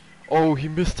 Oh, he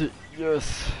missed it.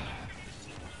 Yes.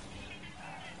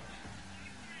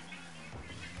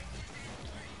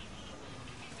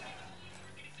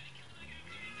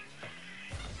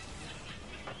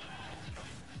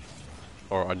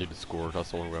 Or I need to score.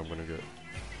 That's the only way I'm gonna get.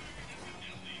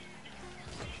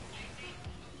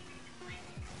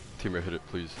 Teammate, hit it,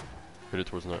 please. Hit it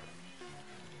towards net.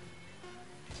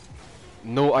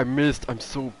 No, I missed. I'm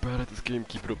so bad at this game.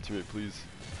 Keep it up, teammate, please.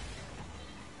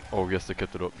 Oh, yes, they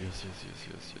kept it up. Yes, yes, yes,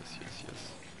 yes, yes, yes,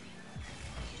 yes.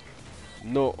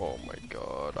 No, oh my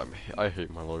god. I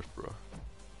hate my life, bro.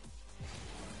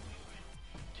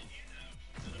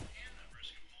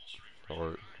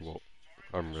 Alright, well,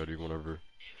 I'm ready whenever.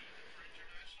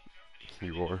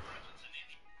 You are.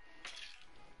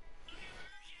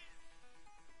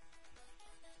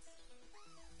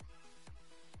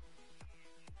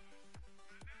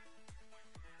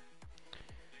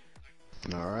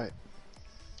 Alright.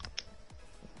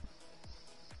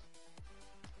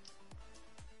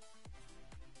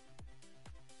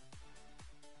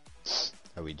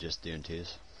 Are we just doing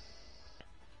twos?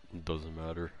 Doesn't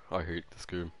matter. I hate this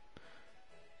game.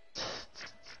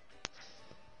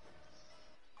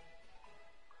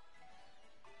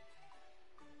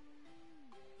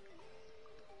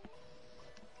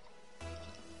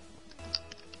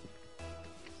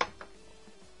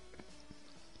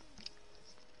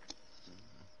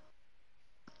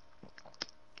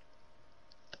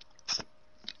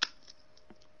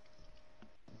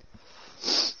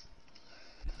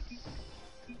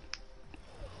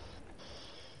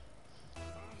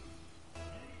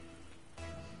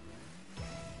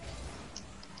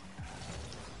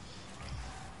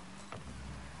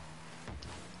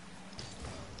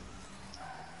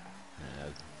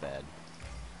 That's bad.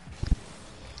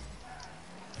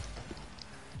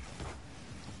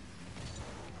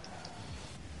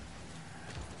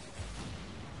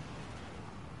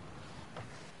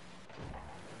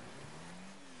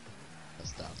 I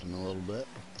stopped him a little bit.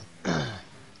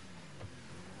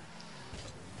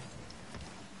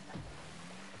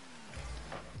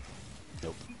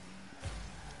 Nope.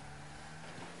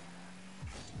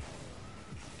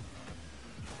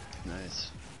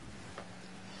 Nice.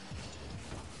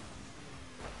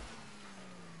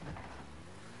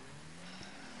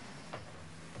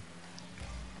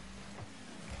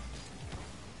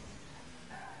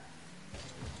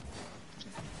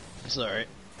 It's alright.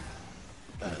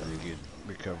 I think you'd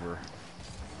recover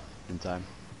in time.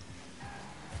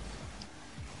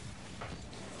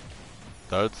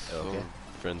 That's Okay. a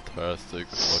fantastic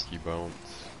lucky bounce.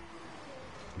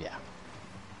 Yeah.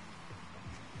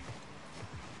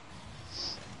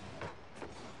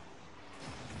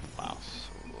 Wow,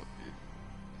 so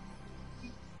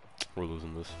lucky. We're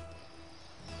losing this.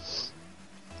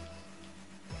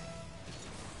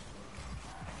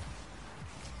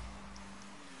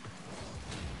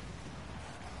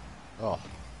 Oh.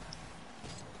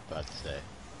 About to say.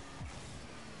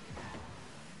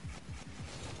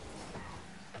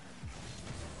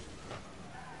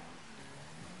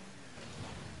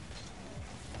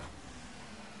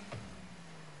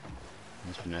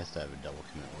 Must be nice to have a double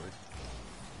commit word.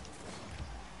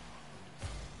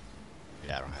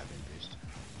 Yeah, I don't have any boost.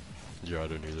 Yeah, I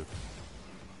don't either.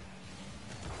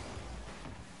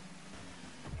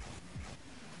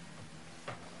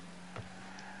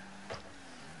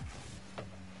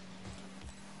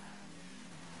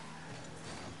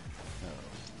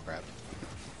 Oh, crap.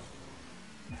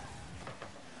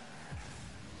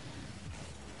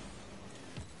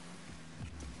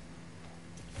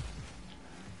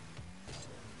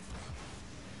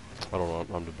 I don't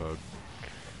know, I'm the bad.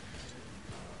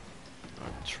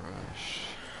 I'm trash.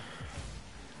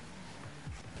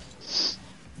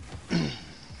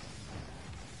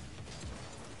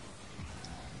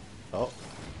 Oh.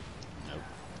 Nope.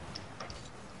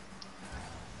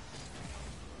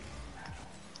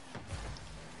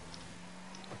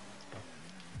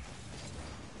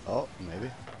 Oh,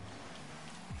 maybe.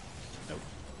 Nope.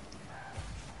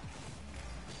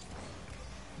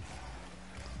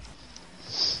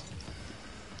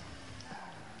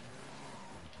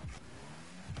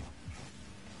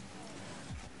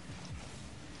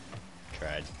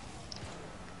 Tried.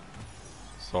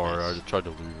 Sorry, I Nice. just tried to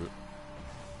leave it.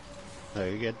 No,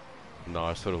 you're good. No,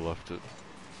 I should have left it.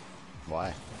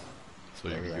 Why? So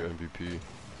you Over could there. get MVP.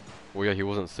 Well, yeah, he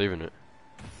wasn't saving it.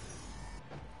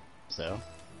 So?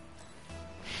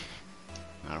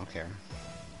 I don't care.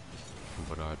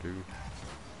 But I do.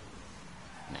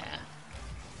 Nah.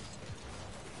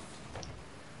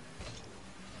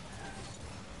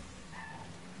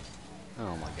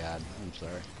 Oh my god, I'm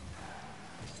sorry.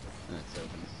 That's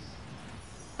open.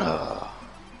 Ugh.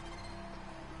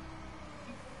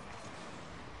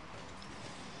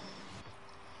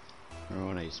 Remember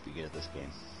when I used to be good at this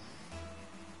game?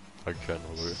 I can't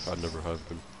relate. I never have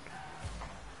been.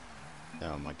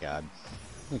 Oh my god.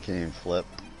 I can't even flip.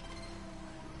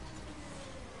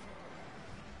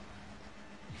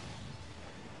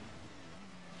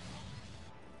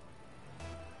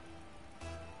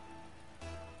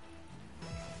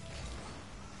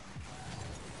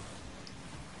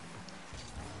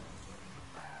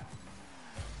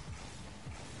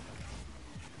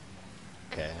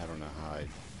 Okay, I don't know how I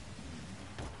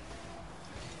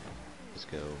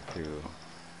just go through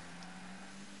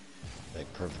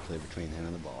like perfectly between him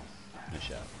and the ball. Nice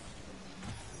shot.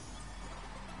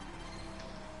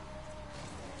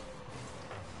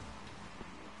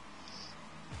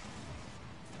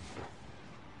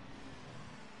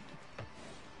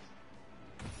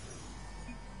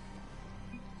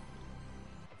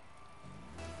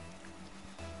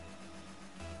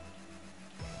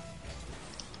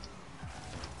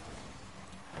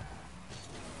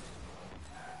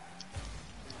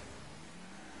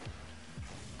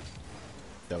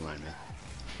 Don't mind me.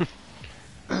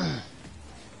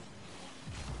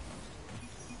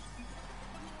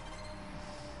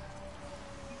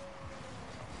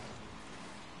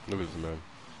 Look at this man.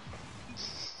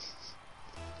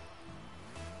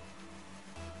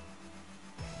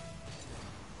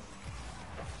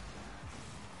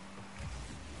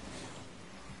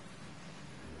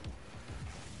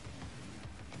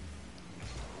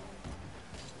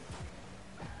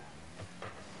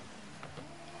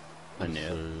 I knew.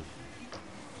 Save.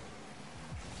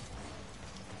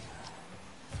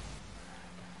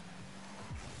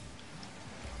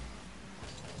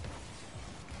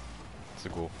 It's a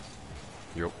goal.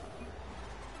 Yup.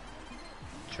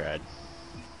 Tried.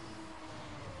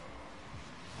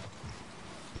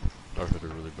 I hit it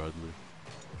really badly.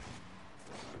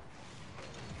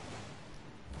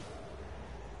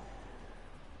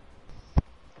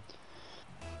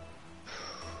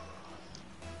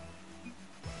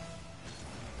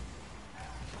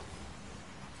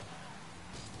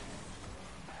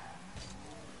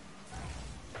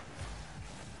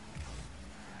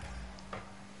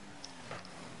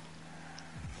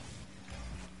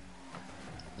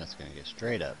 That's gonna get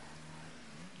straight up.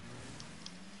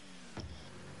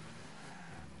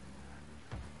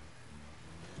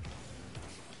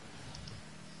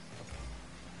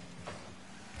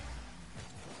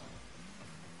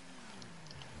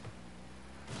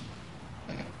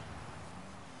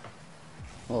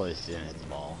 Well, at least he didn't hit the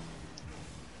ball.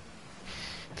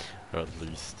 At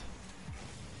least.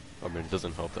 I mean, it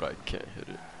doesn't help that I can't hit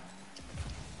it.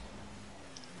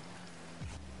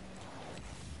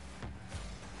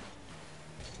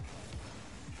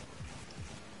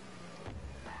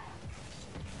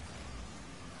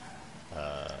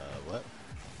 What?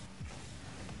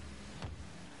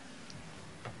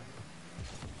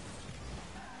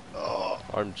 Oh,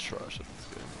 I'm trash at this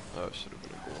game. That should have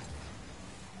been a goal.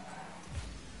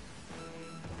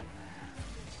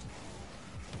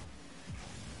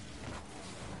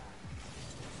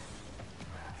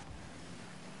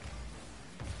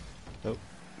 oh.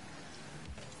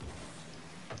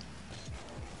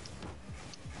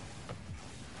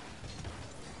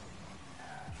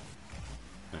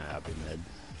 I'll be mid.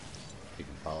 You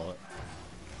can follow it.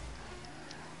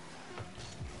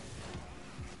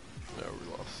 Yeah,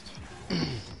 we lost.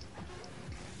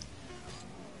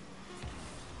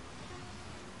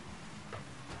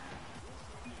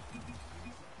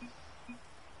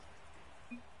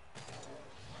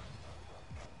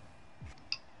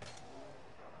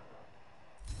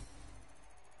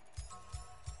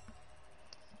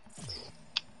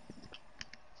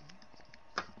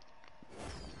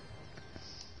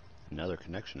 Another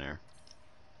connection error.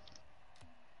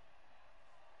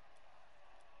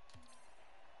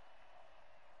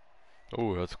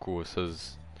 Oh, that's cool. It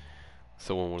says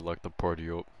someone would like to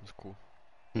party up. That's cool.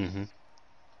 Mm-hmm.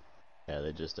 Yeah,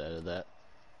 they just added that.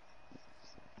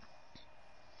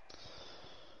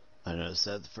 I noticed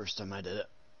that the first time I did it.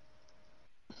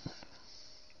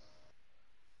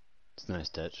 It's a nice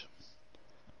touch.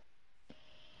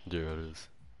 Yeah, it is.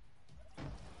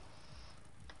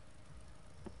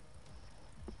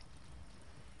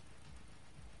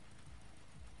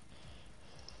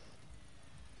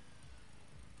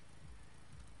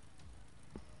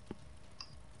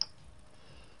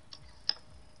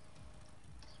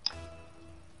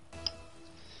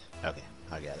 Okay,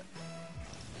 I got it.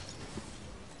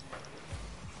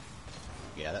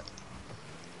 Got it?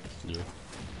 Yeah.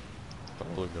 I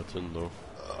don't think that's in though.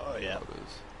 Oh, yeah. Oh, it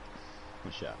is.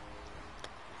 Good shot.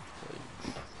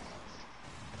 Thanks.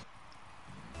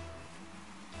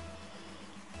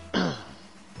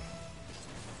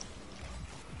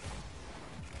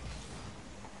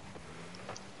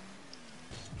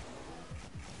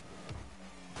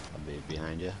 I'll be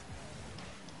behind you.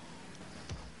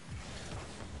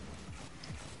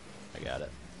 I got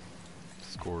it.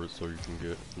 Score it so you can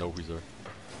get. No, he's there.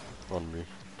 On me.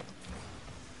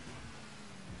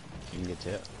 You can get to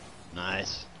it.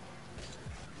 Nice.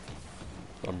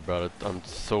 I'm bad at. I'm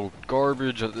so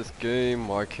garbage at this game.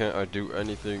 Why can't I do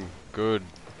anything good?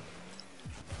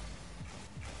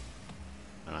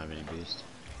 I don't have any boost.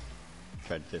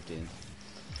 Tried 15.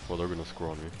 Well, they're gonna score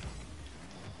on me.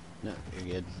 No,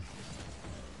 you're good.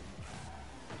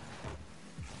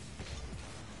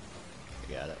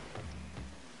 I got it.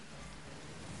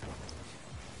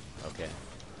 Okay.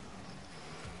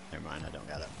 Never mind, I don't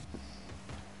got it.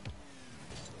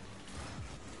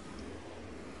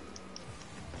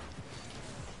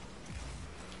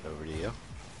 Over to you.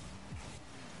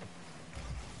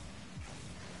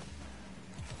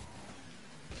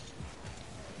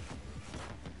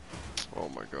 Oh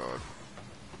my god.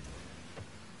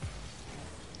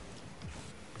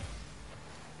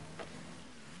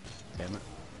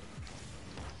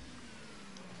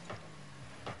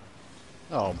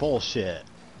 Oh, bullshit.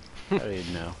 How do you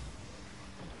know?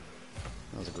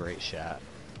 That was a great shot.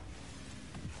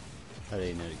 How do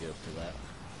you know to go for that?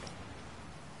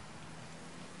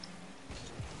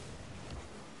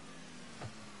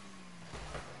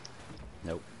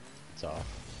 Nope. It's off.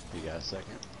 You got a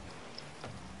second?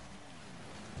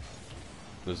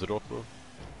 Is it off though?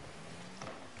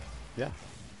 Yeah.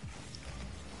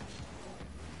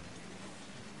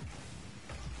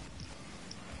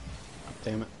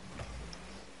 Damn it.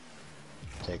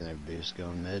 Taking their boost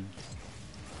going mid.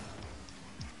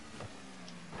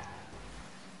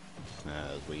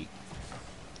 That was weak.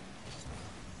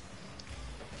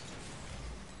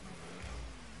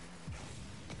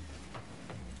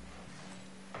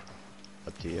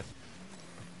 Up to you.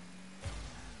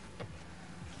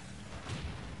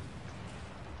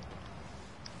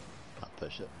 I'll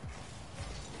push it.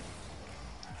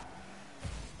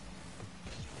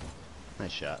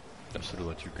 Nice shot. I should have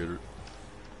let you get it.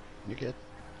 You're good.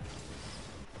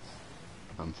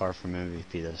 I'm far from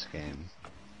MVP this game.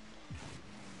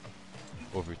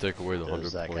 Well, if we take away the 100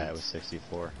 There's that points. guy with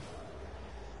 64.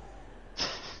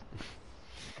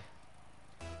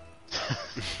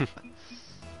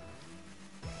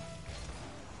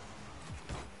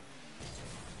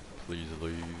 Please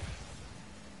leave.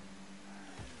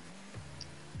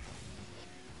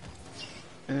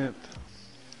 Yep.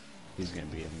 He's gonna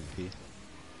be MVP.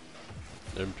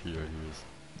 MP, yeah, he is.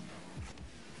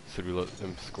 Should we let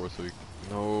him score so he...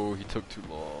 No, he took too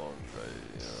long.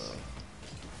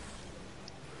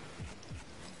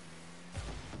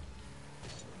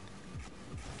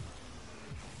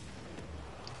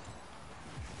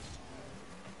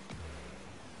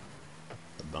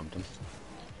 I bumped him.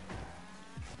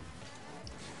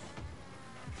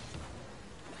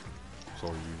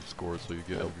 Sorry, you scored so you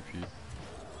get Nope. MVP.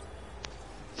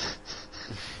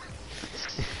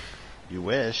 You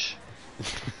wish.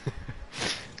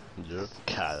 Yeah.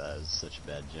 God, that was such a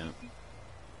bad jump.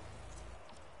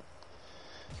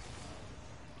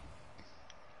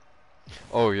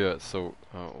 Oh yeah, so...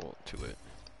 Oh, well, too late.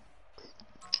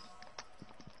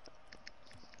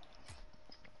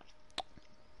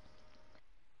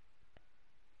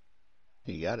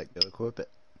 You got it. Go equip it.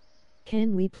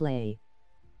 Can we play?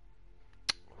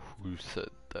 Who said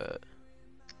that?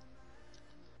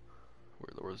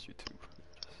 Where's YouTube?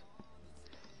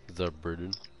 Is that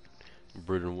Braden?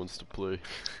 Braden wants to play.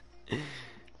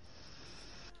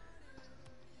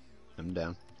 I'm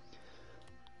down.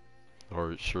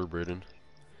 Alright, sure, Braden.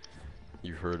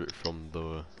 You heard it from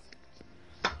the...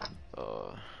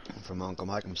 From Uncle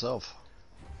Mike himself.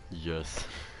 Yes.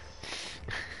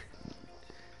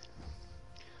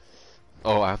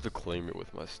 Oh, I have to claim it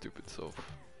with my stupid self.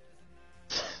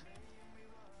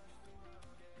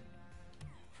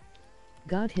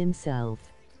 God himself.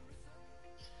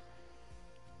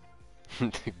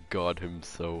 God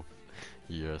himself.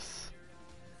 Yes.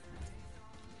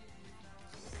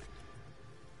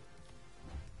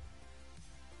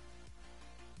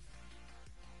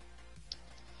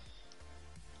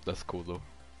 That's cool though.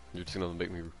 You're just gonna make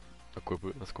me equip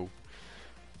it. That's cool.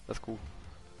 That's cool.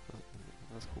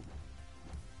 That's cool.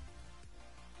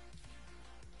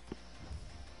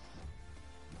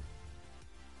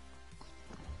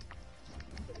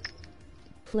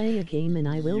 Play a game and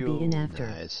I will be in Yo, after.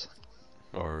 Nice.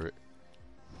 Alright.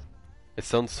 It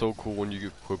sounds so cool when you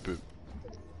equip it.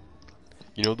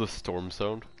 You know the storm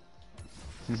sound?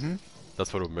 Mm-hmm.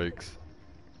 That's what it makes.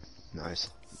 Nice.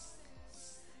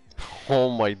 Oh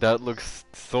my, that looks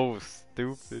so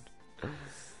stupid.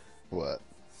 What?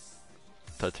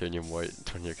 Titanium white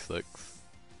 20XX.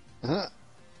 Huh?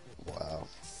 Wow.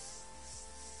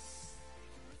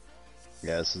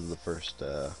 Yeah, this is the first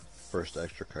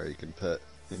extra car you can put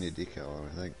any decal on,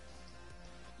 I think.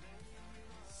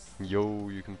 Yo,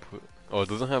 you can put... Oh, it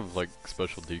doesn't have like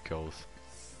special decals.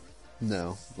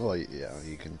 No. Well, yeah,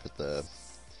 you can put the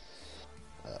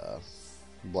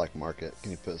black market.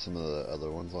 Can you put some of the other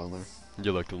ones on there?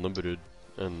 Yeah, like the limited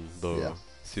and the Yeah.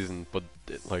 season, but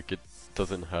it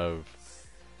doesn't have...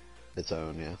 Its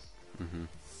own, yeah. Mm-hmm.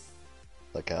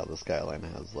 Like how the Skyline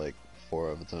has like 4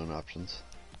 of its own options.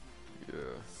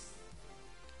 Yeah.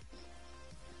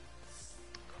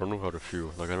 I don't know how to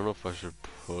feel. Like, I don't know if I should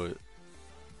put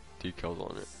decals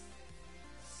on it.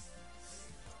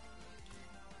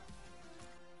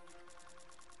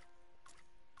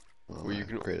 Well, you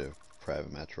can create a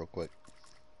private match real quick.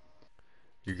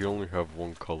 You can only have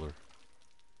one color.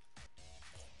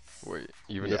 Wait,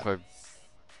 even Yeah. if I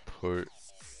put...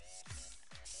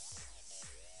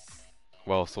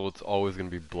 Well, so it's always gonna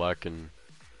be black and...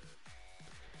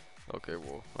 Okay,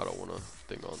 well, I don't wanna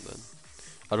thing on then.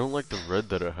 I don't like the red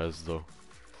that it has though.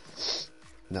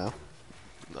 No?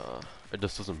 Nah, it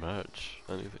just doesn't match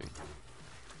anything.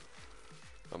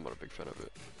 I'm not a big fan of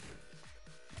it.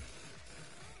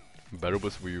 Battle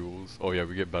bus wheels. Oh yeah,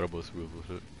 we get battle bus wheels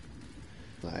with it.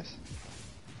 Nice.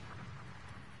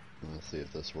 Let's see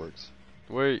if this works.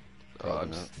 Wait, Probably I'm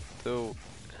not. still.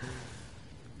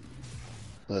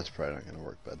 That's probably not gonna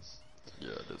work, bud.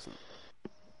 Yeah, it isn't.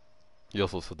 You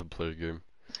also said to play a game.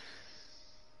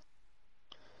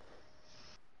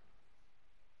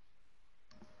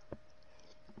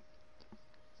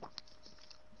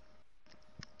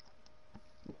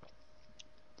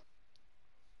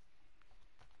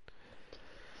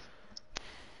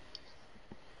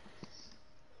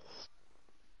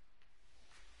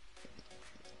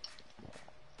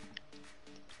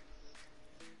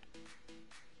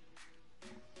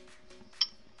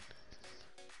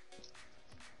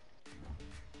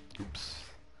 Oops.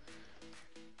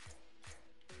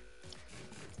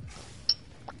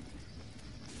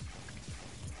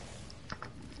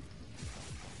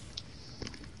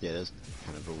 Yeah, it is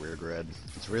kind of a weird red.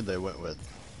 It's weird they went with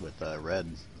red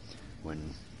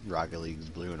when Rocket League's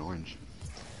blue and orange.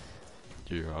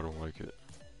 Yeah, I don't like it.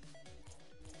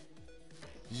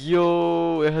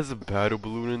 Yo, it has a battle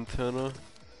balloon antenna.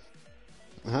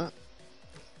 Huh?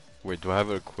 Wait, do I have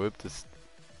it equipped?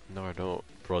 No, I don't.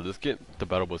 Bro, this game, the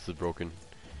battle bus is broken.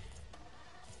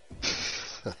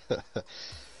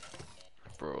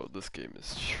 Bro, this game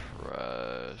is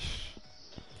trash.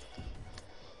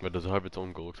 But does it have its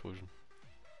own goal explosion?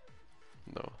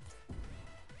 No.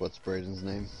 What's Braden's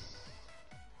name?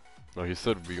 No, he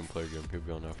said we can play a game. He'll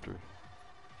be on after.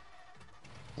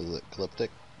 Was it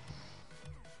Cliptic?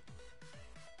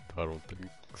 I don't think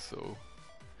so.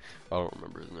 I don't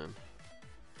remember his name.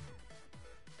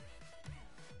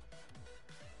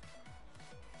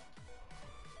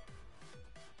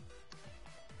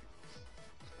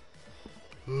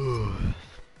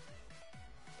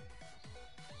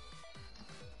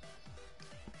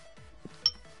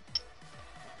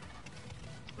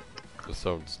 This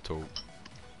sounds dope.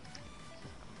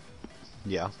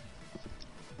 Yeah.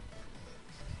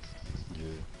 Yeah.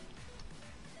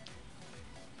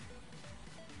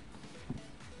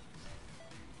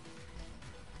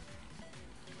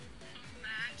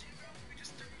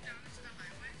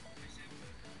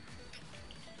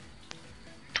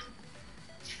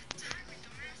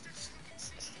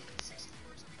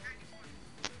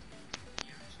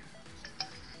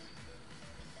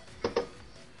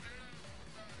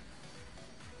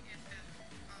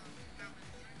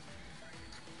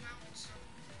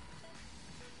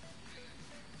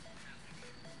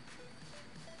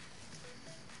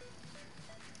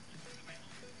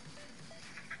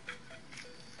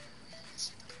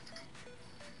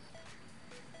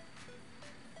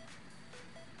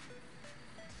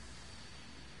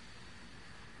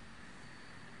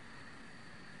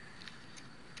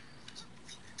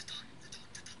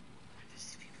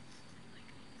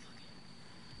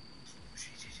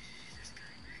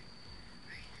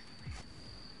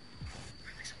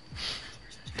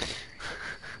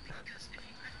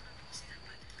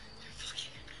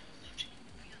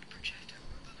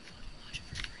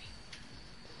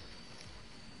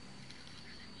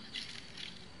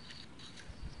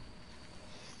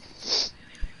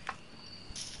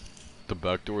 The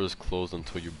back door is closed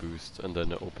until you boost, and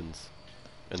then it opens,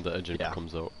 and the engine Yeah.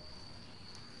 comes out.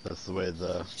 That's the way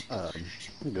the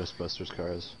Ghostbusters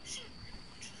car is.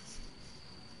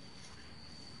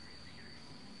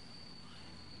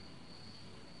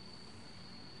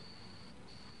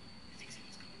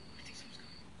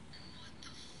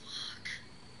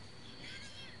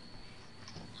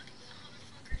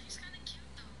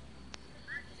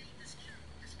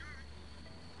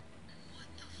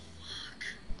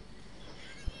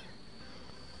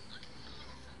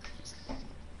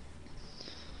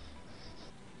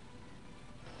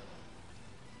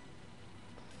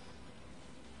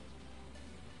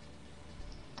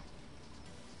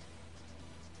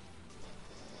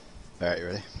 Alright, you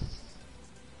ready?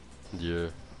 Yeah.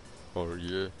 Oh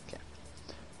yeah. Okay.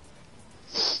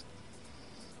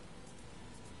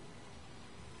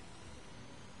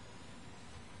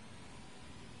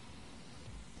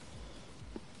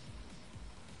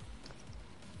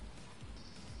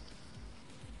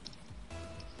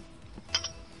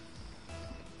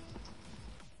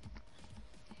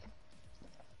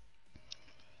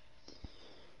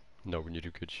 No, we need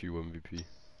to get you MVP.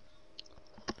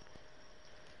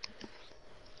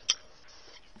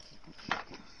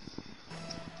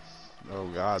 Oh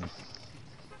god.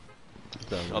 What's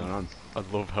going on? I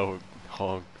love how it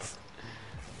honks.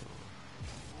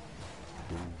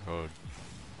 Oh god.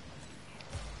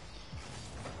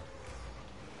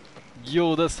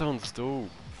 Yo, that sounds dope.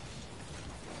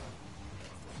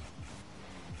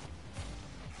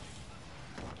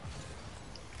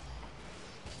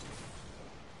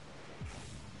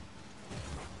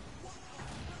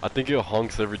 I think it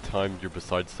honks every time you're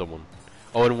beside someone.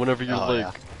 Oh, and whenever you're Oh,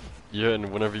 like, yeah,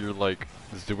 and whenever you're like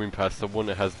zooming past someone,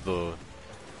 it has the,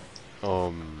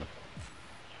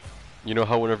 you know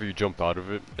how whenever you jump out of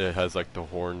it, it has like the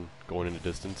horn going in the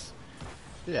distance?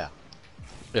 Yeah.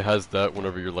 It has that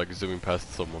whenever you're like zooming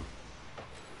past someone.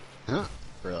 Huh?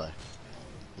 Really?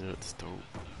 Yeah, it's dope.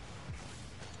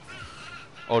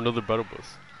 Oh, another battle bus.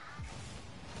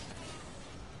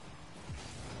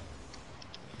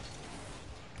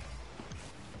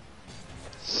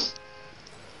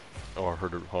 Oh, I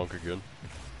heard it honk again.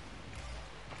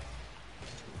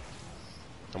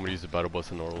 I'm gonna use the battle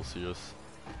bus in RLCS.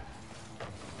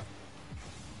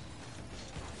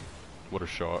 What a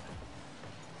shot.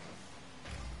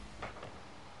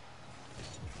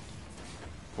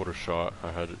 What a shot.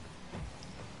 I had it.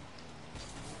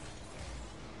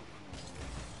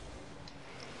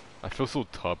 I feel so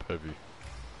top heavy.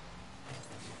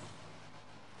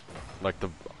 Like the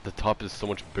top is so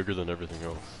much bigger than everything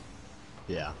else.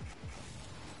 Yeah.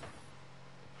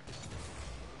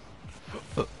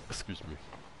 Excuse me.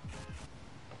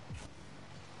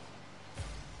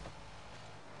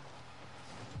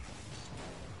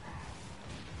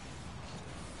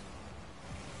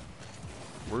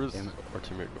 Where is Damn it. our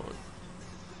teammate going?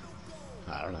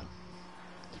 I don't know.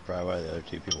 That's probably why the other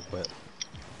two people quit.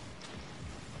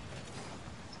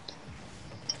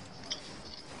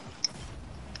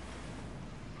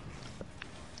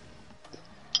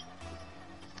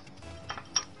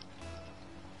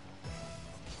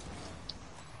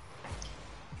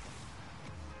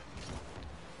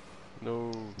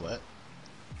 No. What?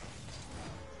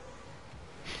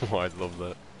 Oh, I love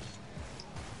that.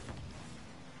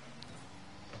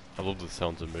 I love the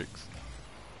sounds it makes.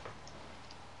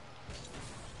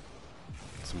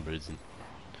 It's amazing.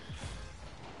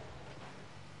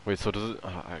 Wait, so does it?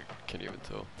 I can't even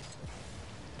tell.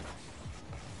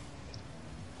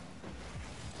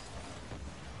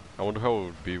 I wonder how it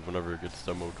would be whenever it gets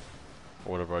demoed,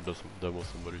 or whenever I demo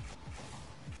somebody.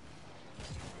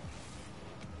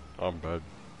 I'm bad.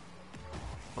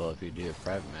 Well, if you do a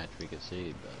private match, we could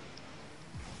see, but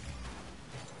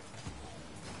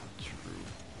True.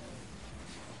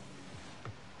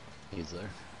 he's there.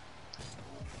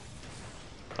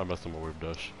 I messed up my wave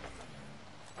dash.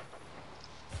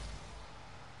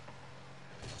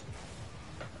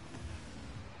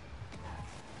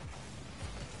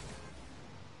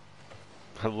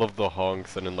 I love the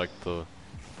honks and then like the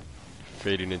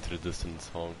fading into the distance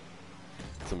honk.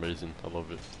 It's amazing. I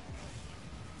love it.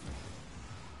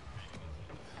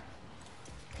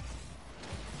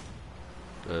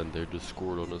 And they just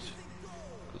scored on us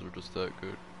because we're just that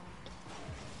good.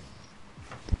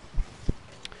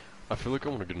 I feel like I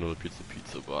want to get another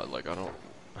pizza, but like I don't know.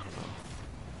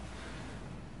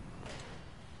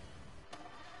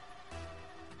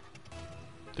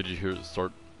 Did you hear it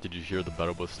start? Did you hear the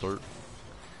battle bus start?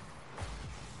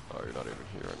 Oh, you're not even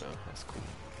here right now. That's cool.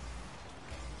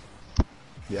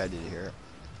 Yeah, I did hear it.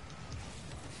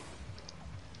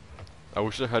 I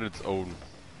wish it had its own.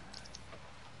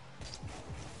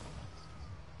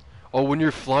 Oh, when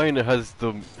you're flying, it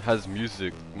has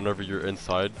music. Whenever you're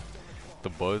inside the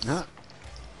buzz. Huh?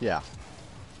 Yeah.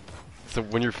 So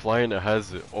when you're flying, it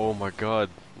has it. Oh my god,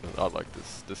 I like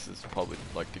this. This is probably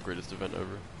like the greatest event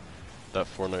ever that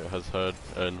Fortnite has had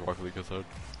and Rocket League has had.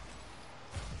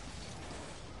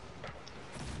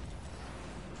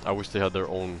 I wish they had their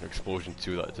own explosion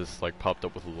too that just like popped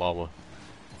up with a llama.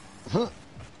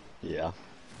 Yeah.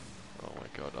 Oh my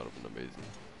god, that would have been amazing.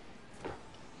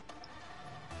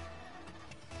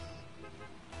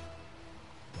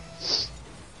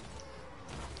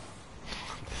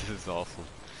 This is awesome.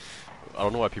 I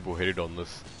don't know why people hated on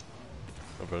this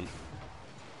event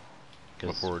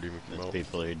before it even came There's out.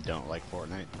 people who don't like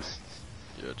Fortnite.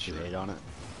 Yeah, Who true. hate on it.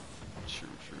 True.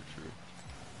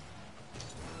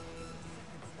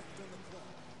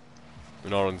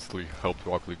 And honestly helped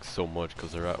Rocket League so much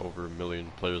because they're at over 1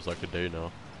 million players like a day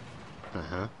now.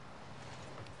 Uh-huh.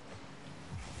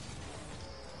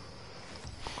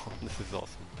 This is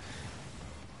awesome.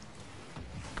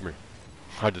 Come here.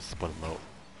 I just spun him out.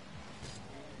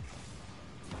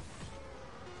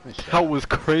 Nice That shot. was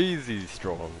crazy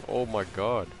strong. Oh my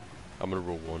god. I'm gonna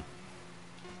roll one.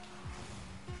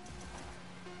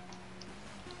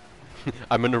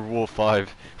 I'm in a rule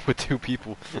 5 with 2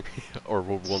 people. Or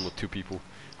rule 1 with 2 people.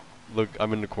 Look,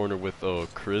 I'm in the corner with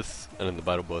Chris and in the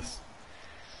battle bus.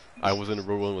 I was in a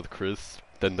rule 1 with Chris,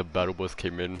 then the battle bus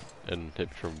came in and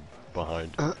hit from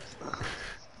behind. It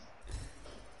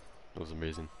was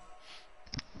amazing.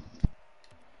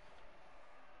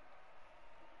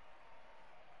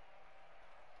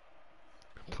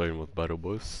 Playing with Battle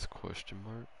Bus? Question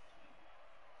mark.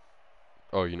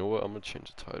 Oh, you know what? I'm gonna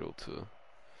change the title to.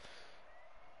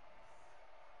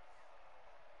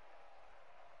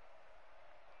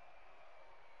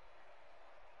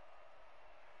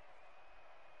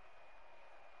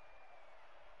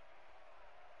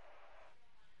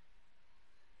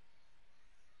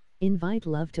 Invite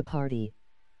love to party.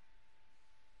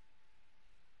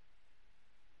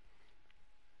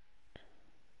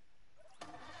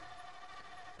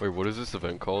 Wait, what is this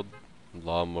event called?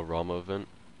 Llama Rama event?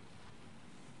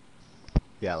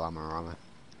 Yeah, Llama Rama.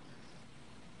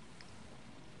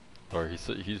 Alright, he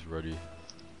said he's ready.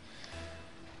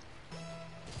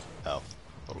 Oh,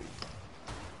 Oh,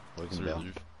 we is can there go.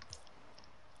 leave?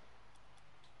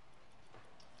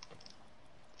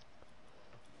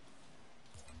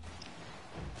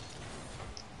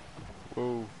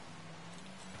 Whoa.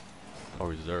 Oh,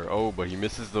 he's there. Oh, but he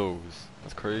misses those.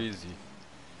 That's crazy.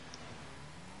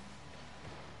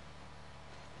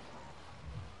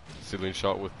 Ceiling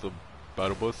shot with the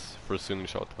battle bus. First ceiling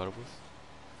shot with the battle bus.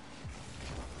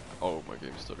 Oh, my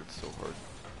game stuttered so hard.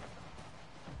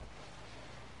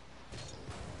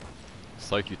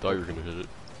 It's like you thought you were gonna hit it.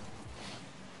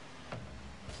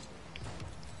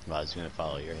 Well, I was gonna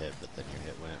follow your hit, but then your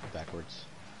hit went backwards.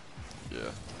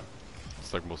 Yeah.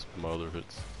 It's like most of my other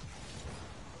hits.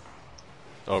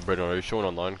 Oh, Brandon, are you showing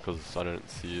online? Because I didn't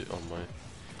see it on my...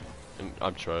 And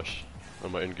I'm trash.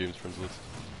 On my in-games friends list.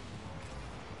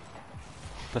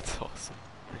 That's awesome.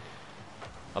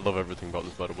 I love everything about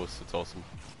this battle bus. It's awesome.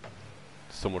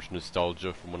 So much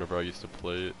nostalgia from whenever I used to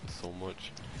play it so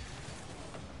much.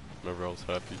 Whenever I was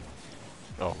happy.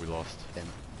 Oh, we lost. Damn.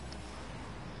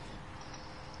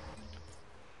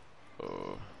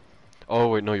 Oh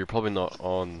wait, no, you're probably not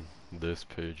on this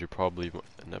page. You're probably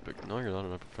an epic. No, you're not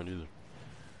an epic friend either.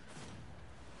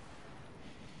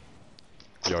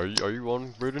 Yeah, are you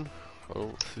on, Brayden? I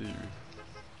don't see you.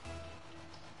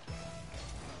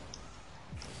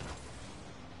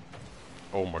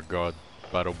 Oh my god,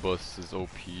 battle bus is OP.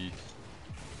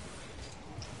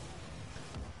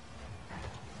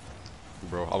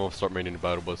 Bro, I'm gonna start maining the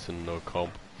battle bus in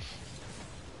comp.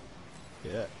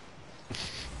 Yeah.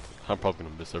 I'm probably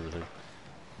gonna miss everything.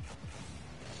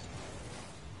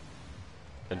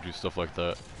 And do stuff like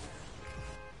that.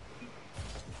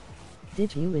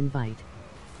 Did you invite?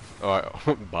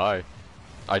 Alright, bye.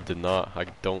 I did not. I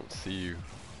don't see you.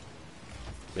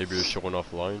 Maybe you're showing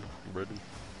offline, Brayden.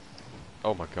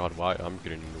 Oh my god, why? I'm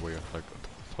getting in the way of like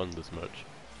a ton this match.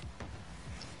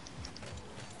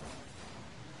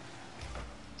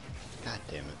 God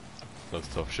damn it. That's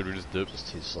tough. Should we just dip?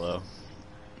 Just too slow.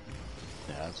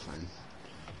 Yeah, that's fine.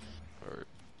 Alright.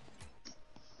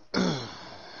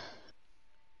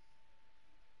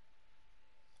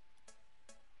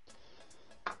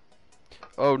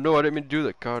 Oh no, I didn't mean to do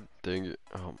that. God dang it.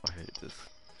 I hate this.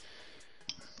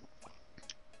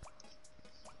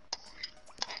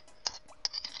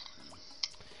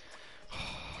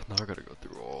 Now I gotta go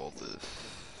through all this.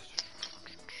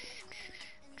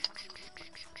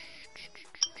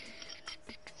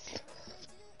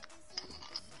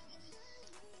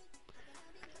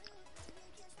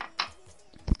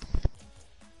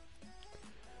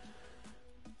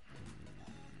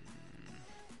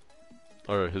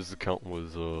 Alright, his account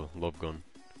was Love Gun.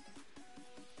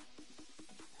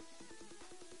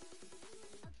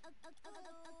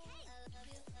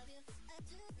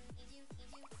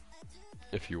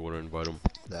 If you want to invite him.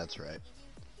 That's right.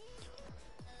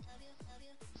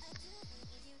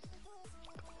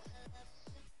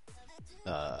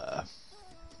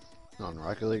 On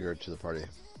Rocket League or to the party?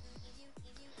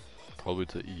 Probably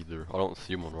to either. I don't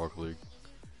see him on Rocket League.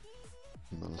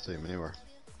 I don't see him anywhere.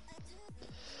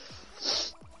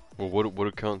 Well, what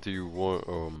account do you want,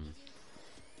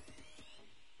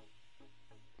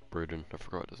 Brayden? I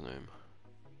forgot his name.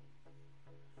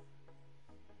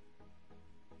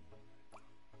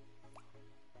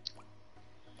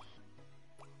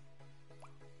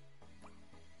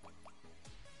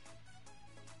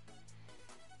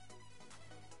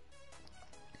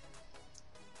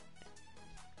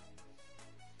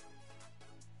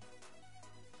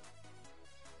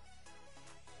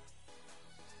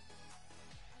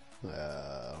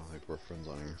 I don't think we're friends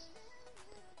on here.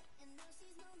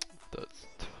 That's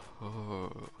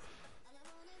tough.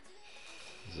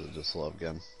 Is it just Love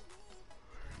Gun?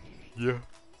 Yeah.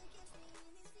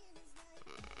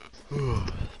 Yeah,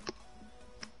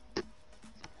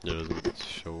 it doesn't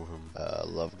show him.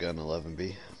 Love Gun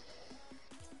 11B.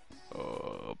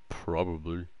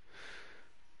 Probably.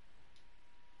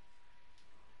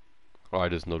 Oh, I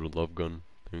just know the love gun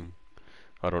thing.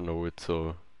 I don't know it's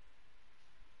the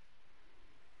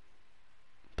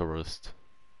rest.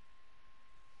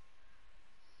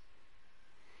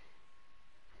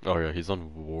 Oh yeah, he's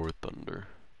on War Thunder.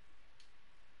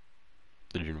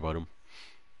 Did you invite him?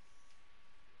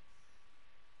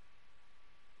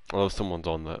 Unless someone's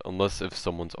on that. Unless if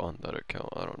someone's on that account,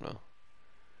 I don't know.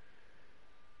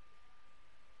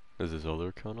 Is his other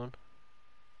account on?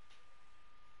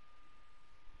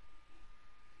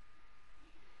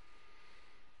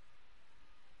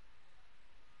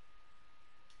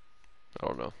 I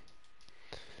don't know.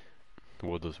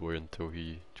 We'll just wait until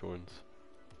he joins.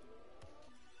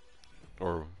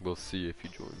 Or we'll see if he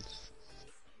joins.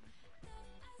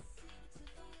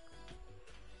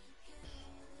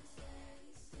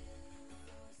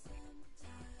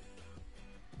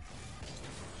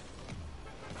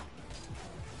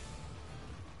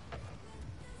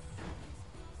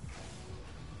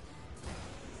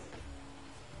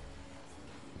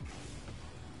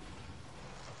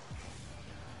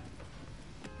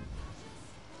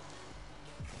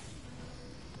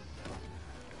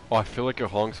 Oh, I feel like it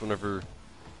honks whenever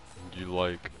you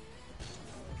like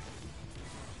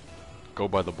go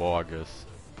by the ball, I guess.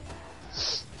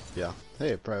 Yeah.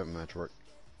 Hey, private match work.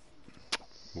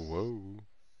 Whoa.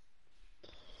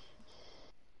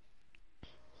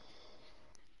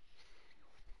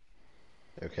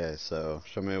 Okay, so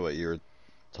show me what you were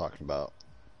talking about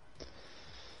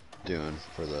doing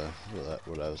for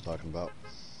what I was talking about.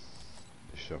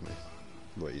 Show me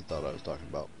what you thought I was talking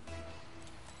about.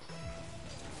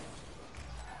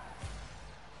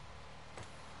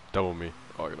 Double me.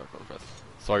 Oh, you're not going fast.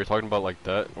 So you're talking about like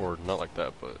that, or not like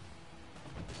that, but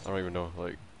I don't even know.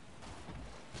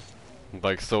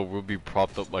 Like so we'll be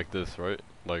propped up like this, right?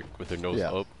 Like with their nose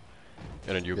Yeah. up,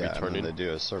 and then you'll Yeah, be turning. and then they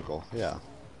do a circle. Yeah.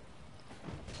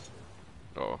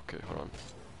 Oh, okay, hold on.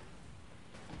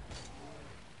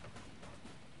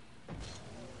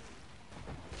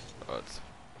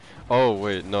 Oh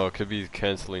wait, no, it could be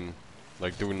canceling,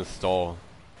 like doing the stall.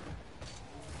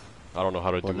 I don't know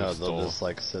how to Well, do no, a they'll stall. just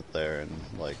like sit there and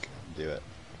like do it.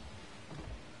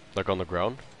 Like on the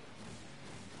ground?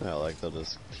 No, like they'll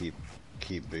just keep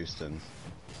boosting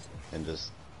and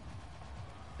just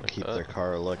Like keep that? their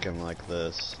car looking like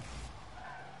this,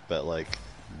 but like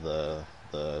the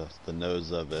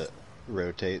nose of it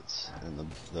rotates and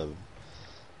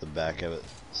the back of it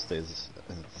stays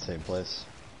in the same place.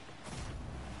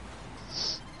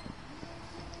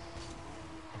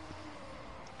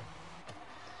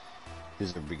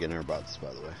 These are beginner bots,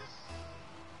 by the way.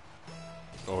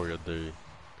 Oh yeah, they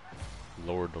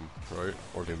lowered them, right?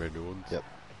 Or they made new ones? Yep.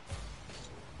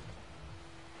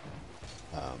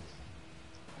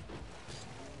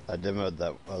 I demoed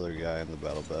that other guy in the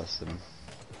battle bus and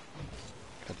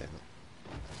god damn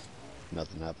it,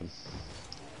 nothing happened.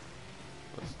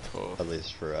 That's tough. At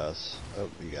least for us. Oh,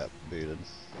 you got booted.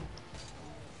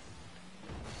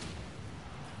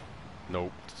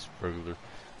 Nope, just regular.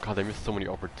 God, they missed so many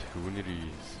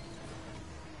opportunities.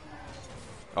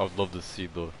 I would love to see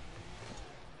the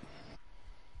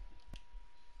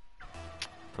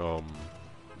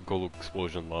Gold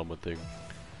Explosion Llama thing.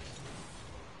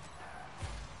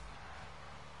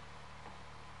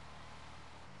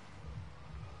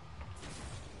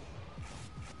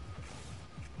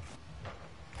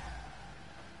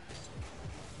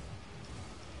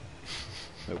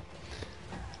 Nope.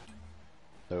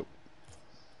 Nope.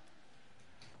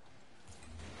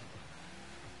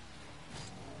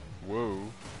 Whoa.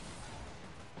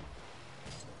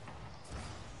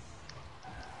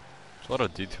 There's a lot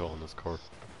of detail on this car.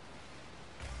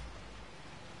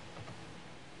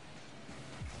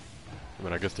 I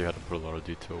mean, I guess they had to put a lot of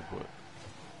detail, but...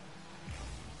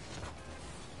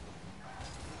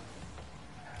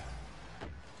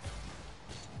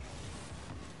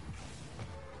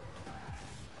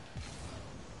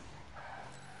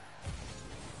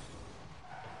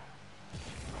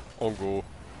 On goal.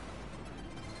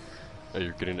 Hey,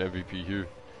 you're getting MVP here.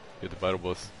 Get the battle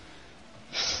bus.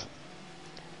 I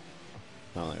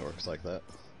don't think it works like that.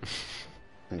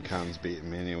 And Khan's beating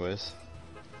me anyways.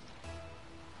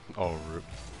 Oh, rip.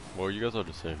 Well, you guys are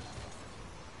the same.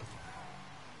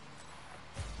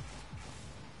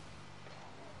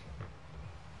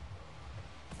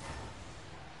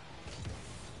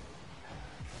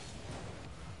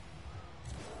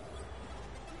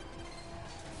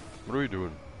 What are we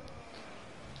doing?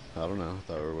 I don't know. I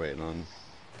thought we were waiting on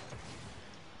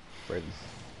Braden.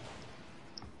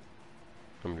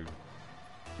 I mean,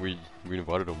 we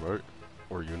invited him, right?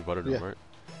 Or you invited him, Yeah. right?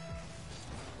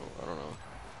 Oh, I don't know.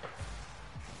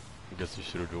 Guess you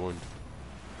should have joined.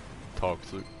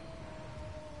 Toxic.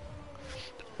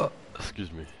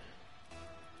 Excuse me.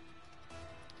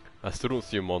 I still don't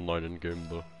see him online in game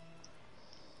though.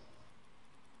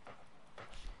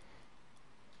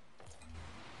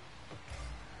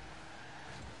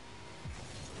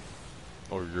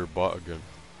 Oh, you're a bot again.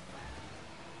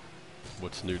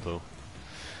 What's new though?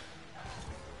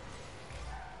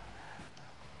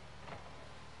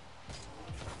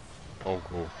 Oh,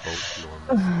 cool. Oh,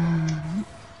 normal.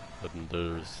 And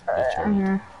there's the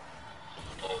child.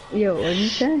 Yo, what did you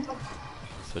say? I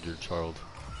said your child.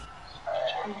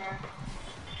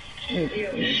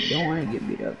 You don't want to get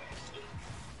beat up.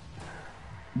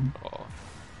 Oh,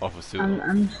 off of ceiling.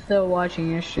 I'm still watching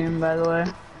your stream, by the way.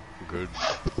 Good.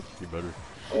 You better.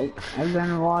 I've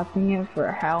been watching it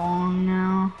for how long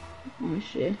now? Let me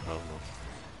see. I don't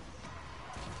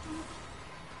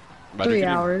know. 3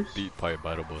 hours. Beat by a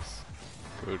battle bus.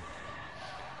 Good.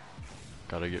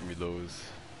 Gotta get me those.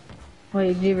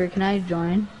 Wait, Jeever, can I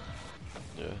join?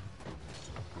 Yeah.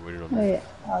 I'm waiting on Wait,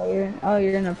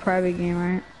 you're in a private game,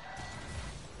 right?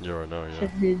 Yeah, right now, yeah.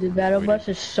 Shit, dude, the battle bus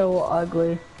is so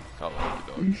ugly. I like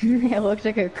it, dog. It looks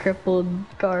like a crippled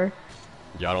car.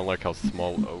 Yeah, I don't like how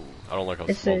small. Oh, I don't like how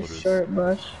It's small a it is. short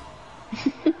bus.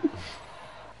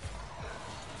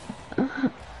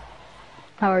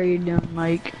 How are you doing,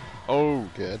 Mike? Oh,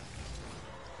 Good.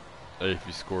 hey, if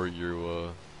you score,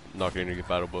 you're not getting a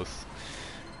battle bus.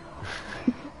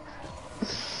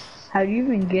 How do you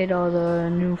even get all the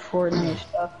new Fortnite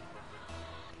stuff?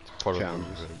 It's part Challenges.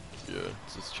 of the event. Yeah,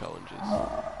 it's just challenges.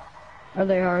 Are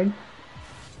they hard?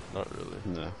 Not really.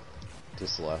 No.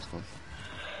 Just the last one.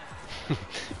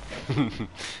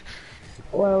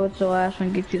 Well, what's the last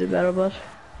one get you the battle bus?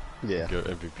 Yeah. Get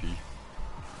MVP.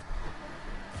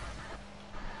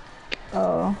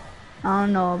 Oh, I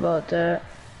don't know about that.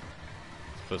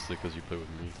 Especially because you play with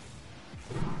me.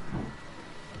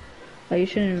 Oh, you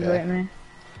shouldn't Okay. invite me.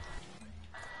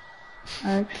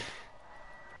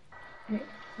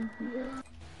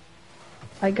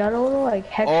 I got a little like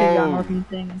hexagon looking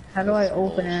thing. How do I That's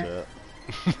open it?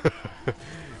 bullshit.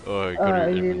 Oh, go to your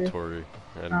you do. inventory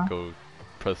and go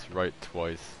press right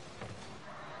twice.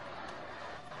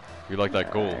 You like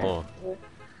that goal, huh?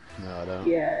 No, I don't.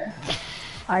 Yeah,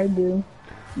 I do,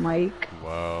 Mike.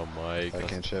 Wow, Mike. Why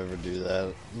can't you ever do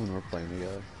that when we're playing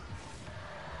together?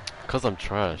 Cause I'm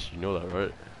trash, you know that,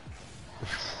 right?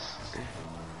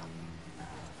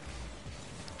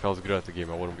 If I was good at the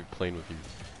game, I wouldn't be playing with you.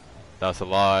 That's a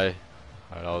lie.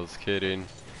 I was kidding.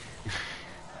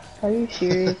 Are you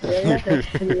serious? That's a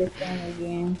serious kind of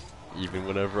game. Even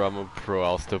whenever I'm a pro,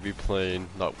 I'll still be playing.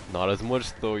 Not as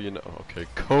much though, you know. Okay,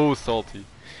 go salty.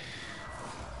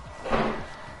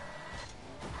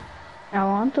 I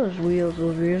want those wheels.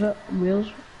 Those wheels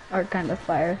are kind of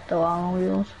fire. The llama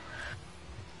wheels.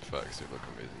 Facts, they look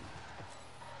amazing.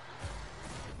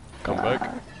 Come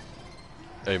back.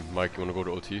 Hey, Mike, you wanna go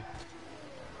to OT?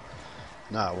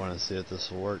 Nah, I want to see if this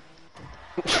will work.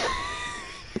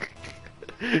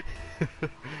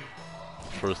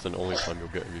 First and only time you'll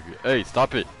get MVP. Hey,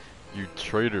 stop it! You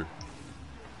traitor.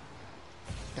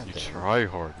 God You damn it. try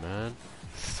hard, man.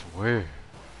 Swear.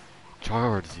 Try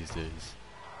hard these days.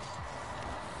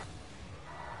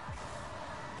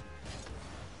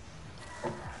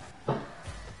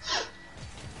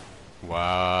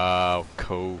 Wow,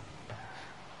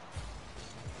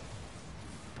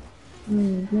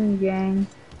 Gang.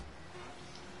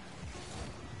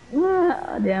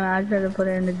 Ah, damn, I tried to put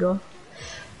it in the goal.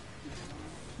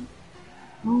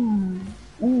 Oh.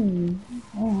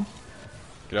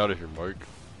 Get out of here, Mike.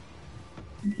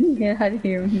 Get out of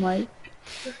here, Mike.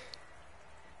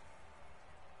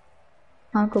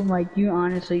 Uncle Mike, you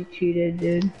honestly cheated,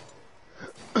 dude.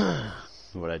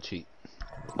 Would I cheat?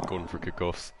 Going for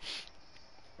kickoffs.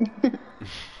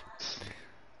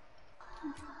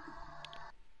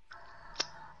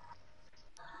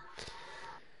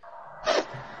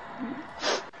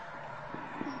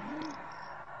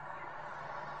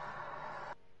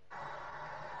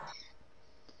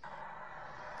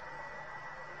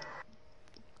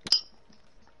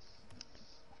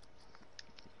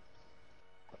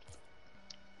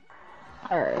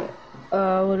 Alright.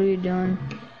 What are you doing?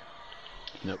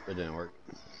 Nope, it didn't work.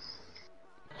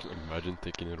 Imagine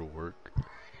thinking it'll work.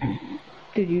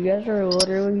 Dude, you guys are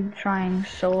literally trying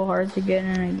so hard to get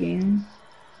in a game.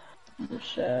 It's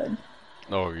sad.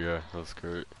 Oh yeah, that's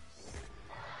great.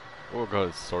 Oh god,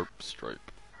 it's Sarp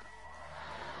Stripe.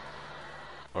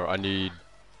 Or I need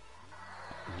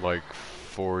like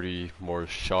 40 more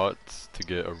shots to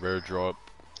get a rare drop.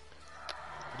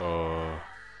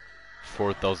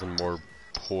 4,000 more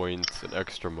points in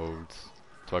extra modes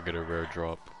so I get a rare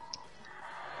drop.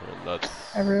 And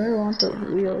that's... I really want those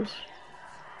wheels.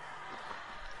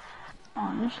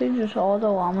 Honestly, just all the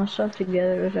llama stuff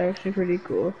together is actually pretty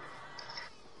cool.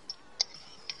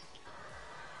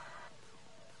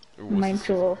 Ooh, what's Might this?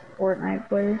 show a Fortnite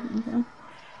player.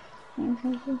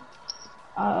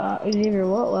 Xavier,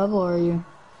 what level are you?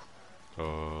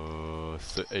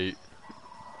 8.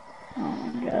 Oh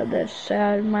my god, that's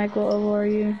sad. Michael, what level are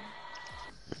you?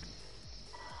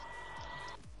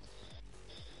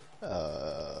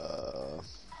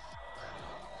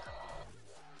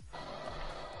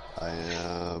 I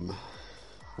am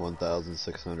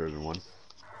 1,601.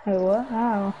 Hey, what?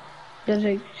 How? Does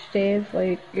it stay if,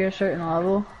 like, you're a certain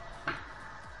level?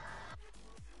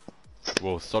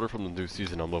 Well, started from the new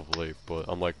season, I'm level 8, but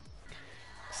I'm like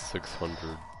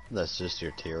 600. That's just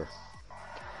your tier.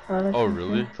 Oh,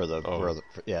 really?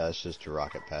 Yeah, that's just your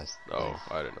rocket pass. Oh,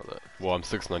 I didn't know that. Well, I'm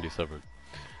 697.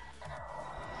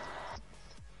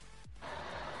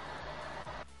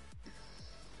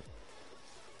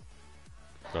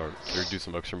 Alright, can we do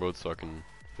some extra mode so I can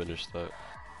finish that?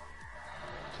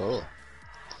 Totally.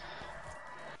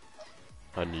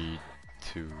 I need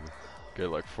to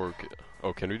get like 4K.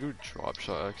 Oh, can we do drop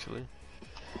shot actually?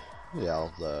 Yeah,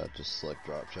 I'll just select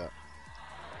drop shot.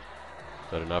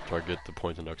 Then after I get the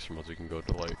points in extra modes, we can go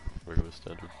to like regular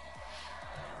standard.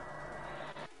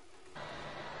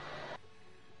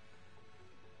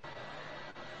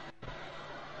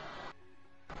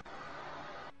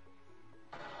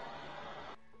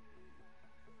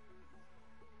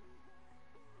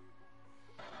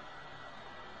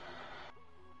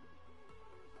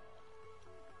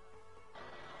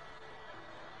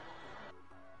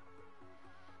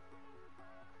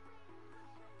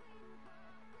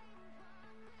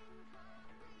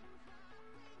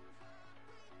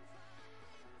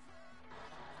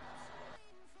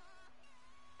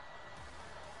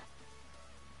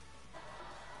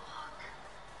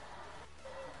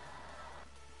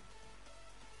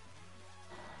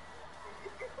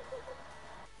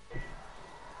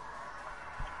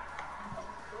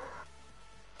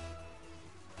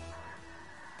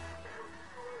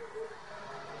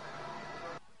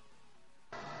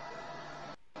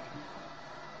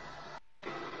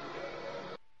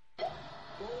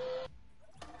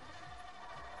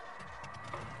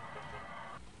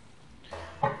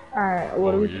 Alright,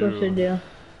 what are we supposed to do?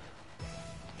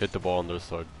 Hit the ball on this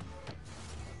side.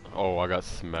 Oh, I got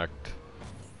smacked.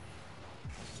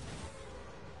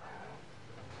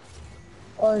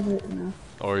 Oh, is it? No.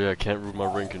 Oh yeah, I can't root my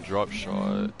rank and drop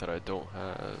shot that I don't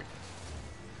have.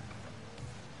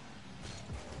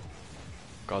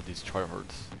 God, these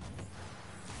tryhards.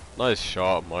 Nice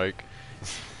shot, Mike.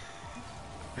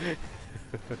 I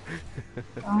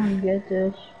don't get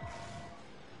this.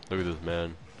 Look at this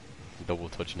man. Double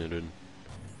touching it in.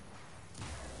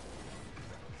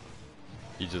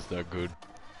 He's just that good.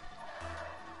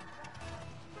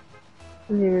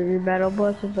 Your battle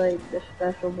bus is like the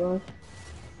special bus.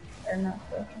 Or not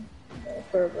special. The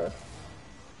fur bus.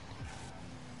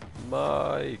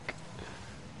 Mike!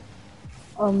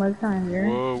 Oh, Mike's not here.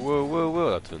 Whoa, whoa, whoa, whoa,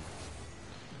 that's in.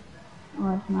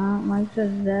 Oh, it's not. Mike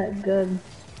says that good.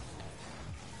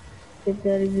 Get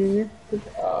that Xavier.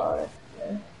 Oh, that's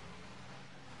good.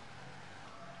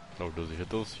 Oh, does he hit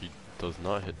those? He does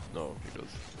not hit. No, he does.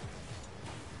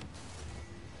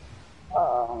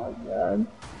 Oh my god.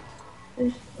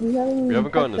 We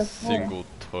haven't gotten a single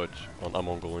touch on I'm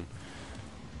Mongolian.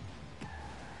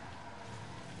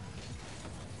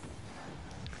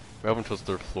 We haven't touched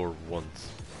their floor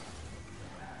once.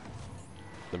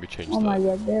 Let me change that. Oh my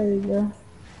god, there we go.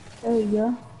 There we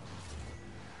go.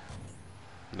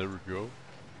 There we go.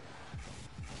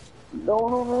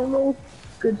 No.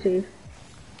 Good save.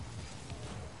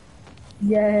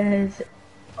 Yes.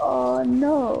 Oh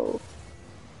no.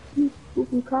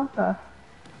 Cuckoo caca.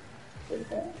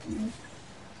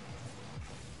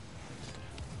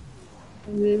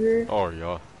 Xavier. Oh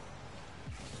yeah.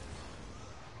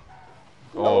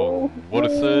 No. Oh, what a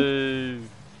save!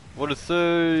 What a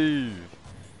save!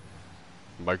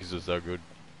 Mike is just that good.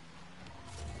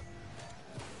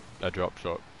 That drop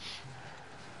shot.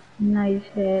 Nice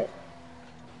hit.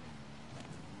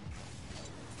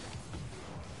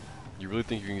 You really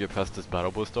think you can get past this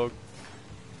battle bus, dog?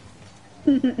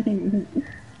 You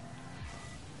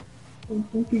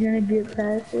think you're gonna get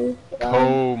past this?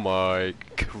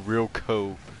 Mike. Real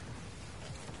co.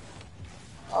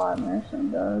 Oh, I missed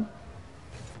him, dog.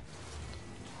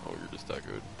 Oh, you're just that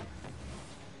good.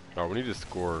 Alright, we need to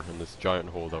score in this giant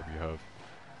hole that we have.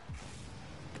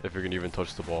 If we can even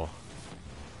touch the ball.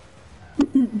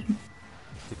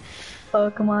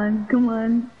 Oh, come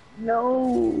on.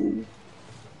 No.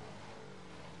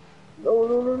 No,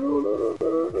 no, no, no, no,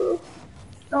 no, no.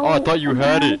 Oh, I thought you I'm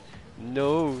had out. it.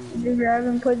 No. Dude, I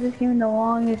haven't played this game in the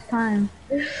longest time.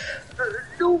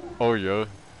 Nope. Oh yeah.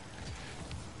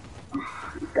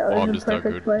 That Oh, was I'm the just that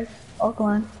perfect good. play. Oh, come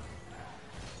on.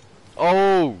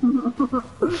 Oh,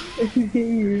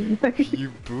 You- you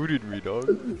booted me, dog.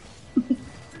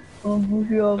 I'll move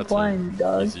you That's it. offline,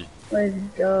 dog. Easy. Let's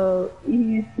go.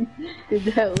 Easy. Dude,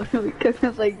 that literally took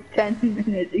us like 10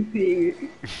 minutes, Xavier.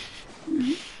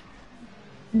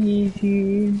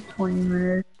 Easy. 20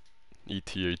 minutes.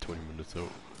 ETA 20 minutes out.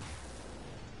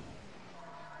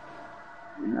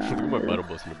 Look at Nah, my dude. battle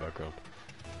bus in the background.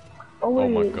 Oh, Oh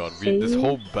my wait, god, this save?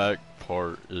 whole back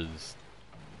part is.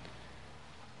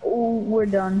 Oh, we're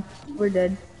done. We're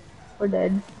dead. We're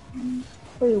dead.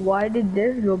 Wait, why did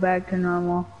this go back to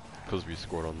normal? Because we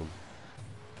scored on them.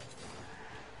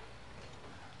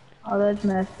 Oh, that's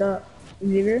messed up.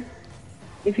 Xavier,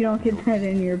 if you don't get that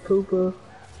in your poo-poo.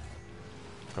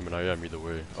 I mean, I am either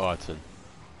way. Oh, it's in.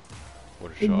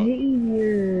 What a shot.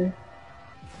 Xavier.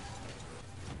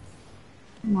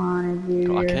 Come on,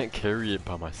 Xavier. I can't carry it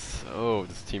by myself.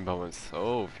 This team by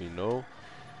myself, you know?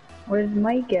 Where's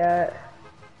Mike at?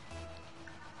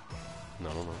 No,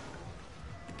 I don't know.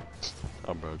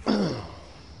 I'm bad.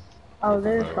 Oh,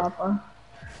 there's Papa.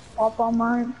 Papa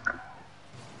Mike.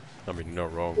 I mean, you're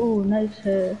not wrong. Ooh, nice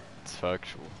hit. It's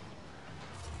factual.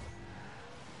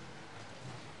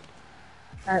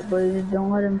 Alright, boys,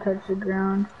 don't let him touch the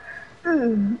ground.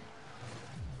 Ooh.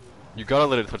 You gotta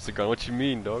let it touch the ground. What you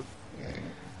mean, dog?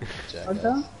 What's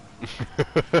up?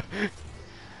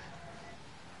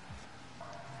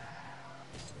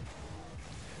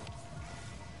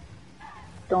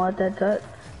 Don't let that touch.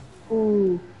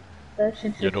 Ooh. That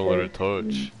shit's You just don't let safe. it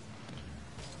touch.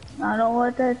 I don't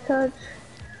let that touch.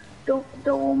 Don't,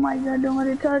 oh my god, don't let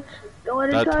it touch. Don't let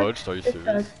it That touch. touched? Are you It serious?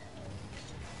 touched.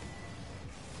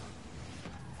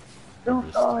 Don't,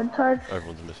 missed. oh, it touched.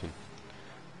 Everyone's missing.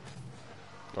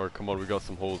 Alright, come on, we got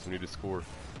some holes. We need to score.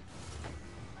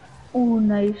 Ooh,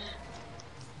 nice.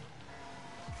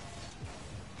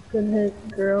 Good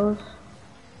hit, girls.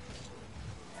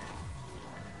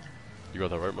 You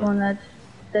got that right, Come on, Mike?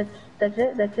 that's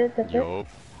it, that's it. Yup.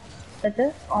 That's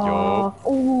it? Oh,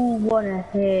 ooh, what a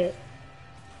hit.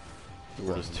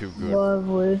 We're just too good.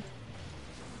 Lovely.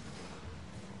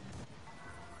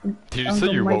 Did you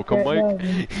say you're welcome, Mike?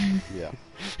 Yeah.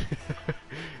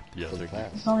 Yeah, So thank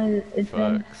fast. It's only, it's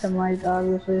thanks Facts. to Mike,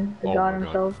 obviously. The Oh god my God.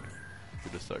 himself.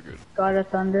 You're just that good. God of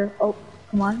Thunder. Oh,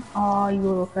 come on. Oh, you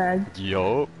little fag.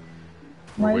 Yup.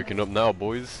 We're Mike, waking up now,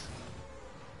 boys.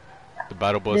 The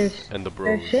battle bus and the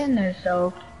they're bros. shitting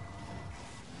themselves.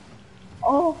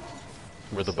 Oh,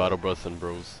 We're the battle bus and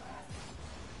bros.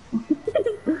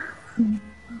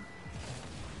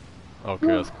 Okay,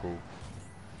 that's cool.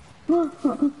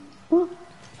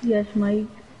 yes, Mike.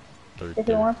 Third If it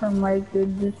tier. weren't for Mike,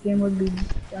 dude, this game would be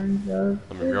done, so.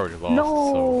 I mean, we already lost, so.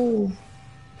 No!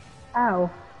 Ow.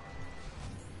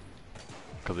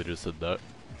 Because they just said that.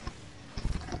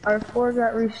 Our floor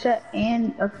got reset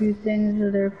and a few things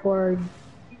are therefore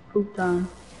pooped on.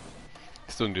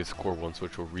 Still need to score once,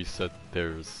 which will reset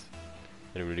theirs.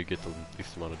 And we need to get the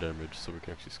least amount of damage so we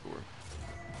can actually score.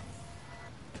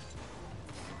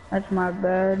 That's my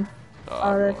bad.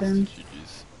 Ah, Oh, we that's lost. him.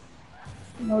 GG's.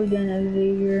 No, he didn't,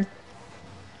 Xavier.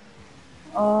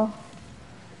 Oh.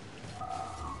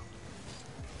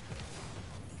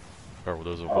 Alright, well,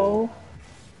 there's a hole. Oh.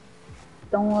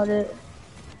 Don't let it.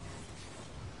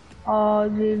 Oh,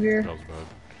 Xavier. That was bad.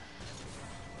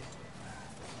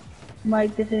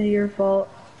 Mike, this is your fault.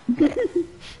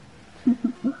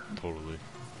 Totally.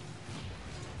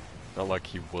 Not like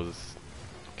he was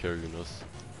carrying us.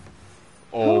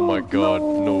 Oh my god,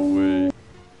 no way.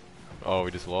 Oh,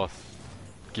 we just lost.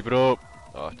 Keep it up.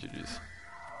 Oh, GG's.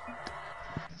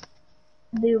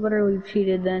 They literally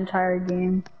cheated the entire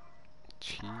game.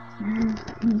 Cheater.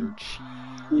 You're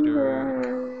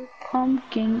cheater.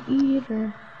 Pumpkin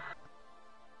eater.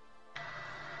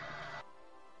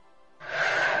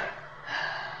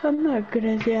 I'm not good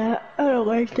at that. I don't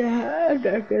like that. I'm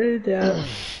not good at that.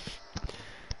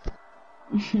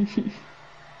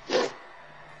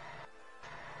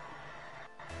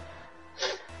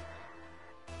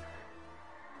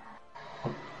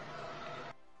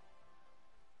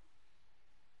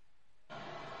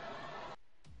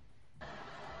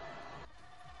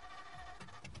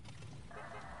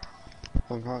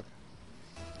 Honk honk.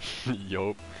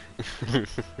 Yup.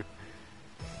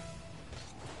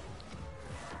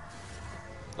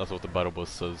 That's what the battle bus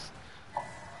says.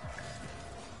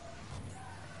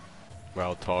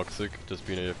 Wow, toxic, just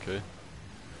being AFK.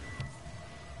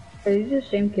 Are these the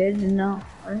same kids? No.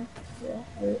 Right? Yeah.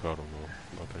 Right. I don't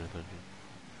know. not paying attention.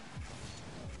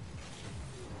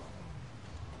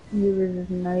 You were just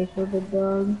nice with the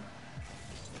dog.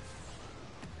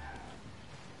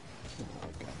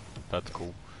 Okay. That's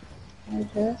cool.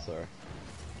 Okay. Sorry.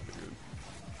 Good.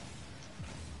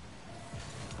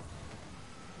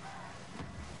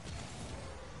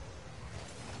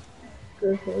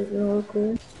 Go for it real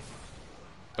quick.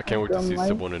 I can't wait to see Light.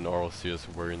 someone in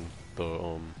RLCS wearing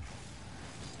the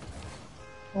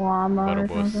Llama battle or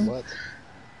bus. something. What?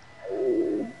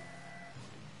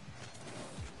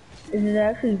 Is it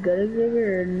actually good exhibit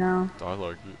or no? I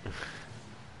like it.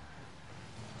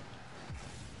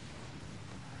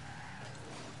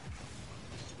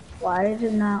 Why is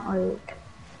it not like...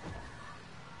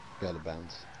 Gotta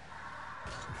bounce.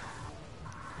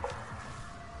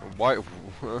 Why?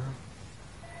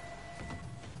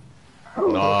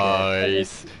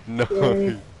 Nice. Nice.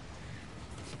 Okay.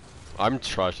 I'm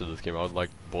trash at this game. I would like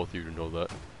both of you to know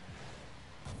that.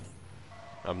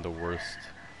 I'm the worst.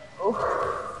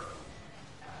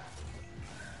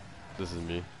 This is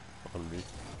me. On me.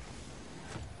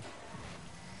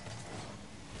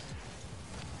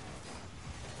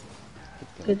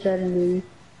 Get that in, baby.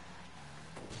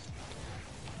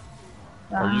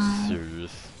 Are you Ah.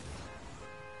 serious?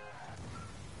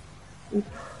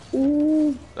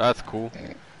 Ooh, That's cool.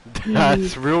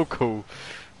 That's real cool.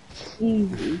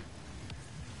 easy.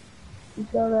 You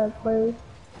saw that play?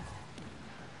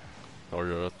 Oh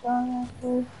yeah. Saw that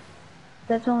play?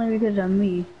 That's only because of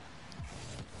me.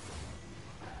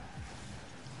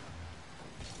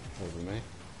 Over me?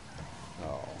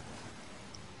 Oh.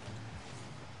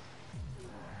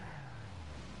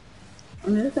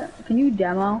 I'm just gonna, can you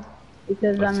demo?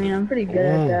 Because That's I mean, it. I'm pretty good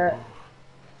at that.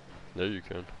 Yeah, you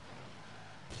can.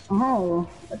 Oh,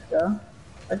 let's go.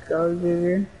 Let's go,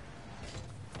 Xavier.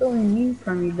 What do we need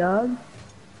from you, dog?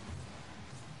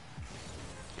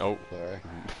 Oh. Sorry.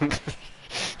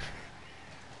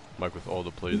 Mike with all the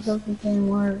These plays. doesn't seem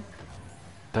work.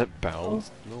 That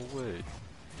bounced? No way.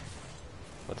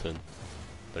 That's in.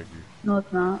 Thank you. No,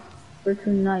 it's not. We're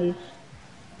too nice.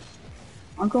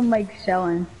 Uncle Mike's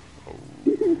selling. Oh,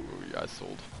 yeah, I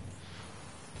sold.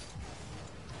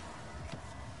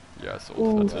 Yeah, I sold.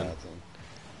 Ooh. That's in. That's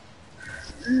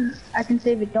in. I can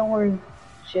save it, don't worry.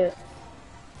 Shit.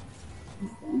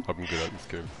 I'm good at this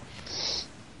game.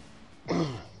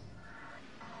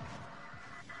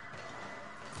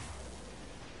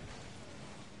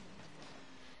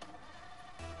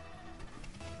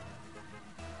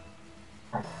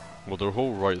 Well, their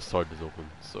whole right side is open,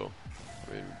 so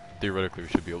I mean, theoretically we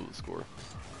should be able to score.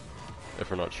 If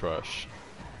we're not trash.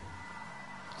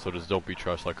 So just don't be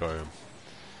trash like I am.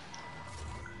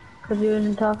 Cause he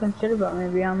wasn't talking shit about me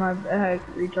behind my back,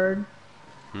 retard.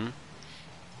 Hmm?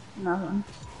 Nothing.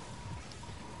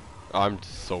 I'm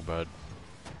just so bad.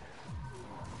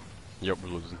 Yep, we're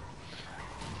losing.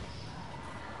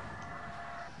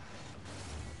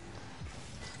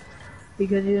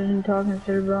 Because he wasn't talking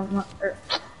shit about my,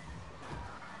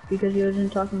 because he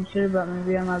wasn't talking shit about me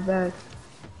behind my back.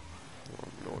 I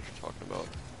don't know what you're talking about.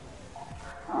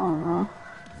 I don't know.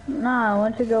 Nah, I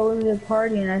went to go to the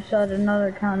party and I saw another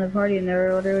account in the party and they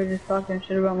were literally just talking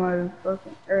shit about my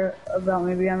fucking, about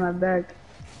me behind my back.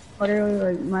 Literally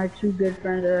like my two good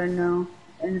friends that I know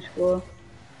in school.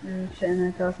 They're just sitting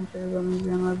there talking shit about me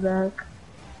behind my back.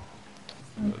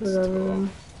 That's That's whatever tough. though.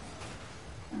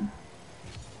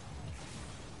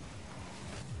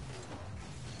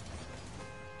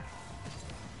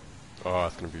 Oh,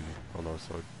 it's gonna be on our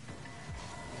side.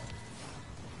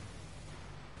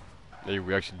 Hey,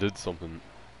 we actually did something.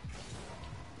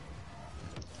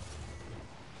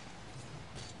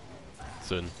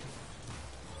 It's in.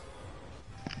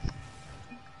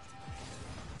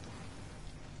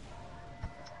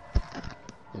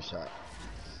 Good shot.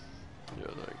 Yeah,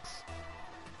 thanks.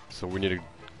 So we need to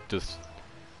just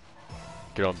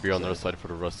be on their side for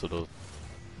the rest of the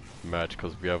match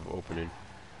because we have opening.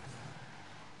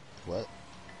 What?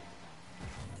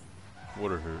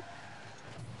 Water hurt.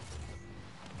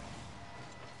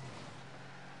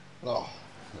 Oh.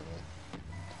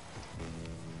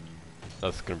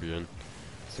 That's gonna be in.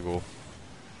 It's a goal.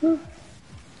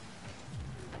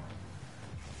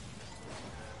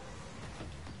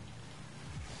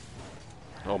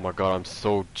 Oh my god, I'm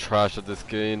so trash at this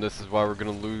game. This is why we're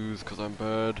gonna lose, because I'm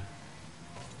bad.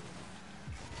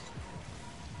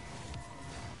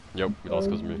 Yep, we lost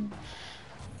because of me.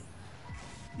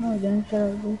 No, we didn't. Shut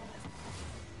up, bitch.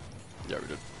 Yeah, we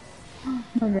did.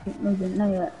 No, we didn't. No, we didn't.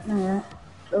 Not yet. Not yet.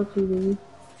 Go to baby.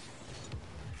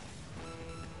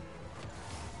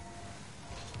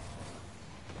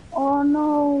 Oh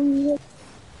no!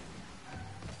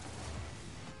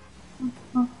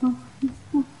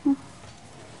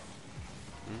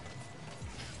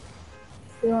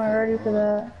 sick of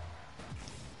that.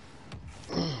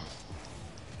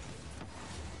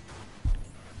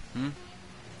 Hmm?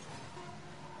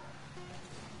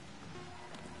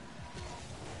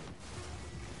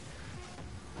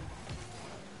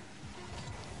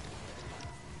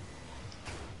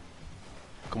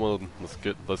 Come on,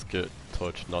 let's get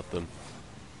touch, not them.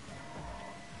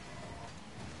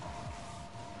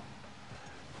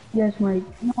 Yes, Mike.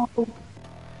 No. Or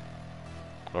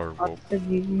Oh, well, that's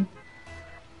easy.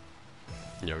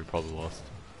 yeah, we probably lost.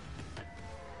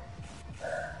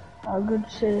 Oh, good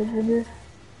shit, nigga.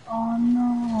 Oh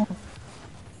no.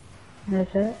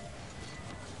 That's it?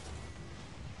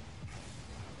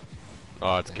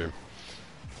 Ah, it's game.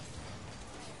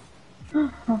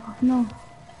 Oh no.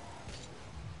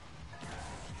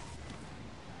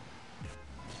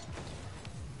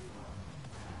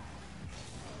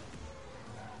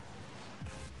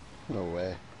 No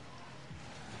way.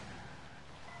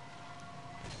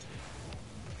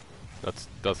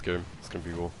 That's game. It's gonna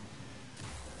be cool.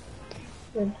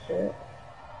 Good shit.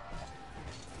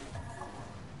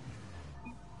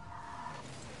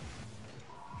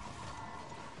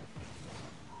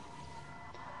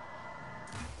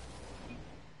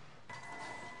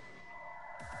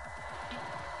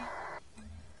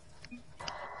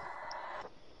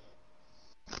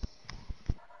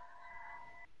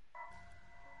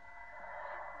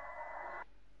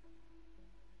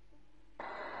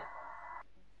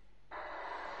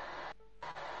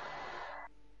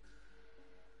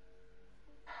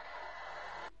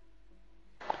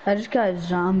 I just got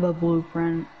Zomba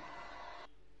blueprint.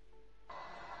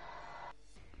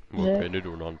 What, Is it? painted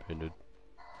or non-painted?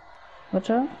 What's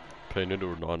up? Painted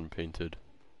or non-painted?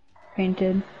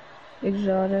 Painted.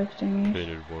 Exotic thingies.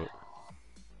 Painted what?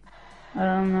 I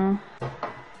don't know.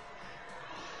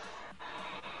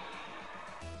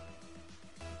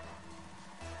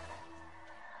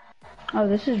 Oh,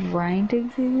 this is ranked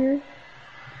figure?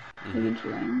 I think it's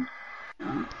ranked.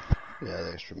 Oh, Yeah,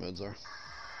 the extra modes are.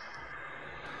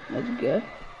 that's good.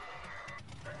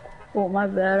 Oh, my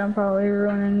bad. I'm probably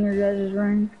ruining your guys'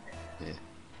 rank. Yeah,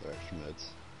 they're extra modes.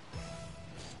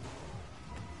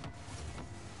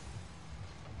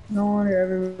 No wonder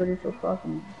everybody's so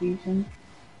fucking decent.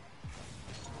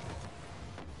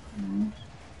 Nice.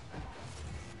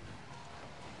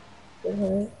 Good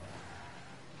hit.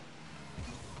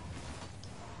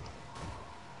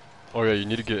 Oh yeah, you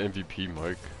need to get MVP,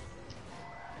 Mike.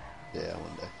 Yeah,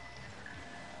 one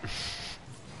day.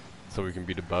 So we can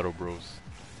be the Battle Bros.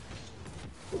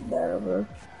 Good battle, bro.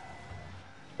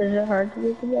 Is it hard to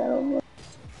get the battle, bro?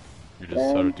 You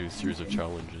just have to do a series of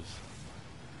challenges.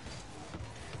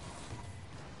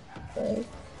 Okay.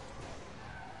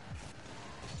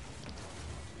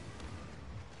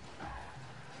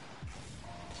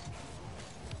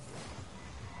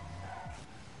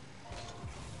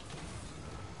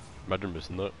 Imagine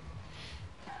missing that.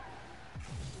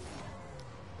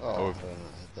 Oh, Oh, I did not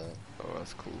hit that. Oh,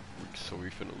 that's cool. So we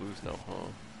finna lose now, huh?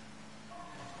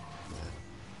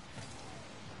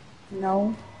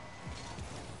 No.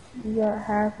 You got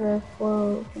half a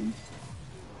floor open.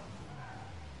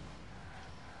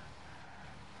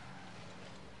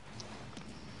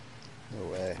 No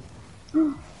way.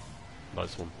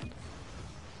 Nice one.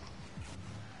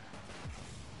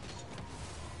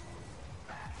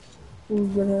 Ooh,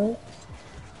 good hit.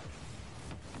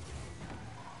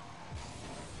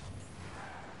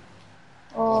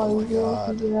 Oh Oh, my you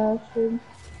god. lucky bastard.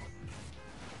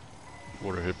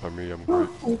 What a hit by me, I'm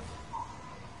great.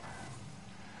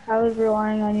 I was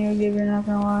relying on you, Gabe, you're not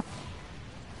gonna lie.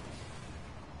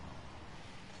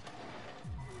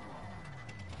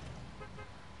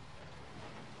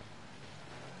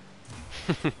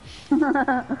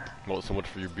 Well, so much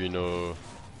for you being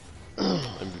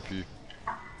MVP.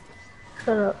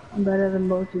 Shut up, I'm better than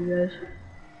both you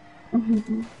guys.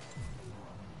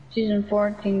 Season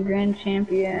 14 Grand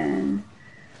Champion.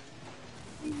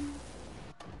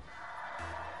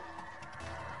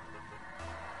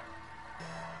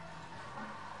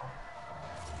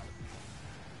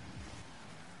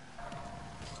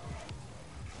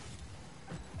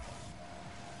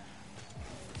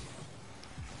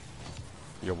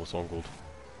 You almost angled.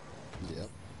 Yep.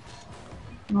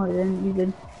 No, you didn't, you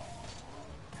did.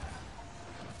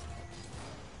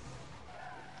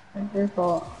 It's your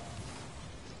fault.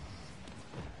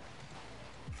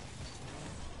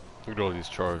 Look at all these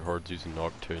tryhards using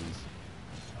octanes.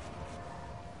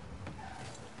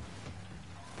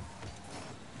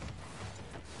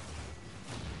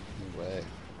 No way.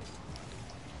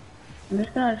 I'm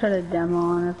just gonna try to demo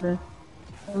on it, but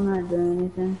I'm not doing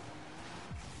anything.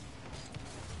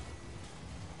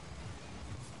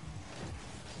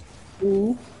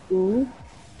 Ooh, Ooh.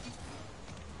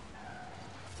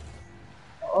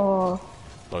 Oh.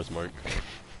 Nice, Mike.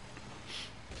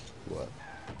 What?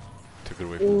 Took it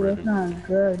away from Ooh, that's Brandon. not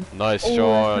good. Nice Ooh,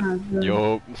 shot. that's not good.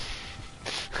 Yup.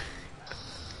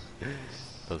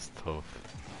 That's tough.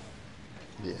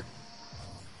 Yeah.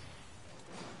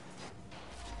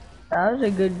 That was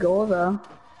a good goal, though.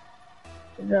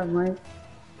 Good job, Mike.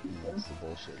 That's the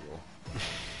bullshit goal.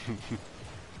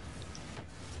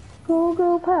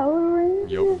 Go, Power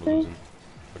Rangers! Yup, we're losing.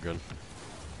 Again.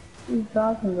 What are you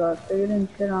talking about? They didn't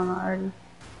shit on it already.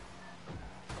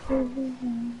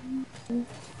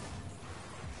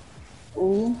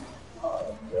 Ooh.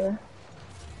 Oh, yeah.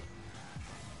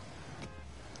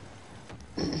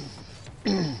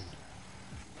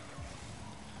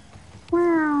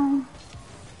 Wow.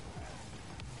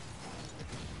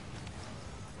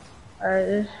 Alright,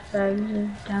 this fag is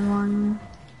demoing me.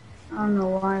 I don't know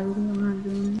why, but I'm not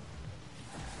doing it.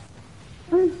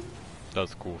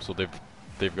 That's cool. So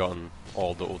they've gotten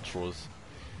all the ultras.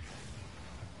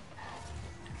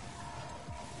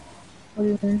 What do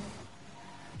you mean?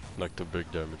 Like the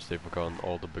big damage. They've gotten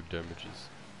all the big damages.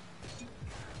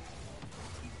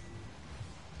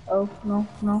 Oh, no.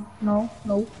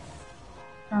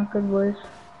 Not good, boys.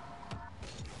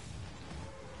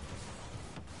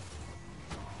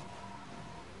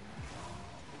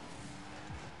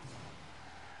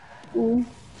 Ooh.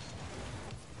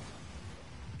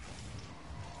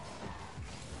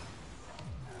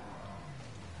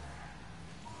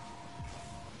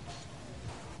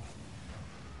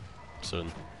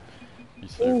 Sin. He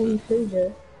saved Ooh, he it. saved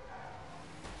it.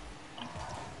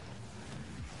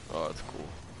 Oh, that's cool.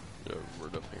 Yeah, we're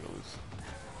definitely gonna lose.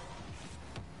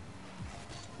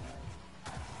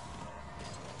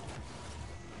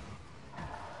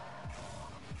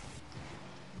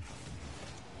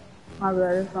 My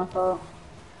bad, it's my fault.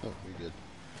 Oh, we good.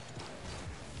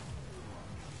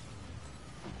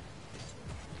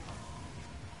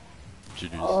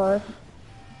 GG's. Oh, that's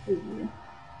easy.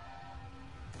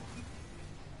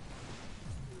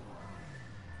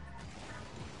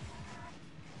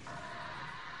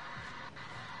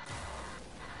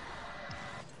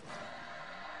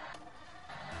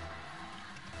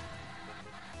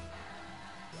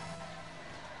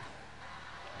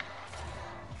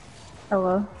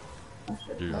 Hello?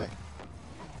 Dude. Hi.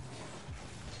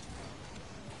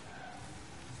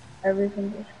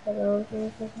 Everything just cut out for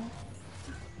a second.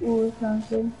 Ooh, it sounds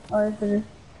good. Oh, yes it is.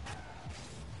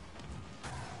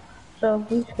 So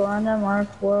if we score on them, our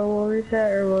 4 will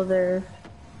reset, or will theirs?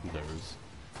 Theirs.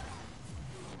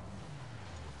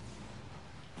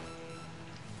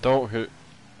 Don't hit.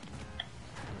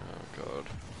 Oh god.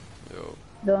 Yo.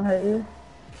 Don't hit you?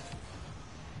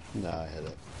 Nah, I hit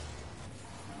it.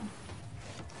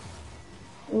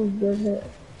 Ooh, good hit.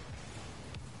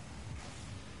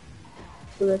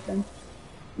 Listen.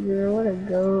 Zero, what a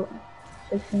goat.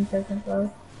 16 seconds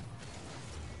left.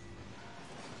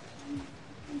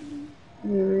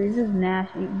 You're just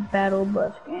nasty. Battle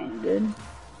bus gang, dude.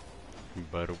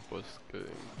 Battle bus game.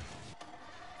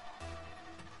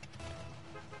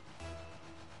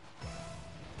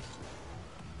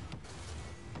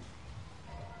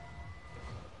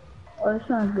 Oh, that's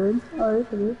not good. Oh, yes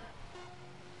it is.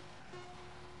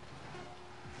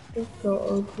 Let's go,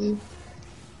 OT.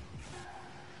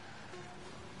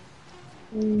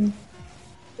 3,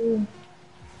 2,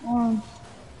 1.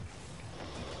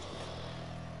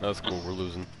 That's cool, we're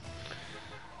losing.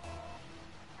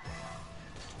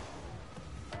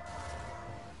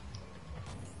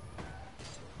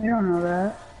 You don't know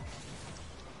that.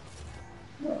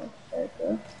 Oh,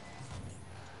 psycho.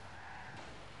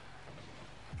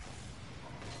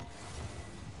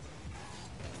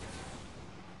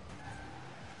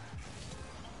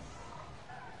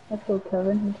 Let's go,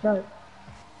 Kevin. He's right.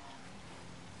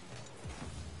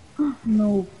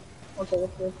 No. Okay,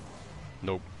 that's good.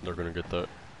 Nope, they're gonna get that.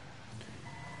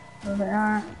 No, they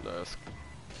aren't. That's. I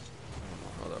don't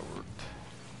know how that worked.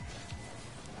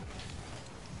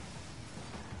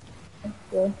 That's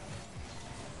good.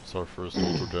 It's our first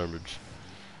ultra damage.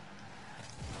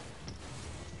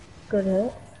 Good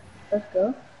hit. Let's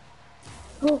go.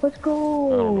 Oh, let's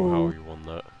go! I don't know how you won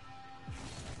that.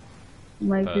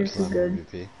 Mike, you're Pass. too I'm good.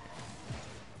 MVP.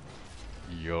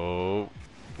 Yo.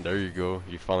 There you go.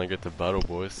 You finally get to battle,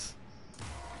 boys.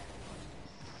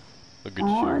 Look at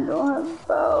Oh, I you. don't have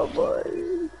foul,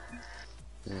 boys.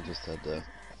 Yeah, just had to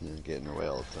get in her way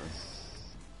all the time.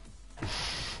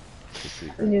 The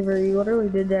secret. We literally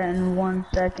did that in 1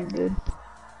 second, dude.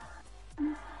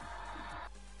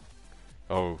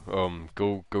 Oh,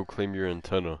 go claim your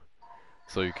antenna.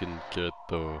 So you can get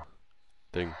the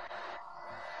thing.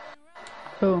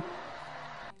 Who?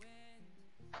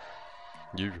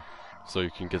 You, so you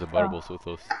can get the battle boss with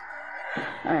us.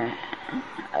 Alright.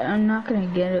 I'm not gonna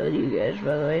get it with you guys,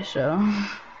 by the way, so.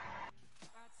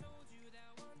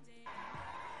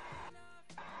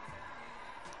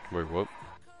 Wait, what?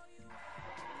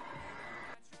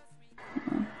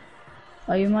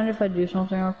 Oh, you mind if I do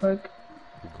something real quick?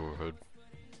 Go ahead.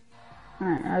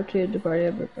 Alright, I have to get the party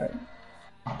up real quick.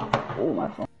 Oh, my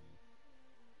phone.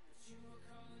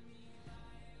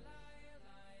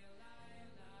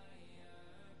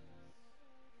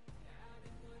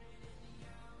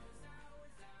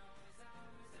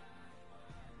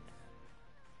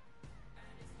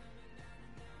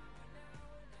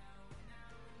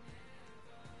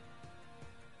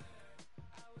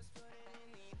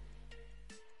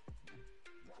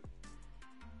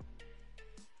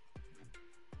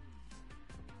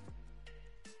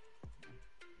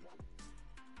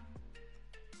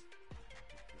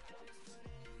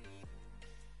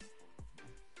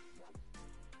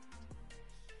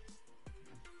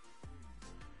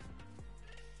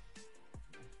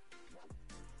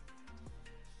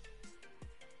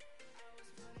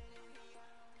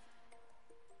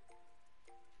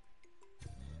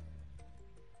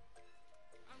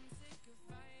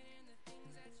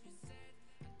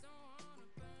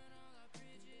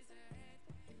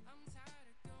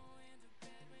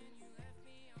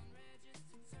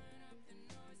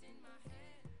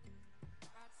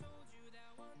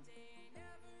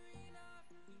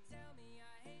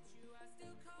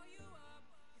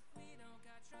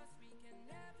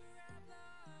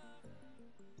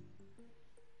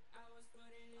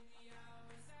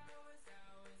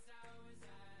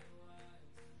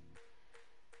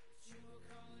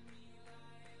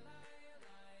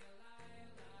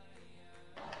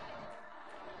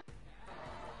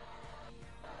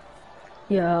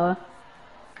 Yeah.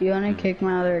 You wanna kick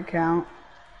my other account?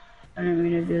 I didn't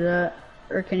mean to do that.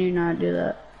 Or can you not do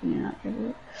that? Can you not do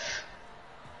it?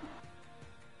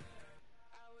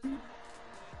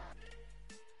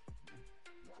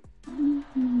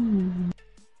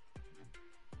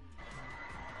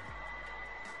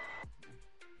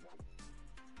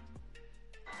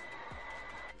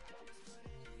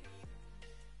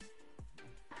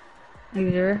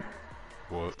 Either.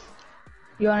 What?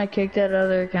 You wanna kick that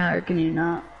other account or can you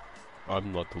not?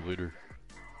 I'm not the leader.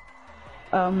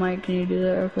 Mike, can you do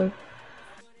that real quick?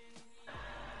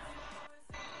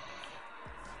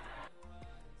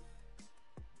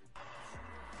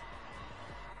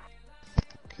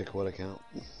 Kick what account?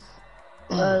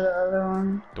 The other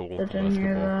one. The one That's for in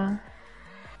here,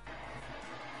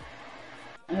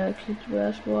 basketball. keep the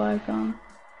basketball icon.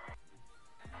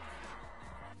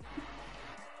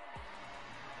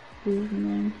 Please,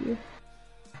 thank you.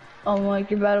 Oh, Mike,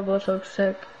 your battle bus looks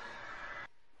sick.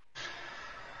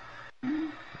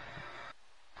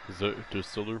 Is that there's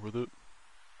Solar with it?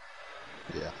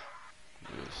 Yeah.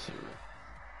 Yes, sir.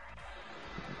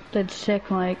 That's sick,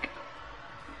 Mike.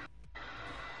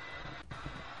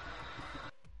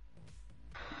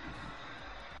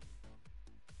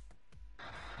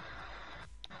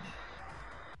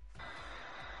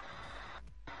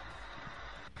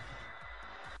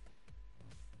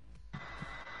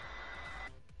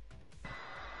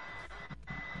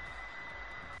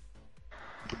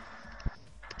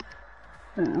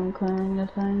 I'm clearing the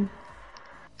thing.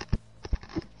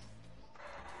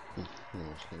 No,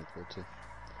 it's kind of cool too.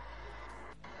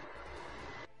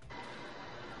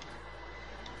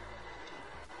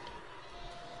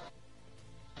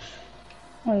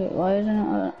 Wait, why isn't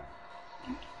it?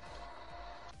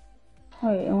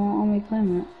 Wait, it won't let me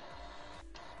claim it.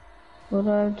 What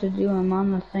do I have to do? I'm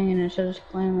on the thing and it says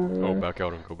claim Oh, everywhere. back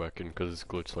out and go back in because it's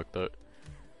glitched like that.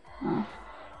 Oh.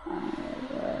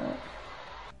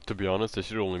 To be honest, they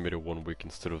should have only made it 1 week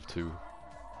instead of 2.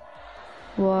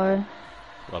 Why?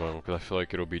 I don't know, because I feel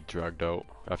like it'll be dragged out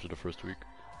after the first week.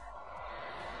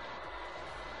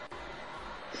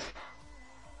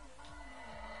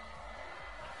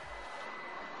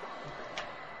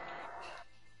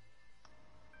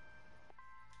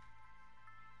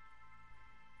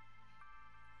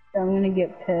 I'm gonna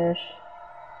get pissed.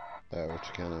 Which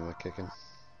account am I kicking?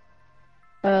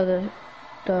 The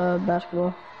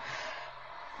basketball.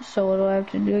 So what do I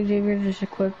have to do, Xavier? Just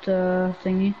equip the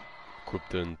thingy? Equip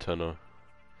the antenna.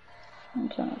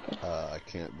 I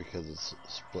can't because it's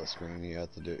split screen. You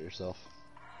have to do it yourself.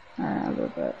 Alright, I'll go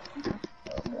back.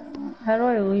 How do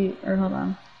I leave? Or hold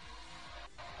on.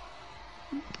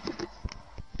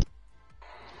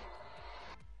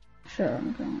 Sure,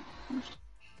 I'm going.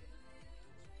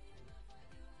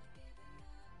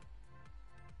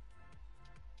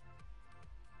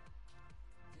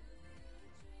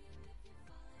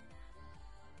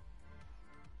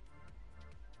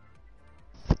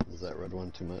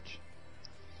 around too much.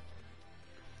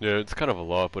 Yeah, it's kind of a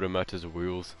lot, but it matches the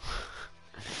wheels.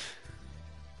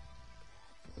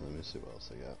 Let me see what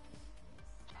else I got.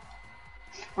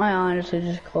 I honestly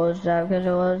just closed that because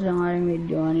it wasn't letting me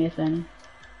do anything.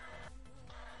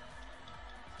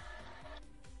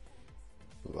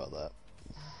 What about that?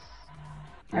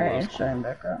 Alright, that's it's cool. starting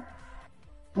back up.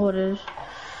 What is?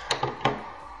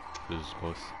 This is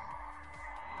close.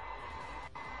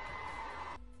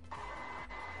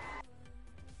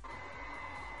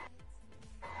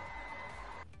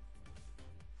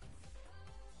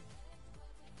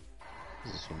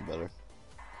 Is this one better?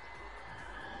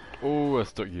 Oh,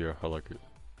 that's the, yeah, I like it.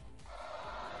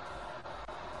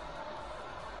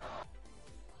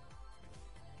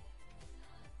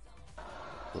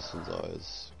 This one's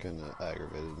always kind of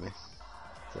aggravated me.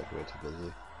 It's like way too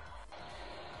busy.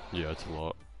 Yeah, it's a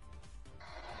lot.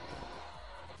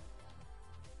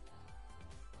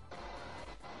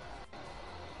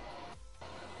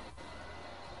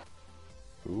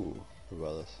 Ooh, what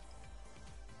about this?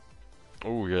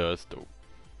 Oh yeah, that's dope.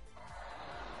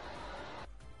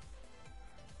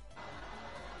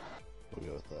 We'll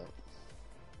go with that.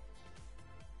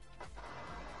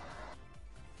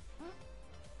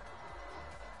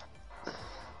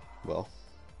 Well,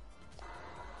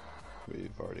 we've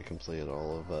already completed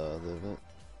all of the event.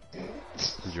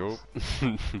 Yup.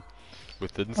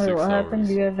 Within Wait, 6 what happened?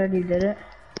 hours. You guys already did it?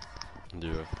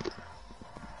 Yeah.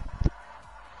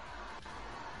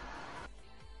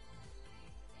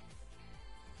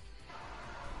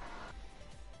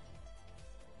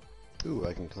 Ooh,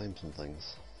 I can claim some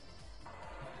things.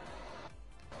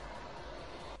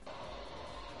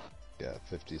 Got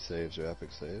 50 saves or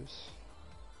epic saves.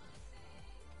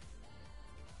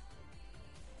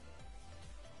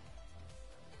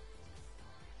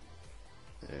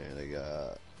 And I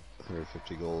got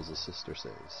 150 goals of sister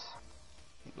saves.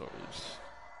 Nice.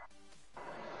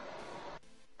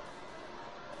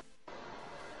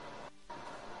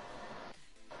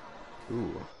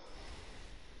 Ooh.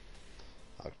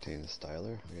 Octane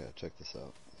Styler? I gotta check this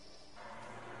out.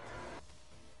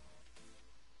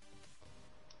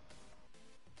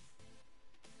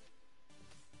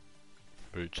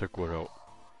 Wait, check what out?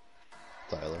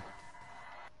 Styler.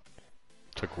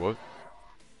 Check what?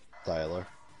 Styler.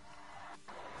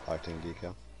 Octane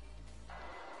decal.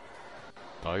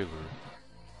 Tyler.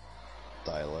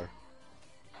 Styler.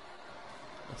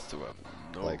 I still have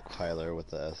no. Like Tyler with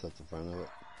the S at the front of it.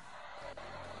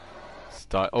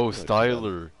 Oh, Like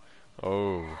Styler.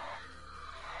 Oh.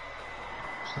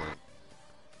 Just like,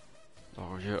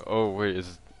 Oh yeah. Oh wait,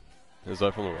 is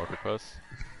that from the Rocket Pass?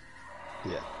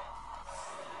 yeah.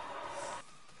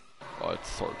 Oh, it's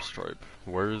Sarp Stripe.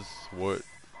 Where's what?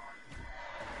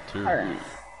 Tier? Alright.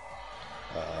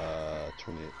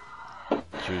 28.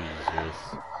 Jesus.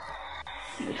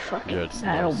 You fucking Yeah, it's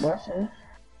battle nice. buses.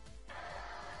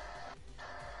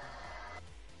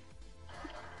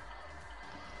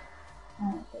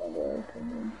 Oh,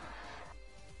 God,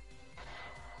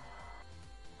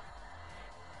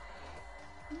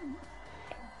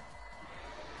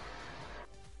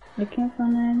 I can't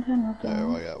find the antenna. What the Alright,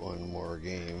 well, hell? I got one more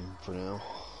game for now.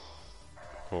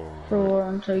 Oh. For what?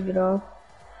 Until you get off.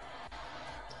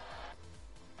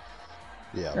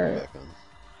 Yeah, I'll be Alright. back on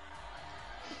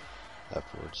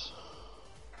afterwards.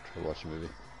 Try to watch a movie.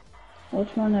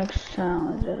 What's my next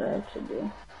challenge that I have to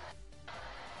do?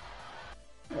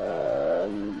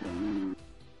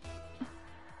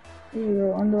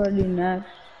 When do I do next?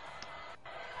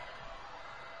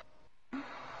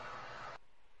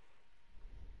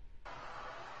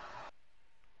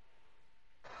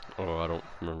 Oh, I don't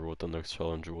remember what the next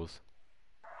challenge was.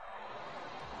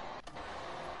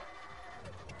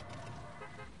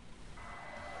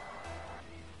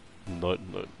 Nut.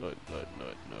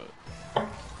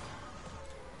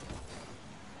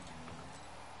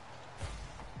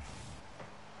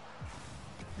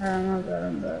 I'm not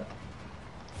getting back.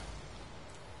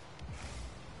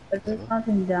 If there's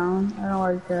nothing down, I don't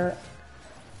like that.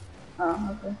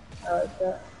 Oh, okay. I like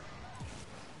that.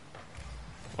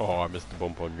 Oh, I missed the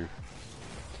bump on you.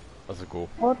 That's a goal.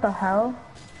 What the hell?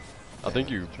 I think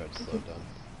you. Tried to slow it down.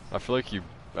 I feel like you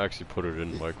actually put it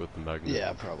in, Mike, with the magnet.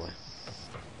 Yeah, probably.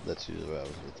 That's usually what I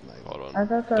was with the magnet. Hold on. I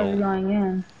thought that was going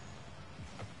in.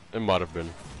 It might have been.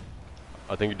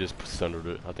 I think it just centered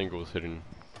it. I think it was hitting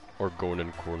or going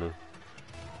in corner.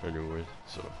 Anyway,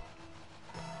 so.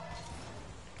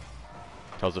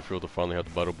 How's it feel to finally have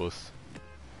the battle bus?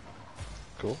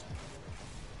 Cool.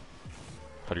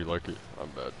 How do you like it? I'm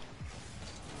bad.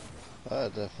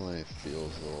 It definitely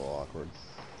feels a little awkward.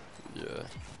 Yeah.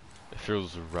 It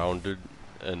feels rounded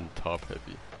and top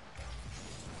heavy.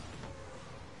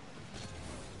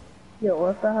 Yo,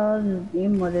 what the hell is this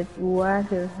game mode? It's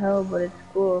whack as hell, but it's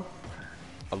cool.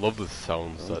 I love the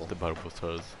sounds Oh. that the battle bus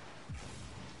has.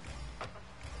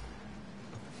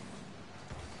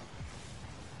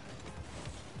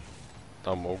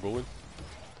 I'm moguling.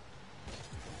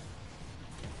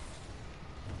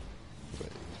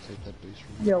 Wait, you take that boost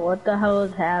from me? Yo, what the hell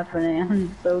is happening?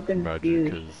 I'm so Magic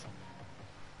confused. is.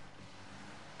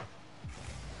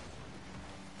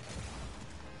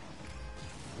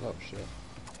 Oh shit.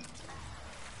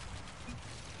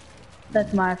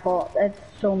 That's my fault. That's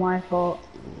so my fault.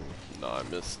 Nah, I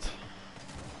missed.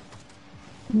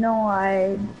 No,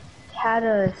 I had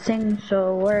a thing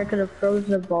so where I could have froze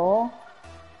the ball,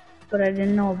 but I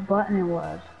didn't know what button it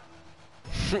was.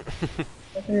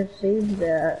 I could have saved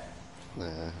that. Nah,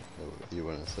 you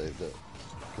wouldn't have saved it.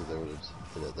 Because they would have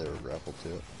hit it, they were grappled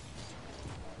to it.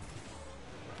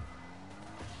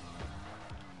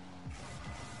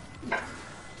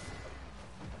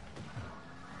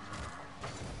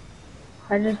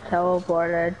 I just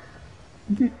teleported.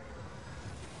 That's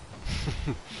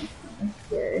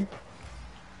scary.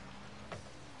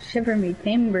 Shiver me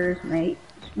timbers, mate.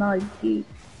 Smell like feet.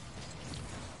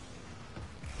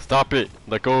 Stop it!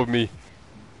 Let go of me!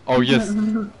 Oh yes!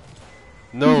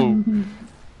 No!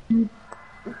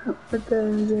 What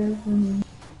the hell?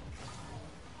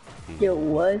 Yo,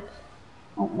 what?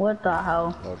 Oh, what the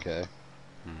hell? Okay.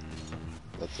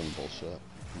 That's some bullshit.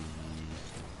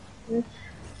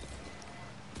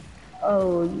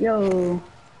 Oh, yo.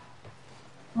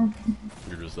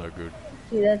 You're just that good.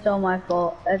 See, that's all my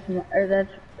fault. That's my, or that's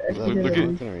Is that Look me at-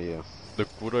 talking or you? Look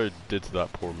what I did to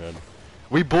that poor man.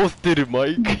 We both did it,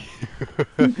 Mike!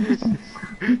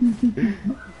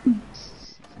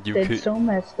 You it's kicked. so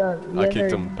messed up. I kicked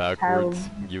other him backwards.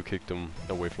 child- You kicked him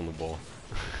away from the ball.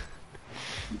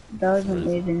 That was That's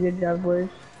amazing. amazing. Good job, boys.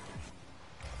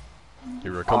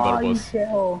 Here, come Aw, battle you bus.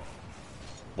 shithole.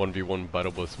 1v1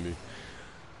 battle bus me.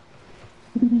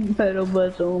 Battle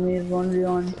bus only is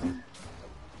 1v1.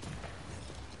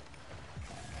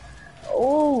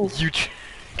 Oh! You. Trash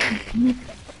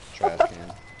can.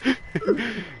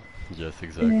 Yes, I didn't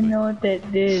exactly. know what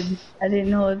that did. I didn't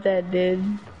know what that did.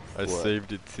 I What?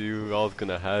 saved it too. I was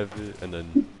gonna have it, and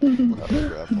then That was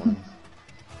grappling.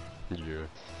 yeah.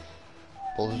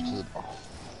 Bullshit. Oh,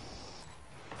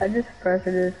 I just pressed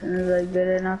it as soon as I did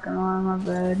it, not gonna lie, my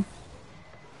bad.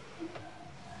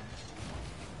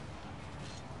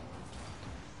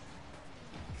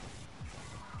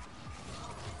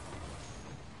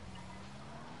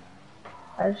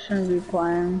 I shouldn't be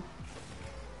playing.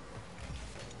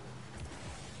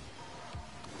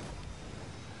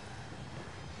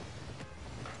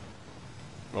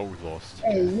 Oh, we lost.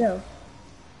 Hey, yo.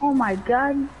 Oh my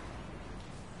god.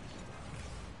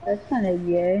 That's kinda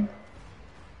gay.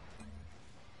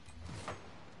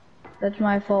 That's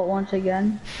my fault once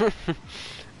again.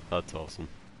 That's awesome.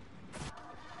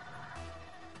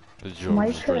 Did you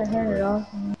Mike just could right have hit through it it? off.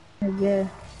 Yeah.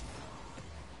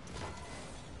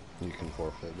 you can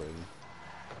forfeit, Brady.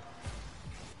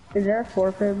 Is there a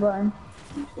forfeit button?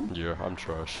 Yeah, I'm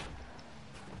trash.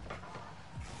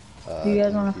 Do you I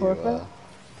guys wanna think you, forfeit?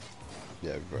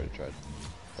 yeah, we've already tried.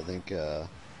 I think you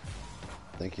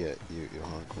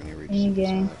honk when you reach Any super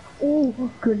gang. smack.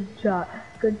 Ooh, good shot.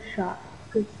 Good shot.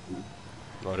 Good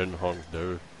shot. I didn't honk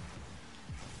there.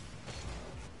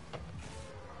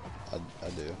 I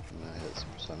do, and I hit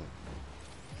super sonic.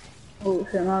 Oh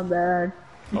shit, my bad.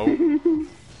 Oh.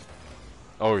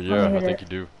 Oh yeah, hit I think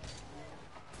it. you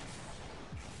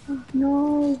do.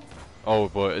 No. Oh,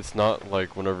 but it's not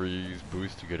like whenever you use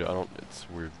boost to get it. I don't. It's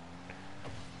weird.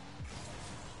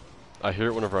 I hear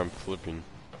it whenever I'm flipping.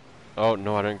 Oh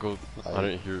no, I didn't go. I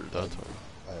didn't hear it that time.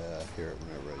 I hear it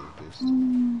whenever I use boost.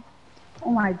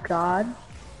 Oh my god.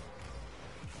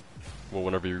 Well,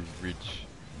 whenever you reach.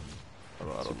 I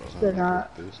don't know. Super Good sonic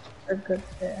not. with boost. A good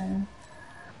fit.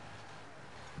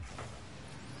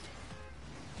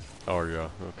 Oh yeah,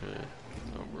 okay.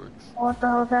 That works. What the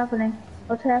hell's happening?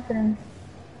 What's happening?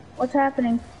 What's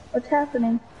happening? What's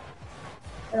happening?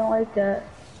 I don't like that.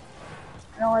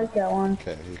 I don't like that one.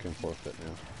 Okay, you can forfeit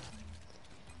now.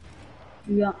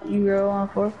 You really want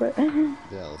to forfeit? Yeah,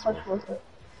 let's Let's forfeit. forfeit.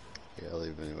 Yeah, I'll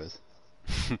leave anyways.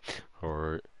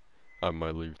 Alright. I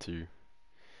might leave too.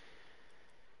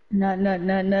 Nut.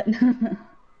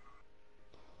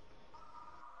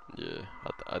 Yeah,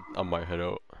 I might head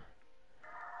out.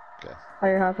 Okay,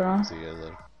 Are you hopping on? see you guys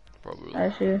later. Probably.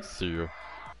 I see you. See you.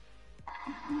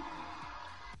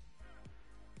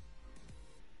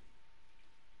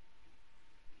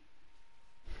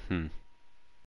 Hmm.